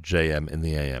at JM in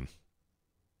the AM.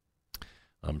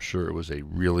 I'm sure it was a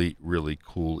really, really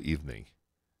cool evening.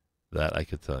 That I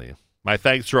could tell you. My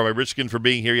thanks to Rabbi Rishkin for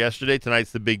being here yesterday.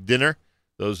 Tonight's the big dinner.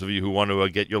 Those of you who want to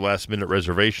get your last-minute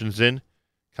reservations in,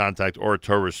 contact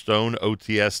Oratora Stone,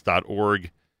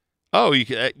 ots.org. Oh,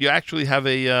 you actually have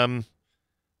an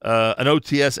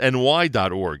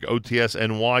otsny.org,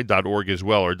 otsny.org as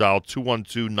well, or dial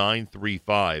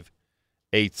 212-935-8672,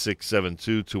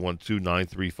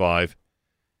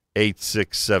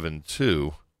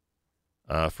 212-935-8672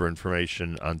 for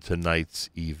information on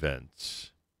tonight's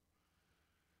events.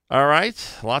 All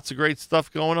right, lots of great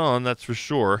stuff going on, that's for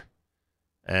sure.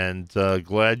 And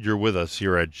glad you're with us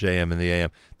here at JM in the AM.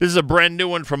 This is a brand new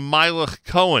one from Milach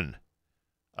Cohen.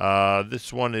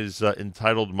 This one is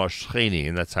entitled Mashcheni,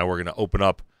 and that's how we're going to open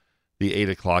up the 8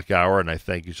 o'clock hour. And I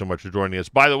thank you so much for joining us.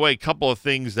 By the way, a couple of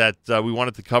things that we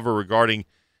wanted to cover regarding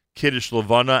Kiddush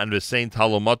Levana and Hussein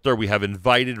Talomutter. We have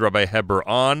invited Rabbi Heber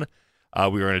on.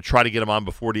 We're going to try to get him on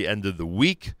before the end of the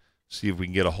week, see if we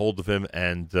can get a hold of him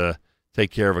and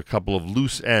take care of a couple of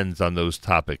loose ends on those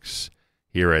topics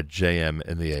here at JM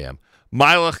in the AM.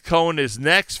 Milach Cohen is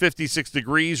next, 56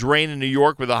 degrees, rain in New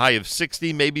York with a high of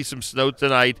 60, maybe some snow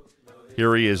tonight.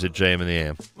 Here he is at JM in the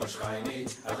AM.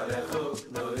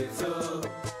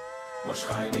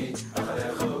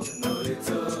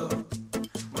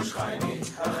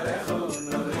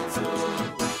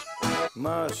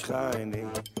 Moshchayni,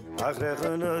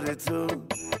 achrechu nuritzu,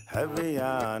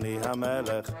 Heviani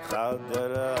hamelech,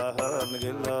 Chadera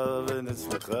ha'negilov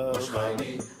v'nitzmecha.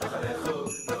 Moshchayni, achrechu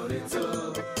nuritzu.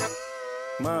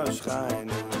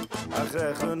 Moshchayni,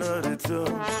 achrechu nuritzu,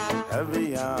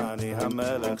 Heviani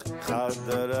hamelech,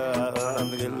 Chadera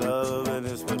ha'negilov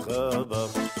v'nitzmecha.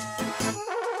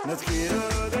 Nazkiru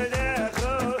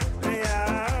dedechu,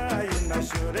 mi'ayin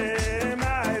mashurim,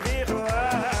 ma'avichu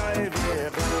ha'avichu.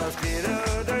 Nazkiru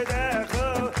dedechu,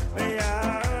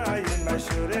 mi'ayin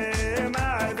mashurim,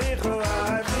 ma'avichu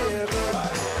ha'avichu.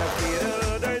 Nazkiru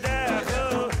dedechu,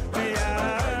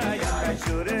 mi'ayin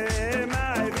mashurim,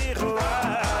 ma'avichu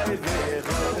ha'avichu.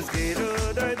 Nazkiru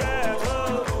dedechu,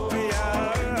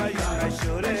 mi'ayin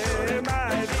mashurim,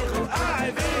 ma'avichu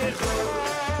ha'avichu.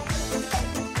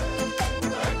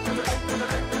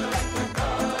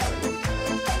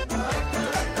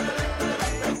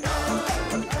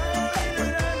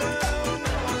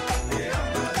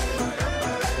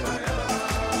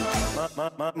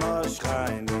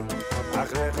 Moshchayni,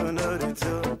 achrechu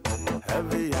nuritzu,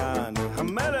 Heviani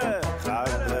hamelech,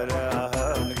 Chadera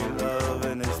ha'negilov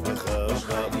v'nitzmecha.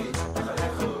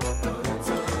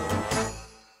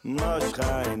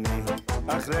 Moshchayni,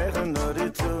 achrechu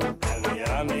nuritzu,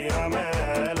 Heviani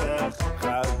hamelech,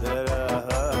 Chadera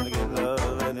ha'negilov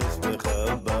v'nitzmecha.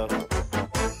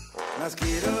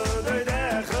 Nazkiru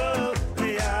doidechu,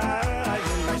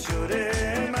 mi'ayin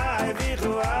mashurim,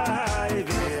 ma'avichu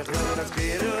ha'avichu.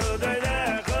 Nazkiru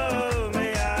doidechu,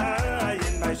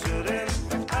 mi'ayin mashurim,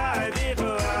 ma'avichu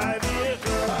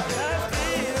ha'avichu.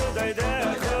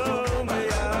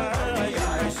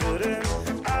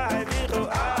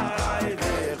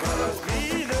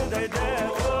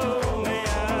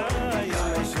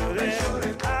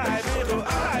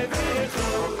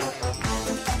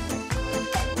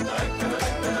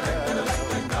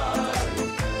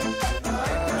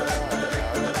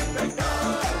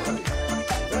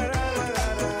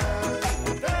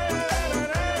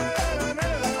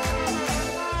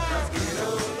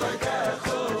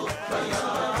 doidechu,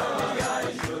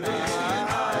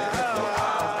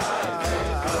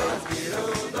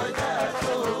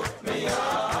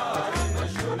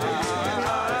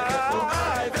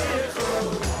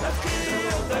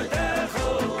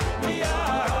 mi'ayin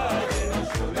mashurim,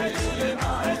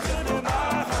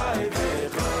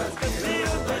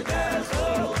 ma'avichu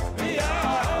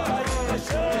ha'avichu.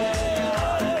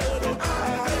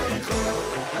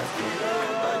 Nazkiru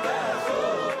doidechu,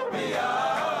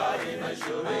 mi'ayin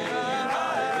mashurim,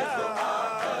 ma'avichu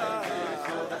ha'avichu.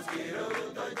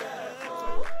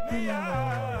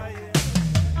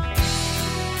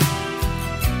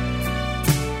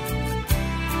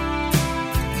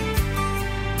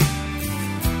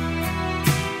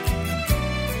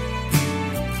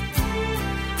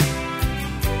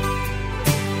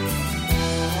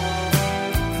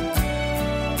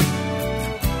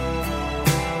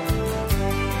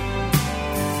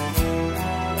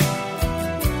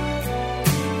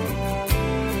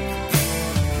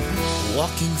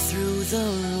 Walking through the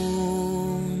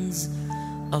ruins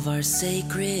of our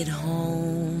sacred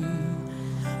home,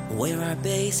 where our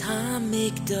base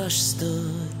Hamikdash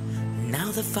stood, now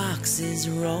the foxes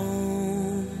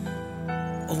roam,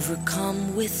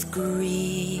 overcome with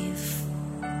grief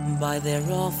by their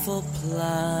awful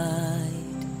plight.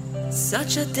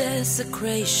 Such a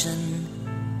desecration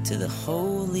to the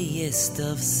holiest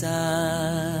of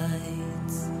sights.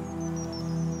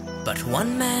 But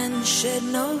one man shed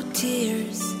no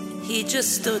tears, he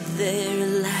just stood there,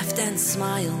 laughed and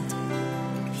smiled.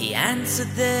 He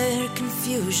answered their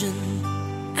confusion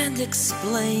and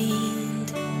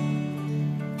explained,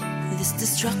 this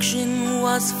destruction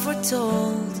was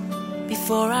foretold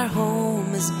before our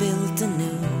home is built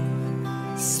anew.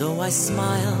 So I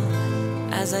smile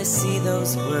as I see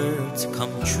those words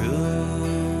come true.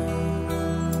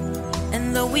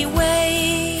 And though we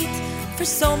wait for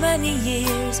so many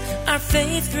years, our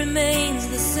faith remains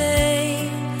the same,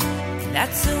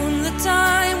 that soon the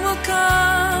time will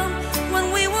come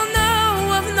when we will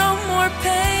know of no more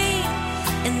pain.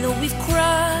 And though we've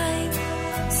cried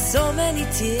so many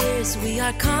tears, we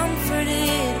are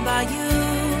comforted by you.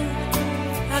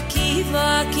 Akiva,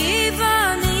 Akiva,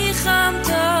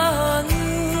 nichamtanu.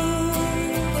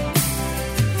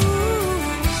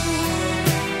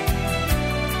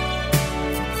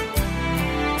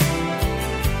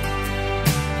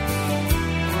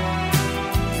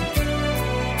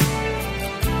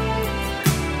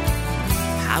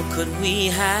 How could we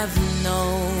have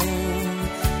known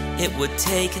it would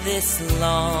take this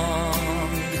long?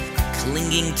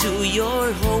 Clinging to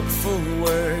your hopeful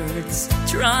words,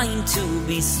 trying to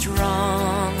be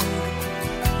strong.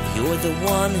 You're the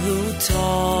one who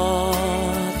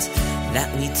taught that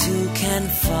we too can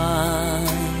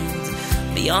find.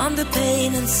 Beyond the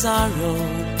pain and sorrow,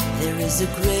 there is a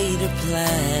greater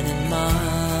plan in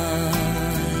mind.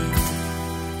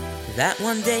 That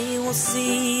one day we'll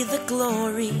see the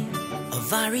glory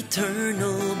of our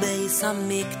eternal Beis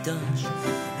Hamikdash,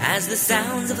 as the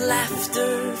sounds of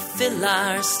laughter fill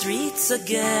our streets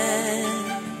again.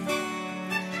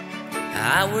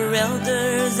 Our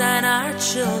elders and our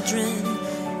children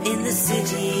in the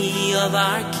city of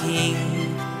our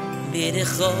King,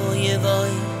 B'decho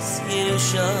Yevois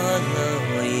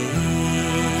Yerushalayim.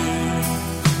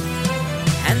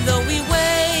 And though we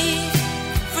wait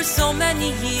for so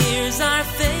many years, our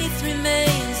faith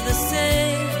remains the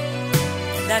same.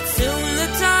 That soon the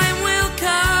time will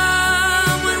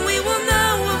come when we will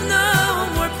know of no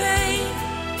more pain.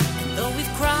 Though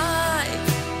we've cried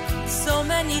so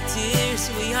many tears,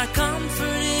 we are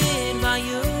comforted by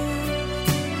you.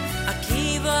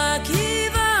 Akiva,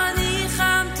 Akiva,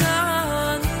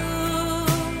 nichamtanu,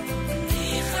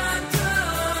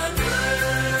 nichamtanu.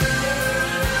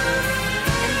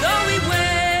 And though we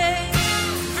wait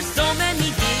for so many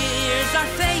years, our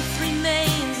faith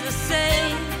remains the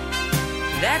same.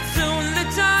 That soon the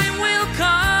time will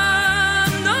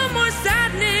come, no more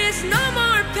sadness, no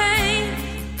more pain.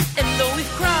 And though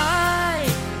we've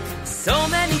cried so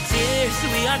many tears,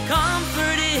 we are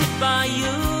comforted by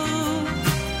you.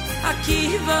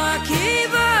 Akiva,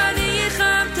 Akiva,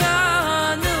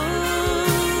 nichamtanu.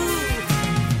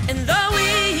 And though we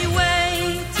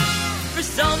wait for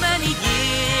so many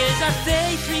years, our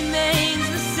faith remains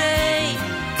the same.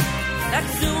 That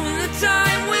soon the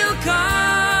time will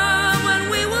come when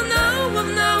we will know of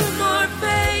no more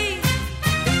pain.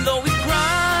 And though we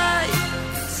cry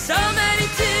so many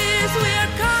tears, we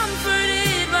are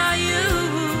comforted by you.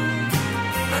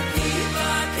 Akiva,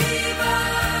 Akiva,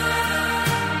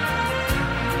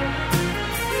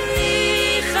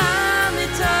 nichamtanu.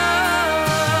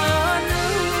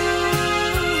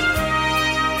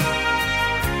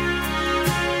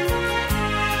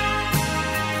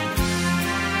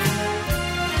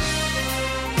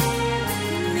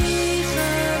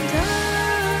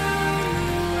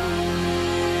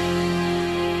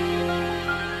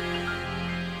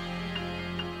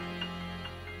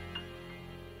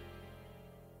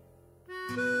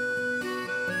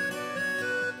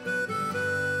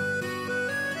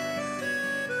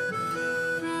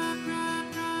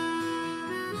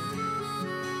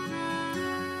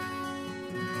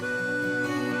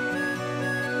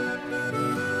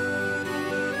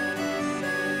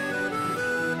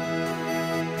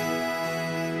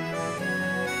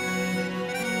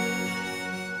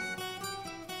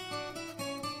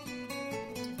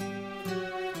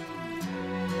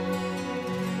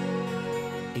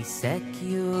 A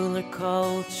secular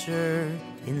culture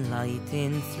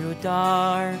enlightened through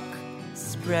dark,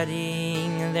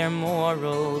 spreading their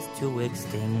morals to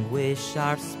extinguish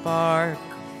our spark.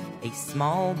 A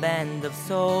small band of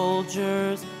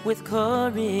soldiers with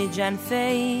courage and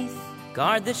faith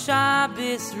guard the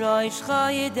Shabbos, Rosh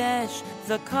Chodesh,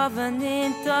 the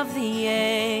covenant of the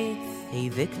eighth. A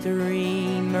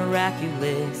victory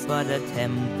miraculous, but a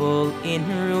temple in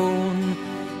ruin.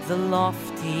 The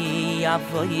lofty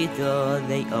avodah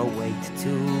they await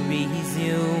to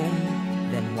resume.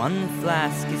 Then one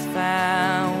flask is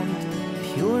found,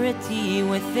 purity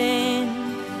within,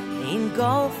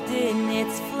 engulfed in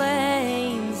its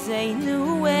flames, a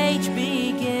new age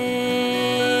begins.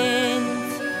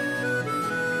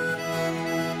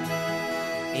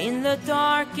 In the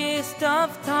darkest of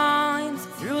times,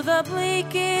 through the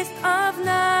bleakest of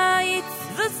nights,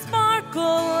 the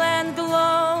sparkle and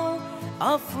glow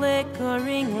of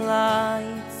flickering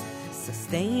lights,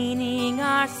 sustaining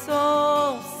our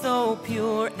souls so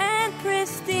pure and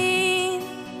pristine,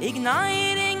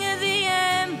 igniting the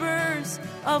embers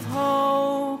of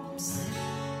hopes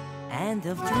and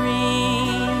of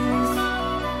dreams.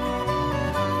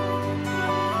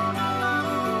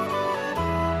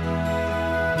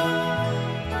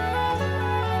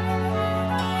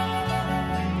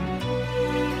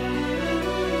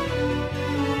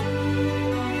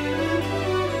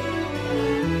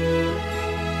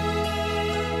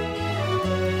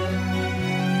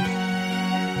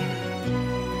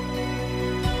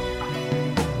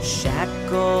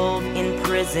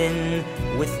 reason,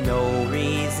 with no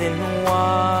reason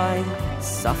why,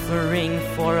 suffering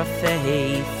for a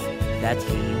faith that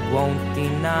he won't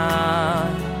deny.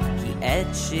 He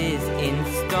etches in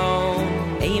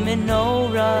stone a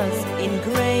menorah's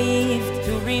engraved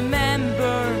to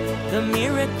remember the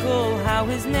miracle how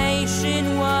his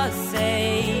nation was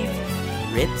saved.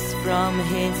 Rips from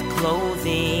his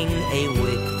clothing a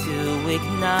wick to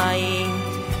ignite.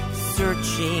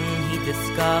 Searching, he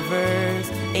discovers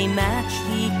a match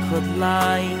he could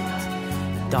light.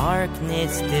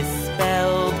 Darkness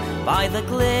dispelled by the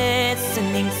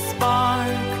glistening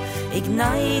spark,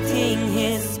 igniting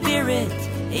his spirit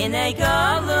in a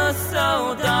gala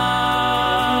so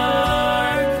dark.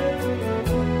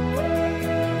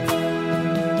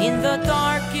 In the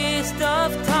darkest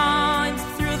of times,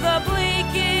 through the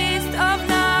bleakest of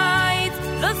nights,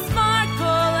 the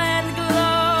sparkle and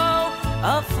glow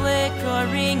of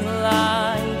flickering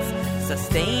lights,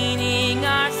 sustaining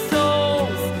our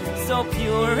souls, so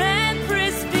pure and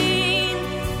pristine,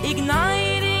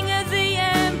 igniting the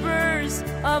embers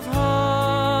of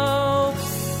hopes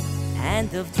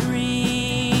and of dreams.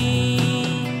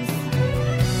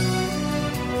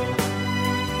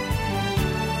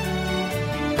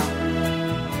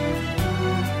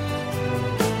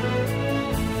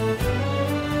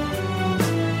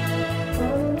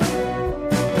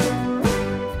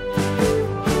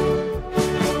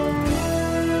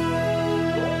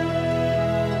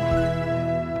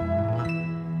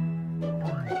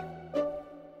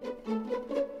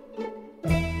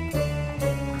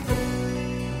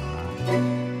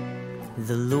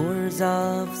 The lures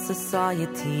of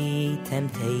society,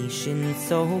 temptation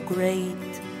so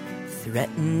great,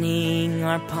 threatening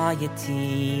our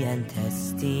piety and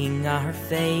testing our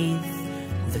faith.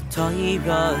 The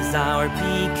Torah's our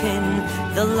beacon,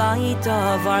 the light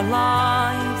of our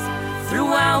lives.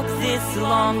 Throughout this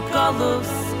long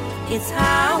galus, it's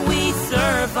how we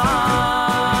survive.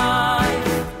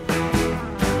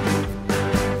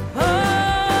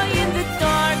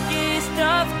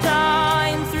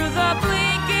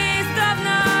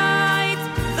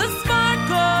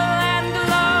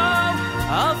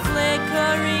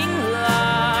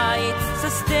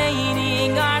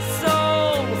 Sustaining our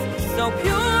souls, so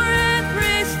pure and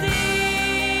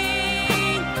pristine,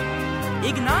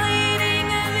 igniting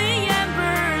the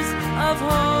embers of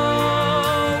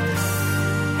hopes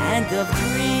and of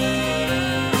dreams.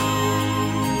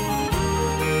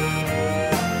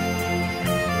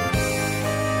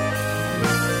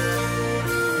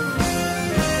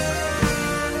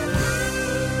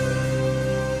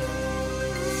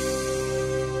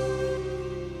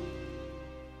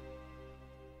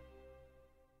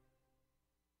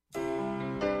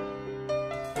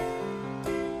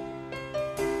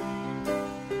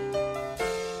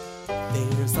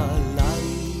 There's a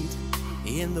light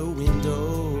in the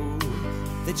window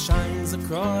that shines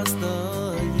across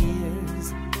the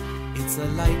years. It's a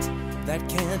light that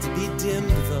can't be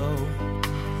dimmed, though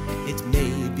it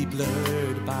may be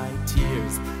blurred by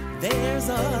tears. There's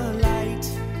a light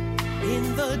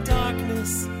in the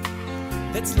darkness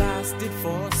that's lasted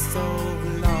for so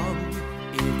long.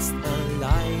 It's the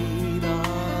light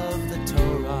of the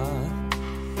Torah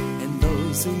and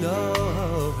those who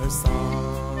know her song.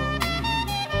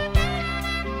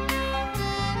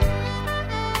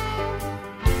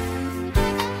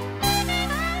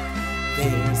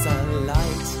 There's a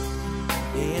light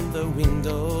in the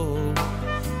window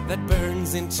that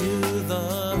burns into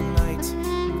the night.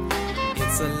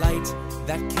 It's a light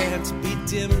that can't be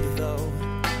dimmed, though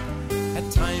at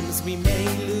times we may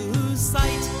lose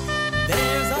sight.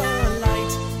 There's a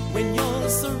light when you're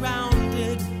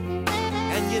surrounded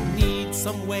and you need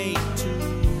some way to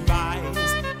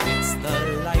rise. It's the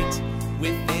light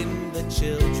within the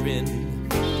children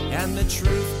and the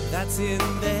truth that's in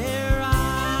their eyes.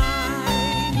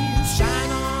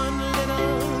 Shine on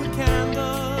little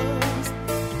candles,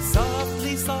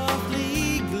 softly,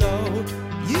 softly glow.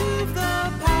 You've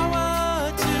the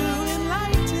power to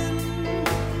enlighten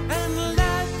and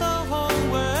let the whole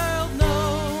world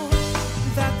know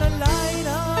that the light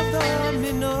of the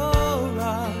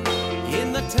menorah in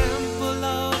the temple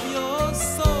of your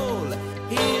soul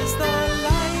is the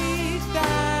light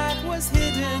that was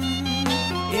hidden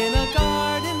in a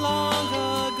garden long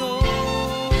ago.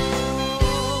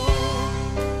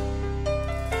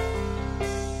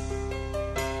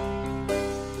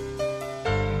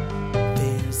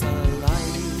 There's a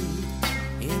light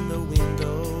in the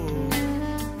window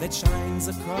that shines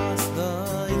across the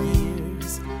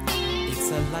years. It's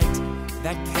a light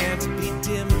that can't be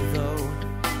dimmed, though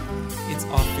it's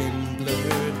often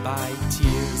blurred by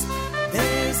tears.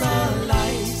 There's a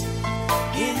light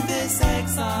in this this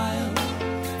exile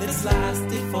that's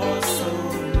lasted for so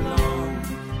long.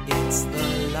 It's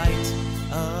the light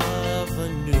of a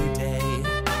new day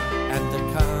and the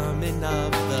coming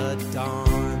of the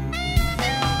dawn.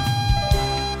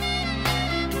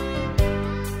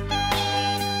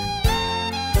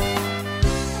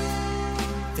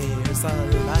 There's a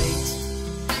light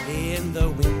in the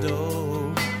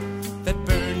window that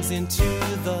burns into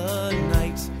the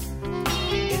night.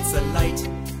 It's a light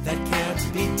that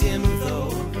can't be dim,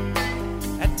 though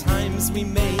at times we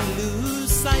may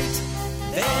lose sight.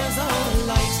 There's a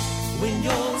light when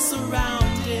you're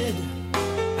surrounded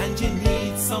and you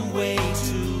need some way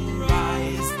to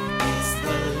rise. It's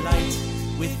the light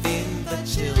within the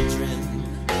children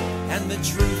and the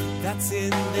truth that's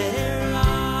in their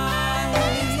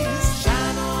eyes.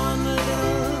 Shine on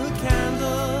little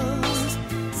candles,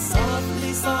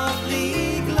 softly,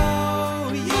 softly glow.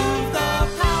 You've the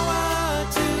power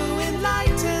to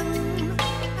enlighten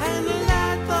and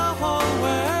let the whole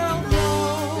world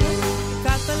know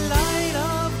that the light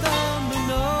of the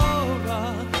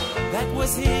menorah that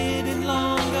was hidden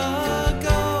long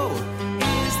ago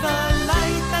is the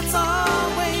light that's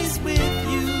always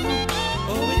with you.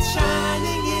 Oh, it's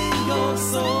shining in your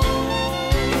soul.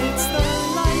 It's the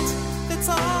light that's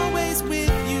always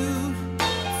with you,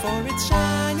 for it's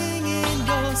shining in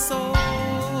your soul.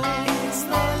 It's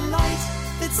the light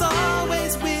that's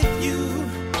always with you,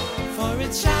 for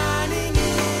it's shining in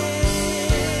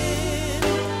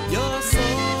your soul.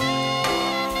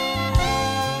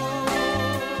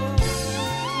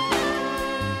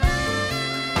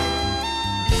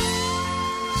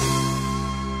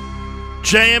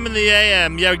 JM in the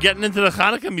AM. Yeah, we're getting into the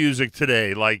Hanukkah music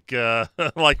today, like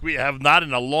like we have not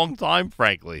in a long time,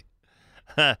 frankly.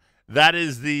 That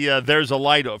is the There's a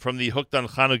Light from the Hooked on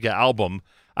Hanukkah album.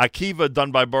 Akiva,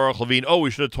 done by Baruch Levine. Oh, we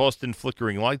should have tossed in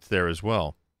Flickering Lights there as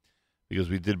well, because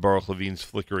we did Baruch Levine's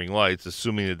Flickering Lights,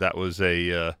 assuming that was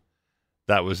a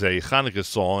Hanukkah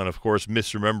song, and of course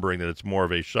misremembering that it's more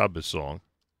of a Shabbos song.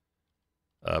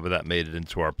 But that made it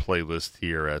into our playlist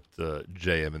here at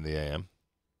JM in the AM.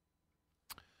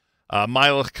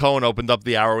 Milech Cohen opened up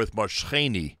the hour with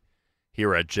Moshcheni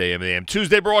here at JM in the AM.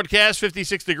 Tuesday broadcast,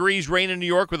 56 degrees, rain in New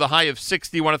York with a high of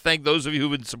 60. I want to thank those of you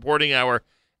who've been supporting our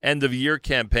end-of-year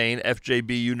campaign,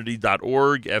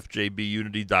 fjbunity.org,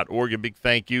 fjbunity.org. A big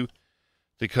thank you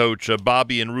to Coach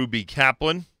Bobby and Ruby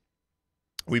Kaplan.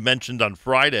 We mentioned on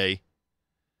Friday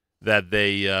that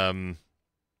they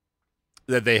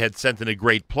had sent in a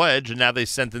great pledge, and now they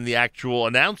sent in the actual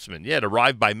announcement. Yeah, it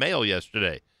arrived by mail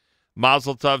yesterday.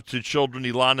 Mazel tov to children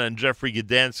Ilana and Jeffrey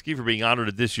Gdansky for being honored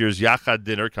at this year's Yachad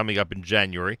dinner coming up in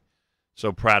January.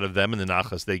 So proud of them and the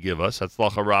nachas they give us.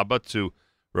 Hatzlacha Rabbah to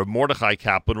Reb Mordechai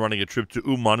Kaplan running a trip to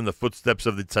Uman in the footsteps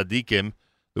of the Tzaddikim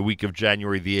the week of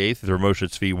January the 8th at Moshe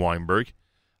Tzvi Weinberg.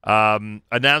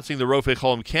 Announcing the Rofei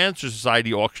Cholim Cancer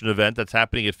Society auction event that's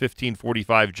happening at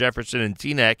 1545 Jefferson in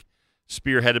Teaneck,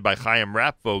 spearheaded by Chaim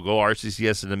Rapvogel. RCCS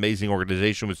is an amazing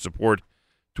organization with support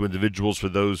to individuals for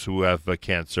those who have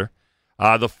cancer.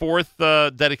 The fourth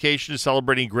dedication is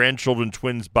celebrating grandchildren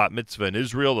twins bat mitzvah in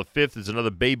Israel. The fifth is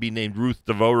another baby named Ruth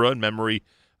Devora in memory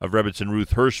of Rebbetzin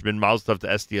Ruth Hirschman. Mazel tov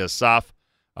to Esti Asaf,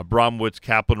 Abramowitz,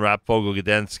 Kaplan, Rapvogel,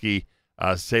 Gdansky,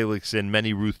 Seligson,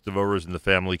 many Ruth Devoras in the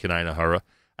family, Kanai Nahara.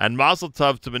 And Mazel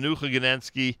tov to Menucha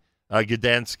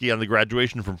Gdansky on the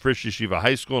graduation from Frisch Yeshiva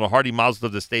High School. And a hearty Mazel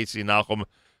tov to Stacy and Nachum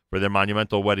for their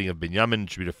monumental wedding of Binyamin.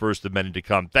 It should be the first of many to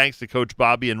come. Thanks to Coach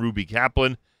Bobby and Ruby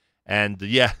Kaplan. And,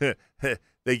 yeah,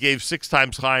 they gave 6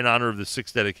 times high in honor of the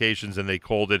 6 dedications, and they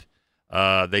called it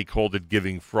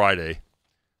Giving Friday,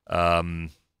 because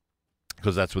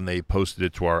that's when they posted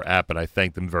it to our app, and I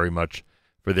thank them very much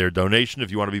for their donation.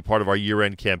 If you want to be part of our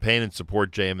year-end campaign and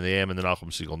support JM and the AM and the Nachum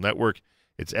Segal Network,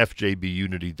 it's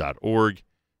fjbunity.org,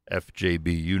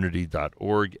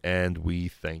 fjbunity.org, and we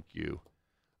thank you.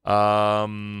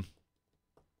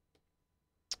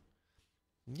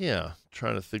 Yeah,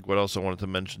 trying to think what else I wanted to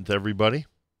mention to everybody.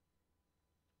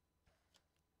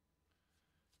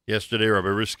 Yesterday, Rabbi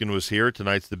Riskin was here.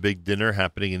 Tonight's the big dinner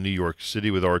happening in New York City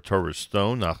with our Torah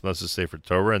Stone, Nachnas Sefer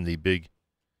Torah, and the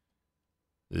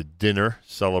dinner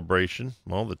celebration.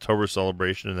 Well, the Torah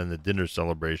celebration and then the dinner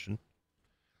celebration.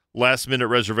 Last-minute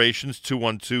reservations,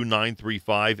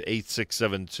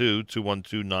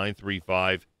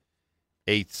 212-935-8672,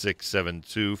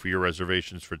 212-935-8672 for your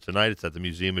reservations for tonight. It's at the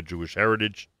Museum of Jewish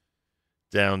Heritage,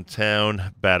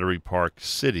 downtown Battery Park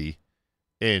City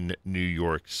in New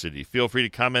York City. Feel free to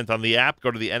comment on the app.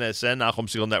 Go to the NSN, Nachum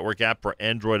Segal Network app for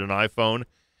Android and iPhone,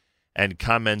 and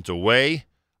comment away.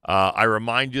 I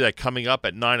remind you that coming up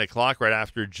at 9 o'clock, right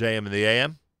after JM and the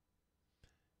AM,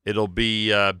 It'll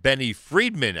be Benny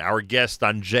Friedman, our guest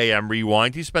on JM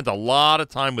Rewind. He spent a lot of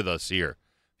time with us here.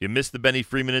 If you missed the Benny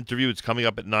Friedman interview, it's coming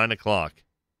up at 9 o'clock.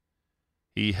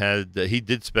 He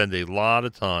did spend a lot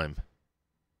of time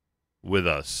with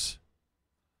us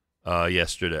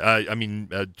yesterday.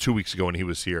 2 weeks ago when he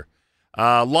was here.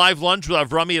 Live lunch with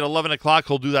Avrami at 11 o'clock.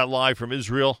 He'll do that live from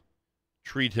Israel.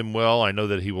 Treat him well. I know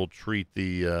that he will treat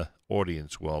the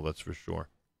audience well, that's for sure.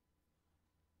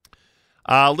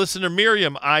 Listener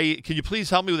Miriam, can you please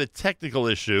help me with a technical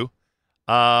issue?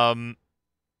 I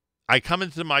come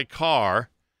into my car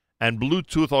and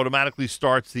Bluetooth automatically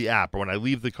starts the app. Or when I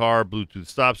leave the car, Bluetooth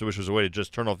stops. I wish there was a way to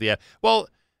just turn off the app. Well,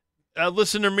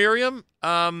 listener Miriam,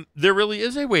 there really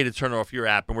is a way to turn off your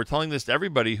app. And we're telling this to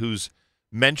everybody who's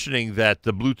mentioning that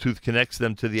the Bluetooth connects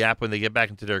them to the app when they get back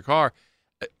into their car.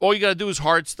 All you got to do is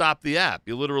hard stop the app.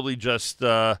 You literally just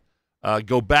go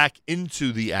back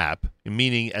into the app,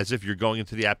 meaning as if you're going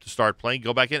into the app to start playing.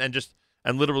 Go back in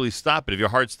and literally stop it. If you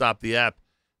hard stop the app,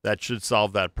 that should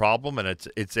solve that problem. And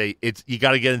it's you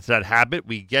got to get into that habit.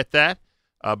 We get that,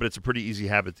 but it's a pretty easy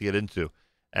habit to get into.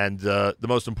 And the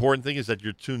most important thing is that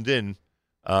you're tuned in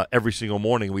every single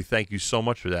morning. We thank you so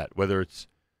much for that. Whether it's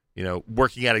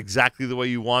working out exactly the way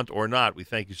you want or not, we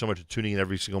thank you so much for tuning in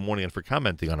every single morning and for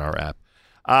commenting on our app.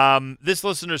 This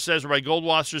listener says, Rabbi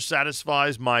Goldwasser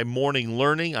satisfies my morning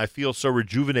learning. I feel so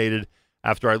rejuvenated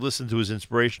after I listen to his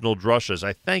inspirational drushas.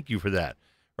 I thank you for that.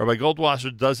 Rabbi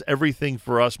Goldwasser does everything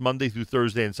for us Monday through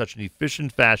Thursday in such an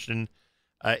efficient fashion,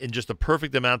 in just a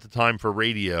perfect amount of time for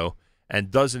radio, and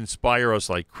does inspire us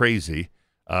like crazy.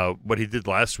 What he did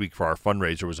last week for our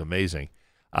fundraiser was amazing.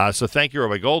 So thank you,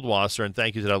 Rabbi Goldwasser, and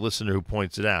thank you to that listener who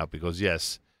points it out, because,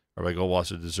 yes, Rabbi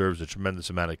Goldwasser deserves a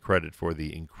tremendous amount of credit for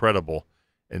the incredible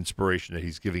inspiration that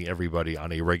he's giving everybody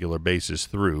on a regular basis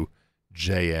through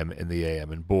JM in the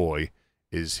AM, and boy,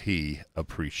 is he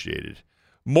appreciated.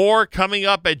 More coming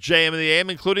up at JM in the AM,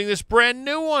 including this brand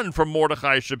new one from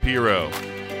Mordechai Shapiro.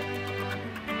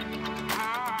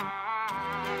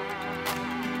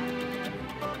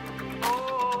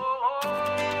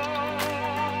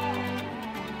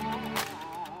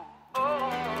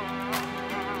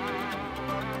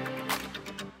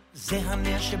 זה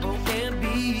הנר שבוער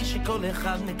בי, שכל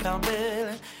אחד מקבל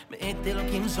מאת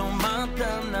אלוקים זו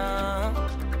מתנה.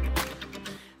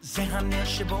 זה הנר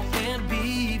שבוער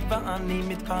בי, ואני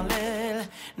מתפלל,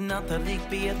 נא תדליק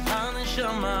בי את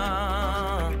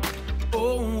הנשמה.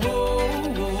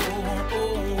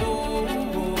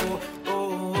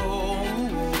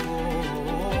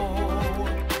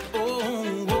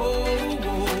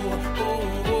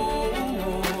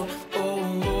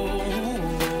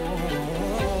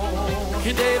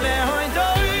 כדי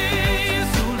להודות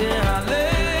ולהלל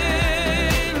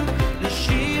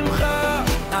לשמך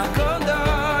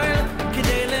הגדול,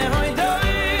 כדי להודות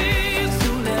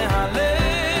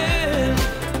ולהלל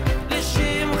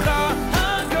לשמך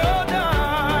הגדול,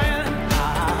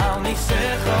 על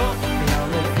ניסך ועל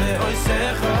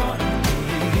נפלאותיך,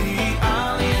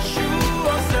 על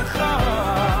ישועתך.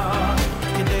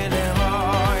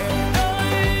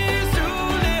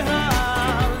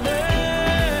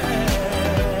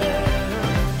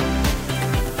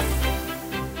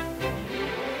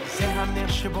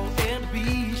 שבוער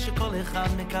בי, שכל אחד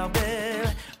מקבל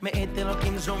מאת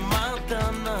אלוקים זו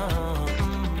מתנה.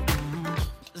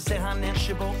 זה הנר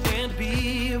שבוער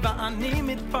בי, ואני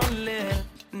מתפלל,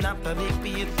 נא תדליק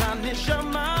בי את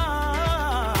הנשמה.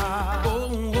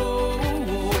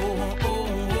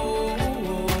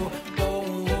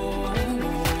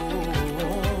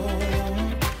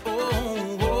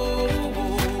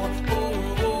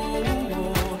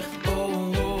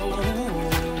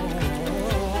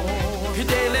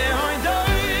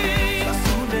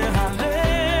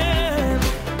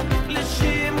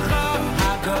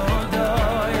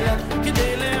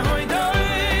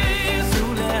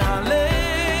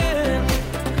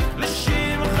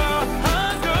 לשמך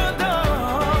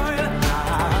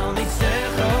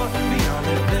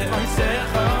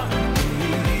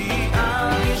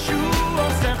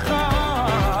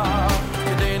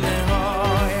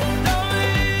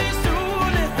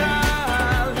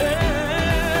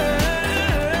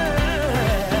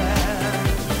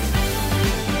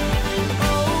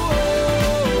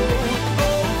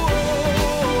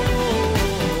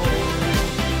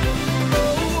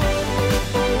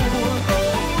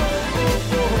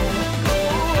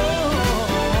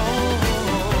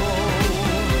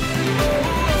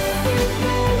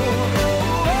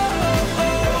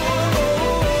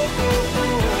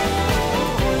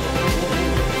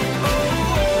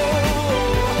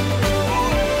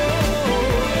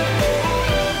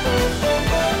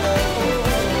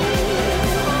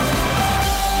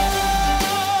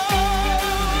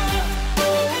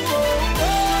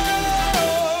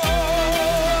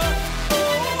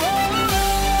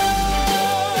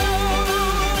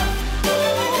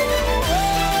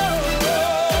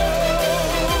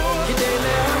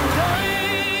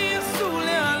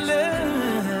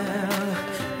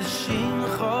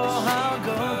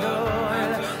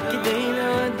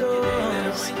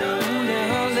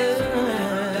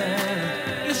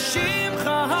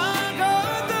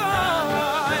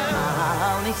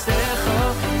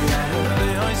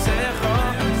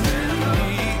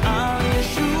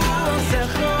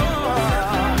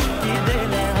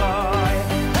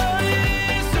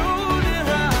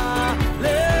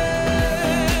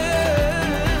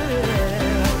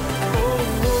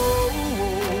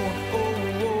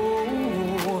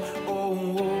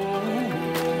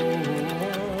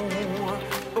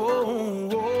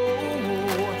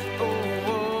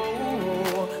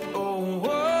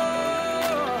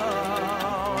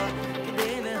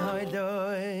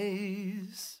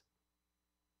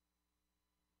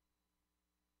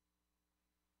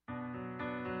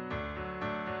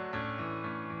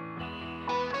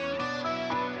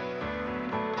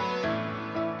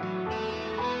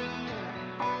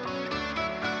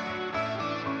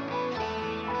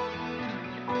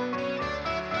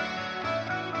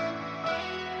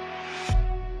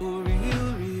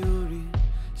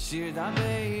Shir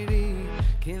Dabeiri,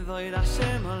 Kivoid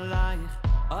Hashem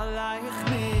Alayich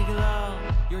Nigla.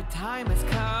 Your time has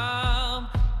come,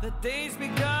 the day's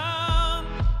begun.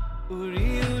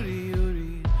 Uri, Uri,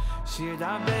 Uri, Shir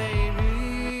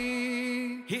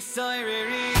Dabeiri,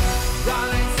 Hisoiriri,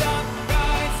 rise up,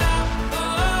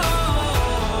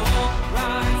 oh,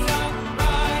 rise up,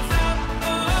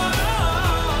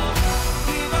 oh,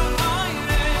 Kiva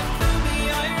Oirech, Kumi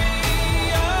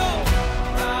Oiri, oh,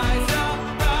 rise up,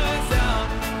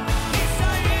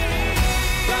 Hisoiriri,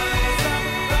 rise up,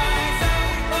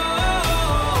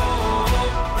 oh,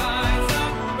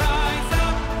 rise up,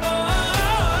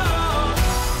 oh,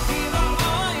 Kiva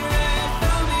Oirech,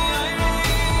 Kumi Oiri,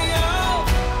 oh,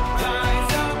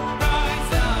 rise up,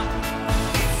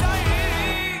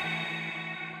 Hisoiriri.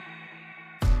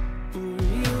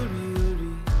 Uri, Uri,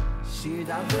 Uri, Shir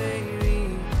Dabeiri,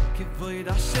 Kivoid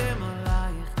Hashem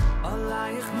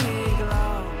Alayich Nigla.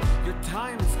 Your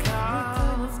time has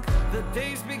come, the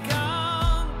day's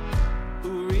begun.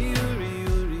 Uri, Uri,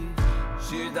 Uri,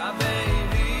 Shir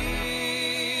Dabeiri,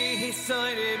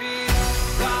 Hisoiriri.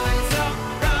 Rise up,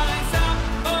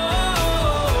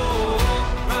 oh,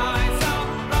 rise up,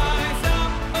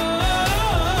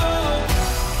 oh,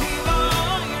 Kiva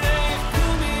Oirech,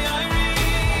 Kumi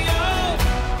Oiri, oh,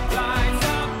 rise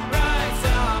up,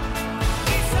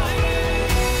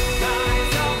 Hisoiriri. Rise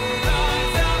up, oh,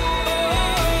 rise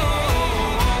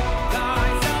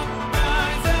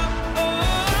up,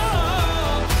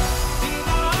 oh,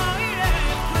 Kiva Oirech,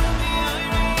 Kumi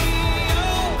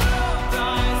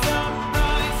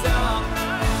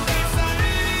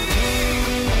Oiri,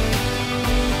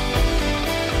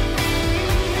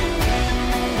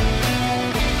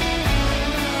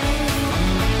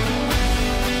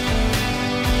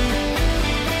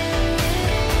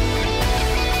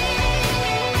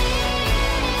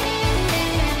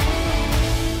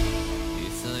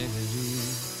 oh,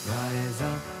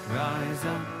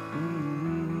 rise up,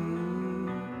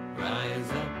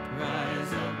 Rise up, rise up, rise up, rise up,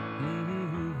 rise up,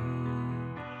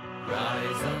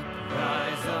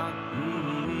 rise up,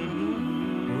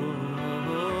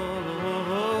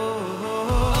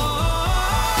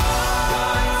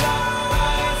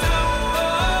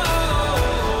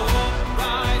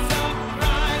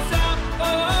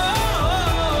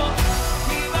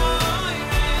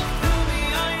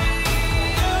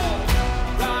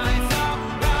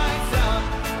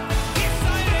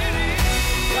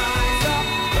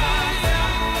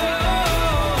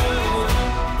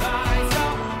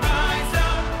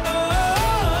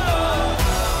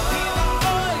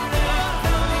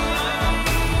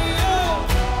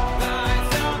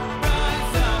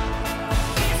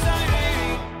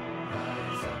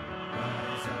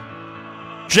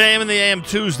 JM in the AM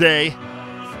Tuesday.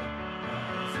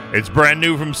 It's brand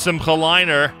new from Simcha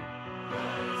Liner.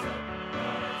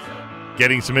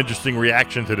 Getting some interesting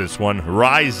reaction to this one.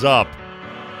 Rise Up,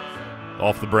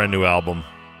 off the brand new album.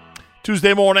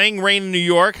 Tuesday morning, rain in New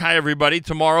York. Hi, everybody.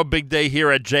 Tomorrow, big day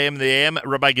here at JM in the AM.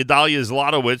 Rabbi Gedalia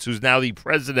Zlotowitz, who's now the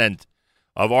president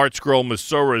of Art Scroll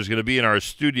Masorah, is going to be in our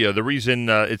studio. The reason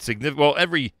it's significant, well,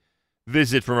 every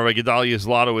visit from Rabbi Gedalia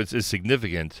Zlotowitz is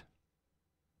significant.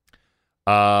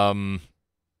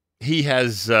 He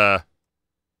has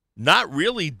not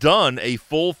really done a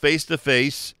full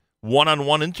face-to-face,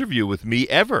 one-on-one interview with me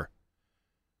ever.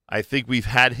 I think we've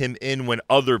had him in when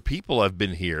other people have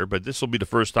been here, but this will be the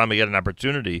first time I get an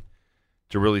opportunity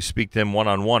to really speak to him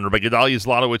one-on-one. Rabbi Gedalia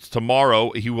Zlotowitz,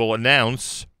 tomorrow, he will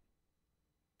announce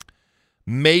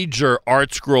major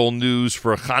Art Scroll news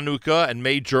for Chanukah and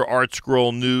major Art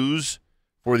Scroll news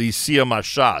for the Siyam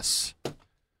HaShas.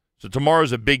 So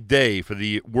tomorrow's a big day for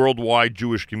the worldwide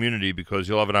Jewish community because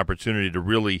you'll have an opportunity to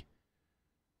really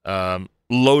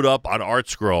load up on Art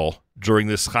Scroll during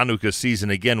this Chanukah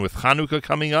season. Again, with Chanukah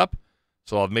coming up,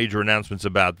 so I'll have major announcements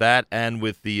about that. And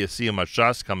with the Siyam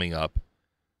HaShas coming up,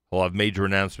 we'll have major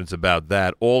announcements about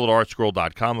that. All at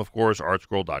artscroll.com, of course,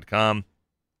 artscroll.com.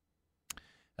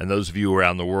 And those of you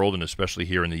around the world, and especially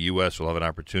here in the U.S., will have an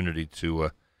opportunity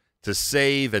to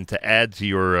save and to add to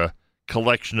your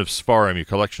collection of Sfarim, your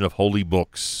collection of holy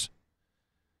books.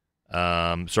 So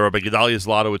Rabbi Gedalia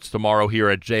Zlotowitz tomorrow here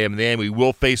at JM the AM. We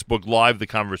will Facebook Live the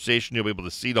conversation. You'll be able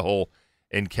to see the whole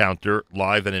encounter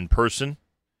live and in person.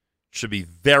 Should be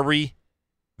very,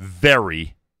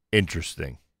 very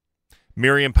interesting.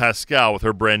 Miriam Pascal with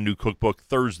her brand new cookbook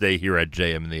Thursday here at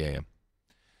JM the AM.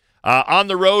 On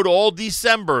the road all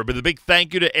December, but a big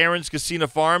thank you to Aaron's Casino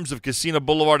Farms of Casino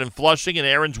Boulevard in Flushing and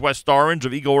Aaron's West Orange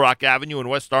of Eagle Rock Avenue in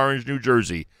West Orange, New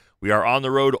Jersey. We are on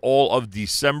the road all of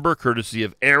December, courtesy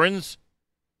of Aaron's.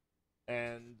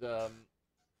 And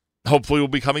hopefully we'll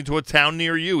be coming to a town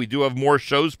near you. We do have more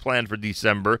shows planned for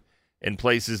December. in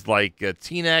places like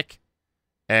Teaneck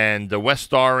and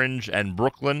West Orange and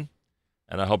Brooklyn.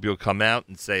 And I hope you'll come out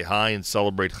and say hi and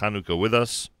celebrate Hanukkah with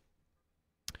us.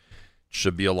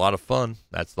 Should be a lot of fun.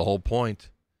 That's the whole point,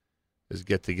 is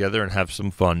get together and have some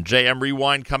fun. JM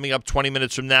Rewind coming up 20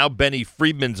 minutes from now. Benny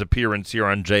Friedman's appearance here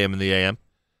on JM in the AM.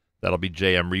 That'll be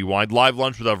JM Rewind. Live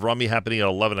lunch with Avrami happening at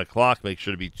 11 o'clock. Make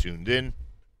sure to be tuned in.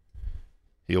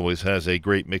 He always has a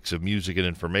great mix of music and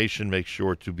information. Make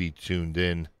sure to be tuned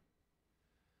in.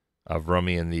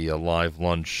 Avrami and the live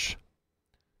lunch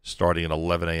starting at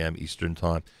 11 a.m. Eastern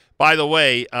Time. By the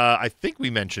way, I think we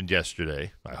mentioned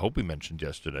yesterday, I hope we mentioned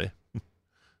yesterday,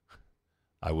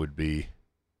 I would be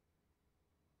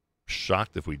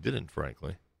shocked if we didn't,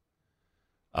 frankly.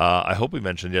 I hope we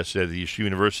mentioned yesterday the Yeshiva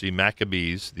University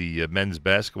Maccabees, the men's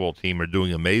basketball team, are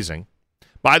doing amazing.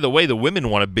 By the way, the women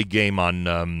won a big game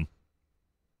on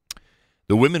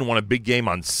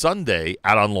Sunday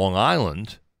out on Long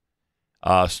Island.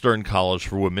 Stern College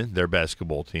for Women, their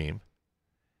basketball team.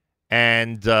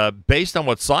 And based on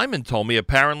what Simon told me,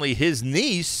 apparently his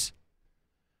niece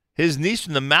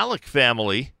from the Malik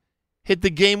family, hit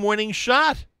the game-winning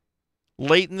shot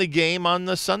late in the game on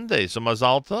the Sunday. So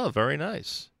Mazal Tov, very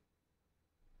nice.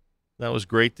 That was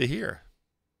great to hear.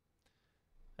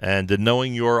 And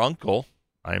knowing your uncle,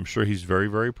 I am sure he's very,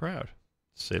 very proud,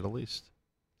 to say the least.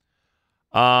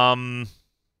 So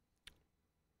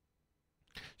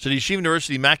the Yeshiva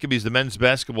University Maccabees, the men's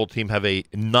basketball team, have a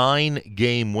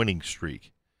 9-game winning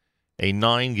streak. A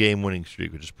 9-game winning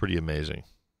streak, which is pretty amazing,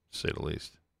 to say the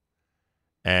least.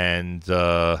 And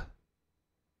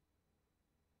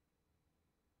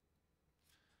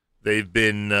they've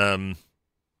been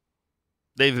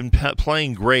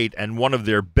playing great, and one of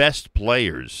their best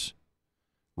players,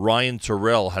 Ryan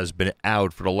Terrell, has been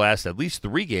out for the last at least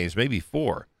 3 games, maybe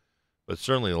 4, but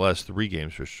certainly the last 3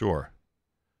 games for sure.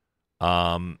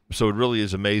 So it really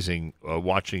is amazing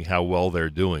watching how well they're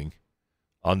doing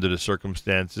under the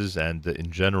circumstances and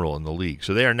in general in the league.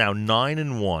 So they are now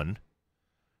 9-1.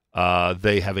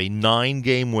 They have a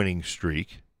 9-game winning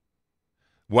streak.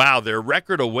 Wow, their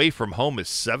record away from home is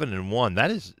 7-1.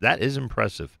 That is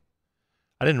impressive.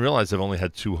 I didn't realize they've only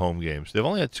had 2 home games. They've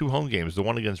only had 2 home games, the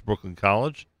one against Brooklyn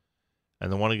College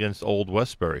and the one against Old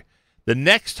Westbury. The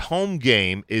next home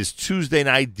game is Tuesday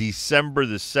night, December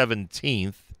the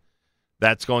 17th.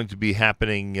 That's going to be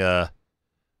happening 1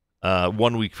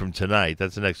 week from tonight.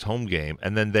 That's the next home game.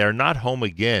 And then they're not home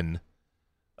again,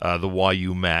 the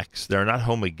YU Max. They're not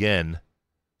home again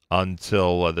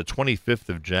until the 25th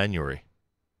of January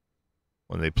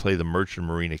when they play the Merchant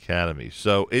Marine Academy.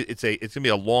 So it's going to be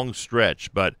a long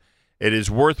stretch, but it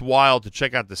is worthwhile to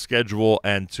check out the schedule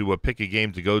and to pick a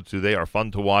game to go to. They are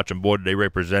fun to watch, and boy, they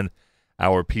represent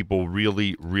our people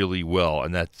really, really well.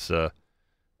 And that's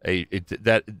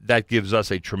that gives us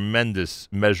a tremendous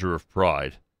measure of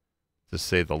pride, to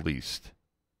say the least.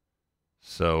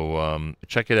 So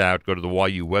check it out. Go to the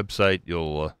YU website.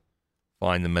 You'll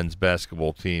find the men's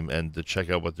basketball team and to check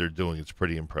out what they're doing. It's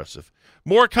pretty impressive.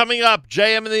 More coming up.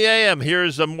 JM in the AM.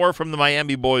 Here's more from the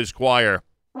Miami Boys Choir.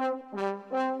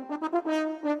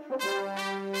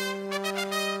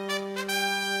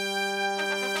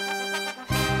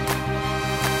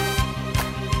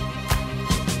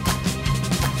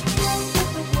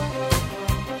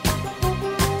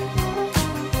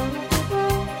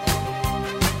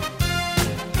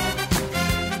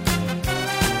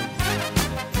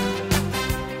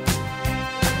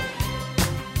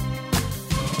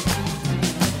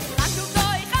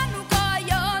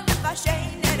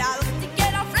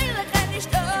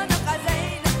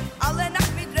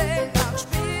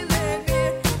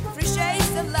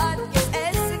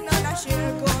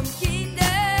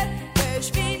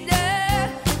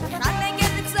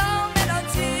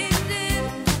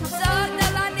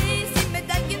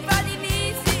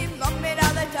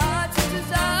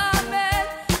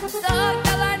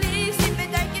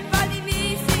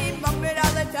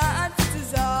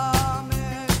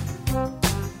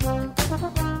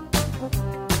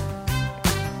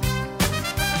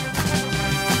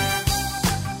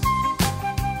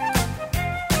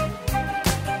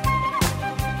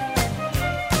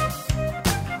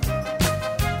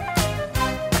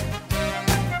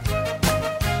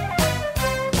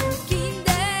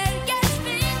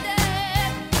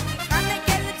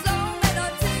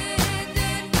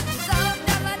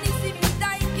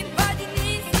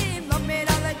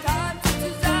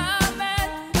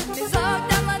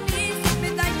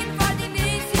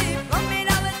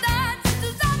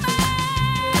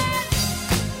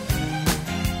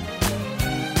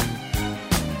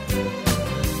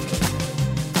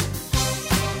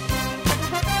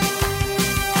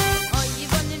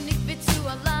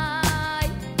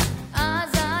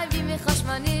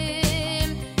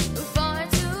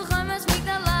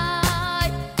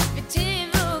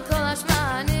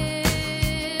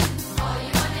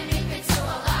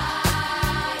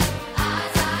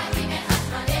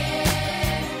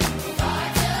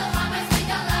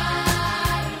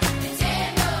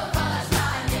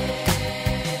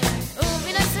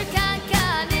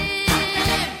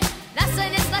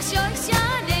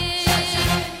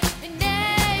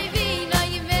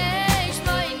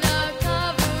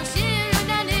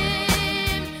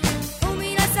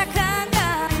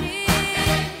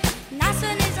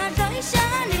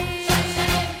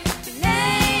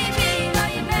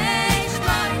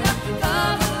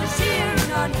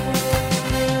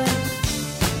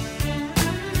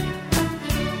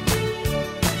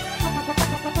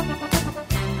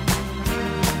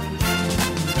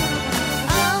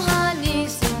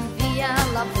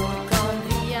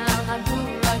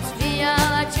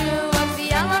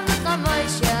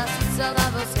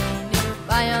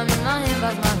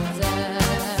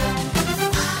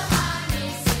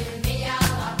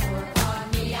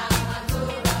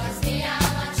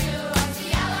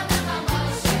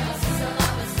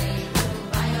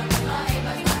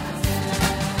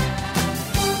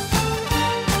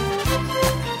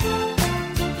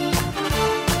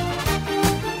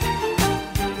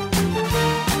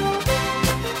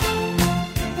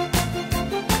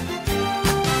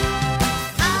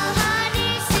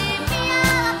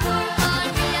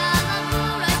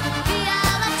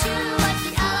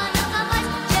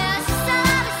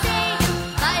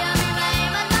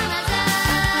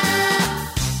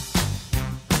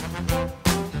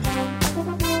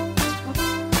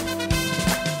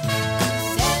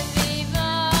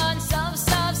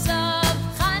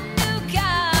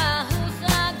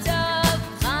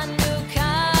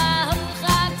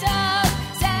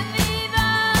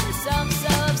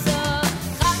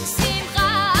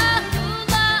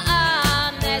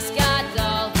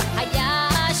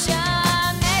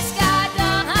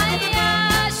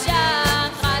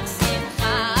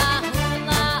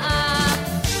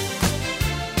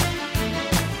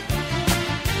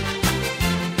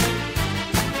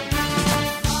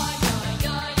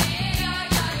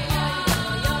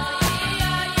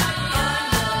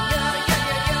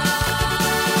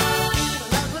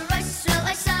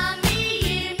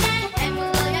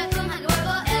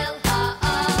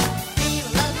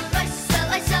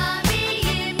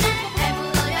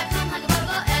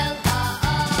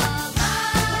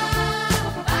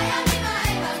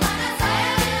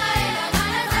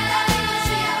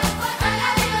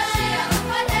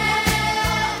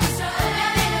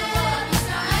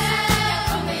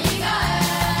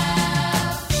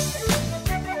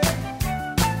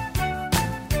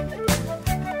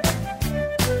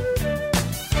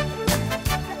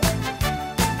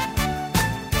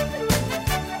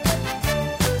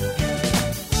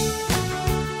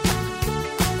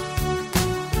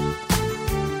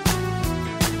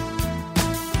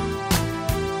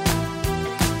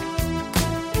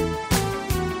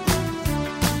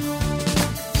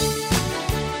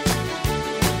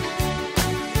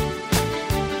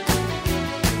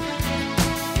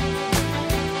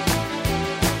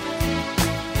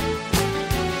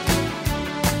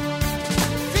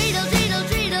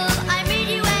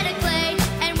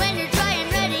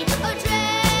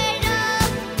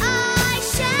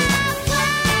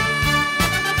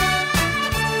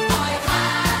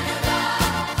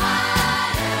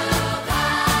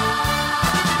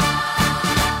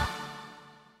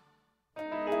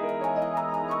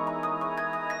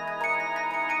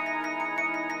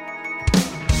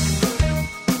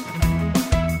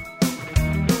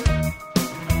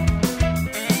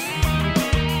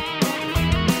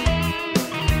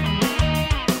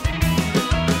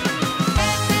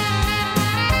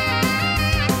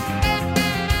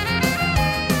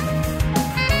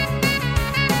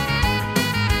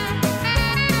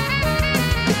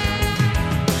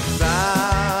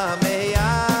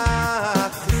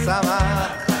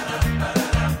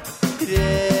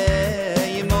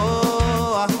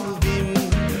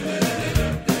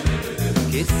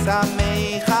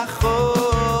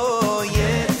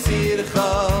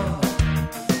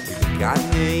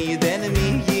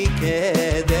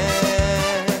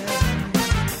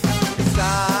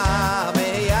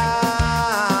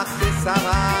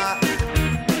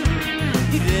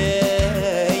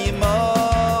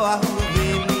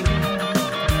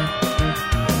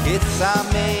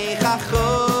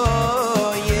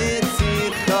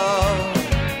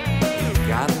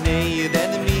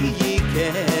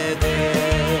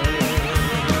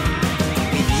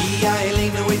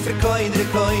 rekoi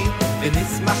rekoi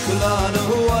benis makulano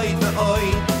oi oi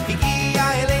igi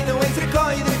aileno es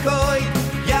rekoi rekoi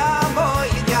ya moi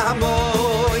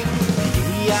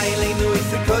igi aileno es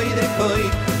rekoi rekoi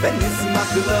benis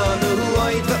makulano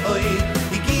oi oi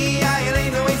igi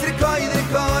aileno es rekoi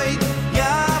rekoi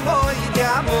ya moi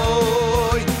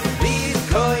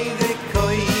rekoi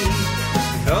rekoi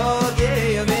oge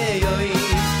me oi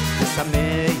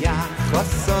sameya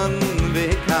khoson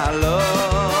bekalo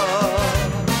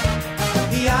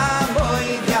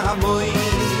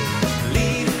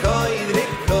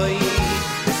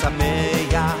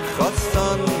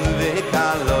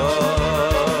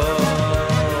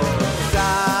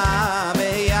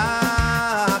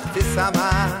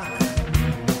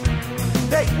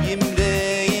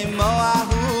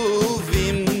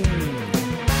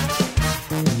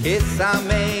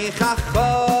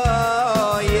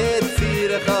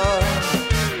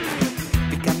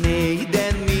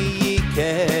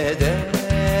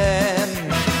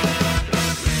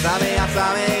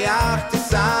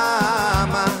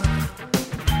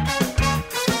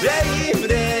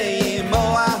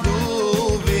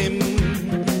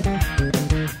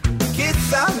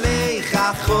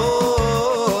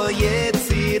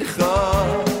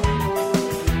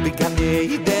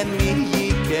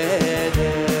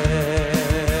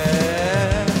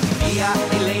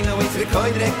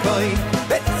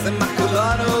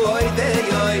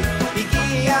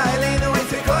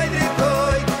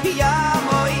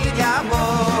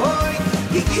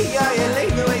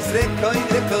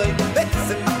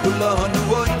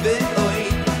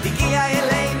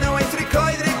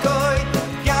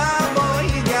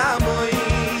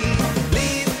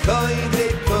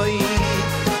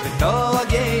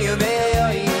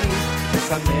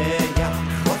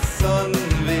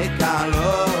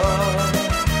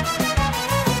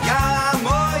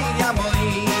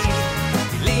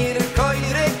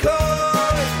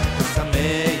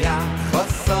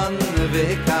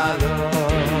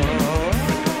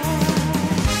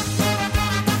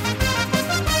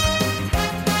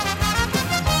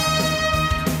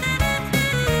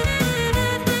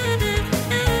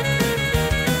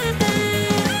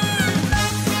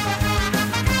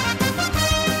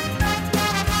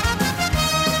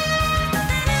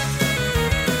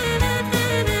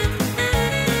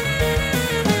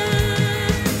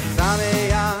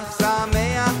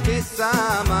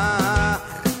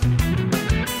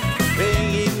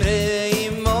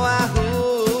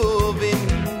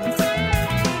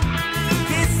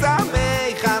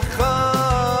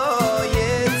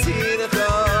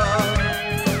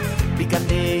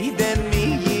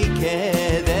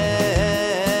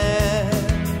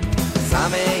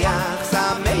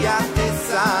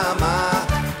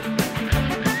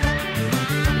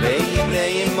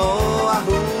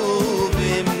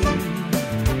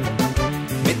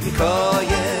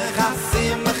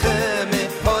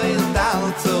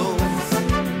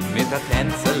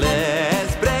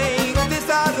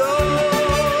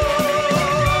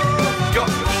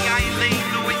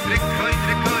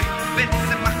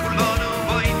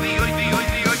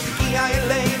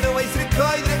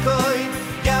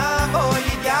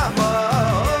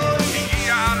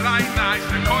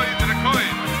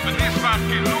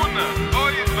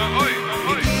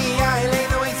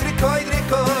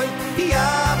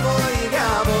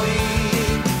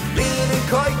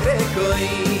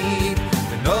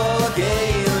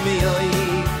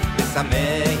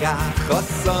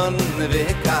Choson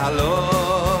vekalo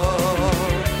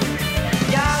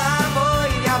ya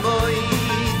boy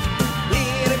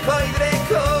lir koi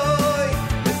drekoi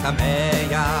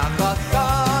sameya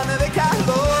choson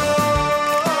vekalo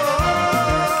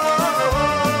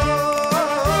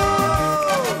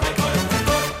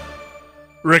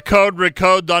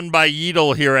Recode done by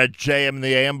Yeedle here at JM in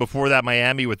the AM. Before that,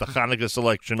 Miami with the Hanukkah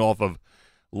selection off of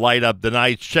Light Up the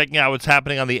Nights. Checking out what's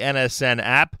happening on the NSN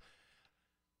app.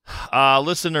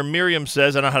 Listener Miriam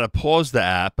says, I know how to pause the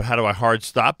app, but how do I hard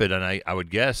stop it? And I would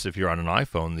guess if you're on an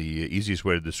iPhone, the easiest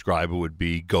way to describe it would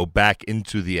be go back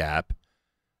into the app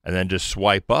and then just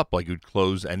swipe up like you'd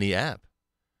close any app.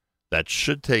 That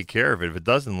should take care of it. If it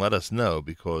doesn't, let us know,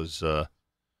 because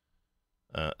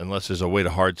unless there's a way to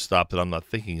hard stop that I'm not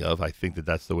thinking of, I think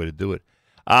that's the way to do it.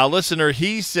 Listener,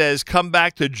 he says, come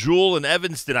back to Jewel in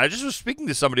Evanston. I just was speaking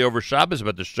to somebody over Shabbos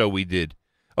about the show we did.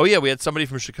 Oh, yeah, we had somebody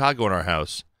from Chicago in our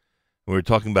house. We were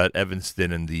talking about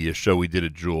Evanston and the show we did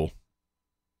at Jewel.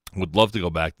 Would love to go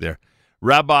back there.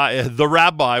 The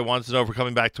rabbi wants to know if we're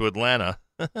coming back to Atlanta.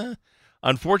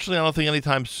 Unfortunately, I don't think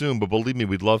anytime soon, but believe me,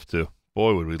 we'd love to.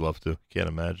 Boy, would we love to. Can't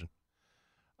imagine.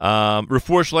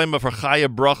 Refuah Shlema for Chaya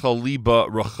Bracha Liba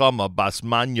Rachama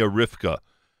Basmanya Rivka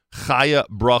Chaya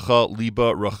Bracha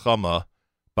Liba Rachama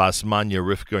Basmanya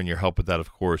Rivka, and your help with that,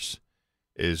 of course,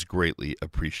 is greatly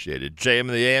appreciated. JM and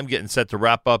the AM getting set to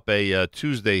wrap up a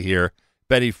Tuesday here.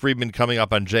 Benny Friedman coming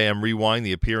up on JM Rewind,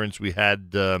 the appearance we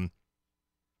had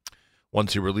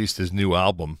once he released his new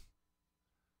album.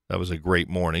 That was a great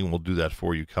morning. We'll do that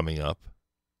for you coming up.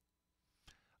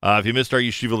 If you missed our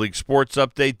Yeshiva League Sports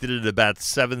Update, did it about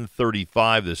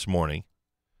 7:35 this morning.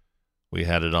 We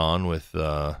had it on with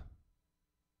Elliot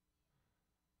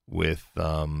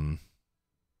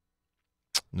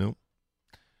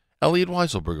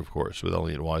Weiselberg, of course, with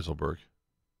Elliot Weiselberg.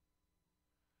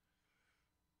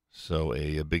 So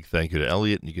a big thank you to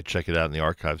Elliot, and you can check it out in the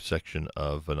archive section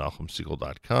of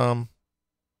NachumSegal.com.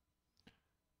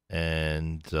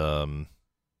 And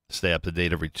stay up to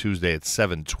date every Tuesday at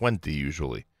 7:20,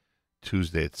 usually.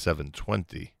 Tuesday at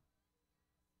 7:20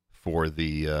 for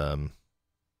the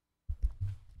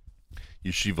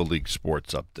Yeshiva League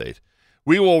Sports Update.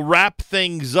 We will wrap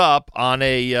things up on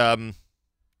a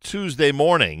Tuesday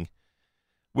morning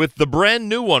with the brand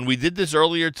new one. We did this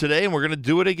earlier today, and we're going to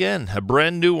do it again. A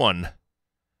brand new one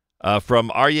from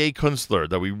Aryeh Kunstler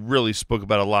that we really spoke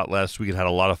about a lot last week and had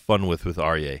a lot of fun with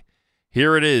Aryeh.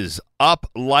 Here it is, Up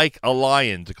Like a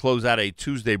Lion, to close out a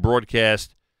Tuesday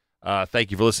broadcast. Thank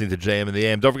you for listening to JM and the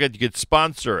AM. Don't forget you could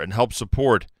sponsor and help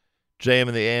support JM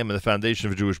and the AM and the Foundation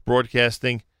for Jewish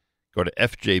Broadcasting. Go to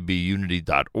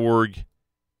fjbunity.org,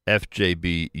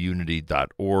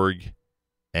 fjbunity.org,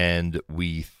 and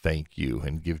we thank you,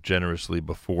 and give generously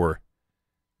before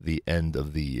the end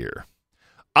of the year.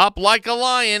 Up Like a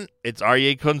Lion, it's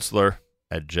Aryeh Kunstler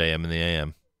at JM and the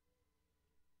AM.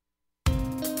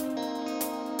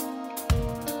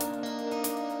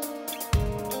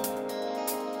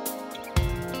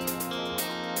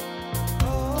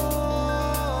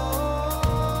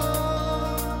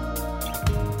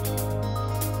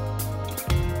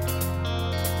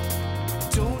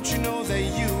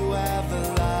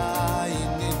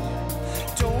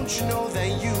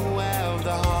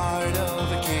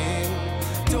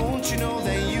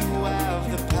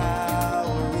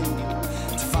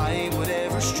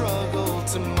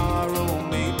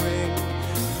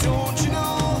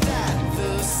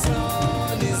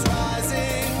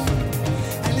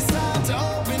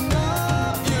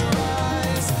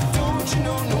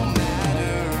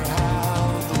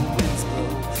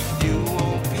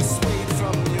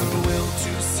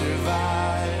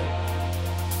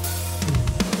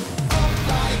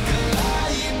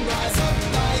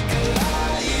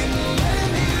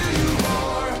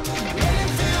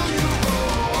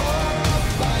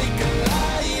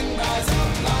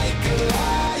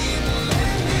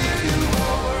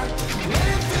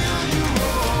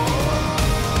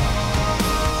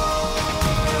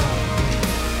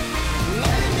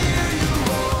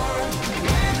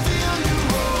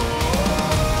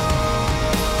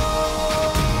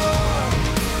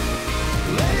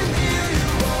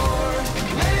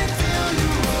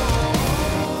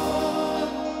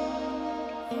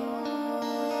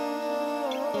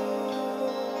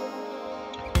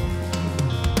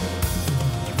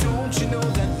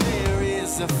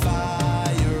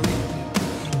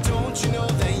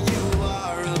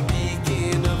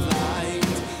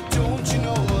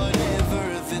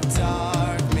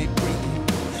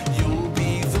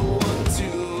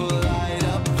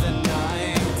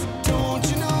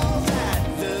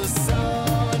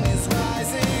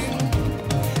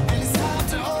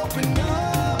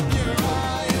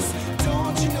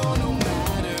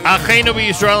 Achenu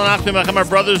Yisrael and Achim Achim, our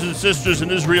brothers and sisters in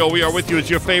Israel, we are with you. It's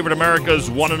your favorite America's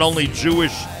one and only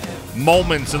Jewish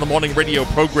Moments in the Morning radio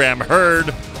program,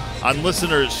 heard on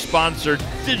listeners-sponsored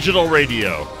digital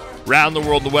radio around the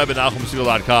world, the web at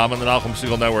NachumSegal.com, on the Nachum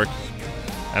Segal Network,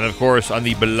 and of course on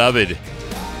the beloved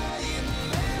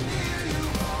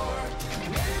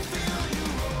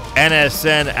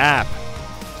NSN app.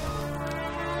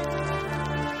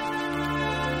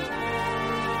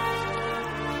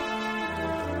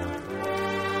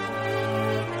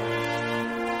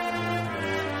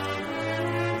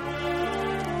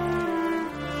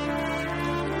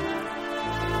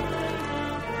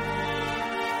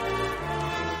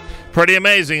 Pretty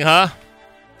amazing, huh?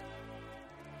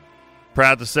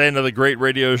 Proud to say another great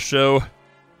radio show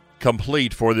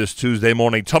complete for this Tuesday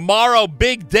morning. Tomorrow,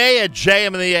 big day at JM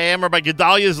and the AM by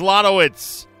Gedalia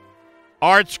Zlotowitz.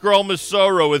 Art Scroll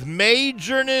Masoro with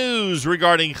major news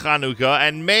regarding Chanukah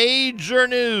and major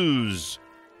news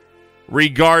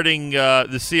regarding the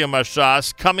Siyam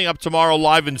Hashas. Coming up tomorrow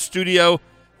live in studio,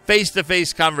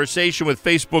 face-to-face conversation with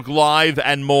Facebook Live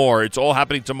and more. It's all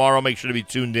happening tomorrow. Make sure to be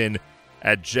tuned in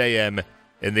at JM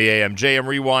in the AM. JM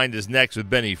Rewind is next with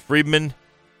Benny Friedman.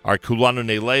 our Kulanu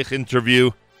Nelech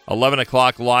interview. 11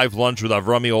 o'clock live lunch with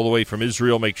Avrami all the way from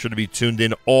Israel. Make sure to be tuned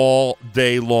in all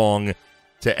day long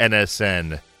to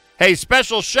NSN. Hey,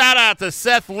 special shout out to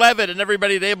Seth Levitt and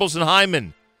everybody at Abels and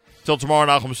Hyman. Till tomorrow,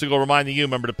 Nachum Segal reminding you,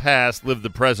 remember the past, live the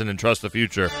present, and trust the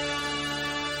future.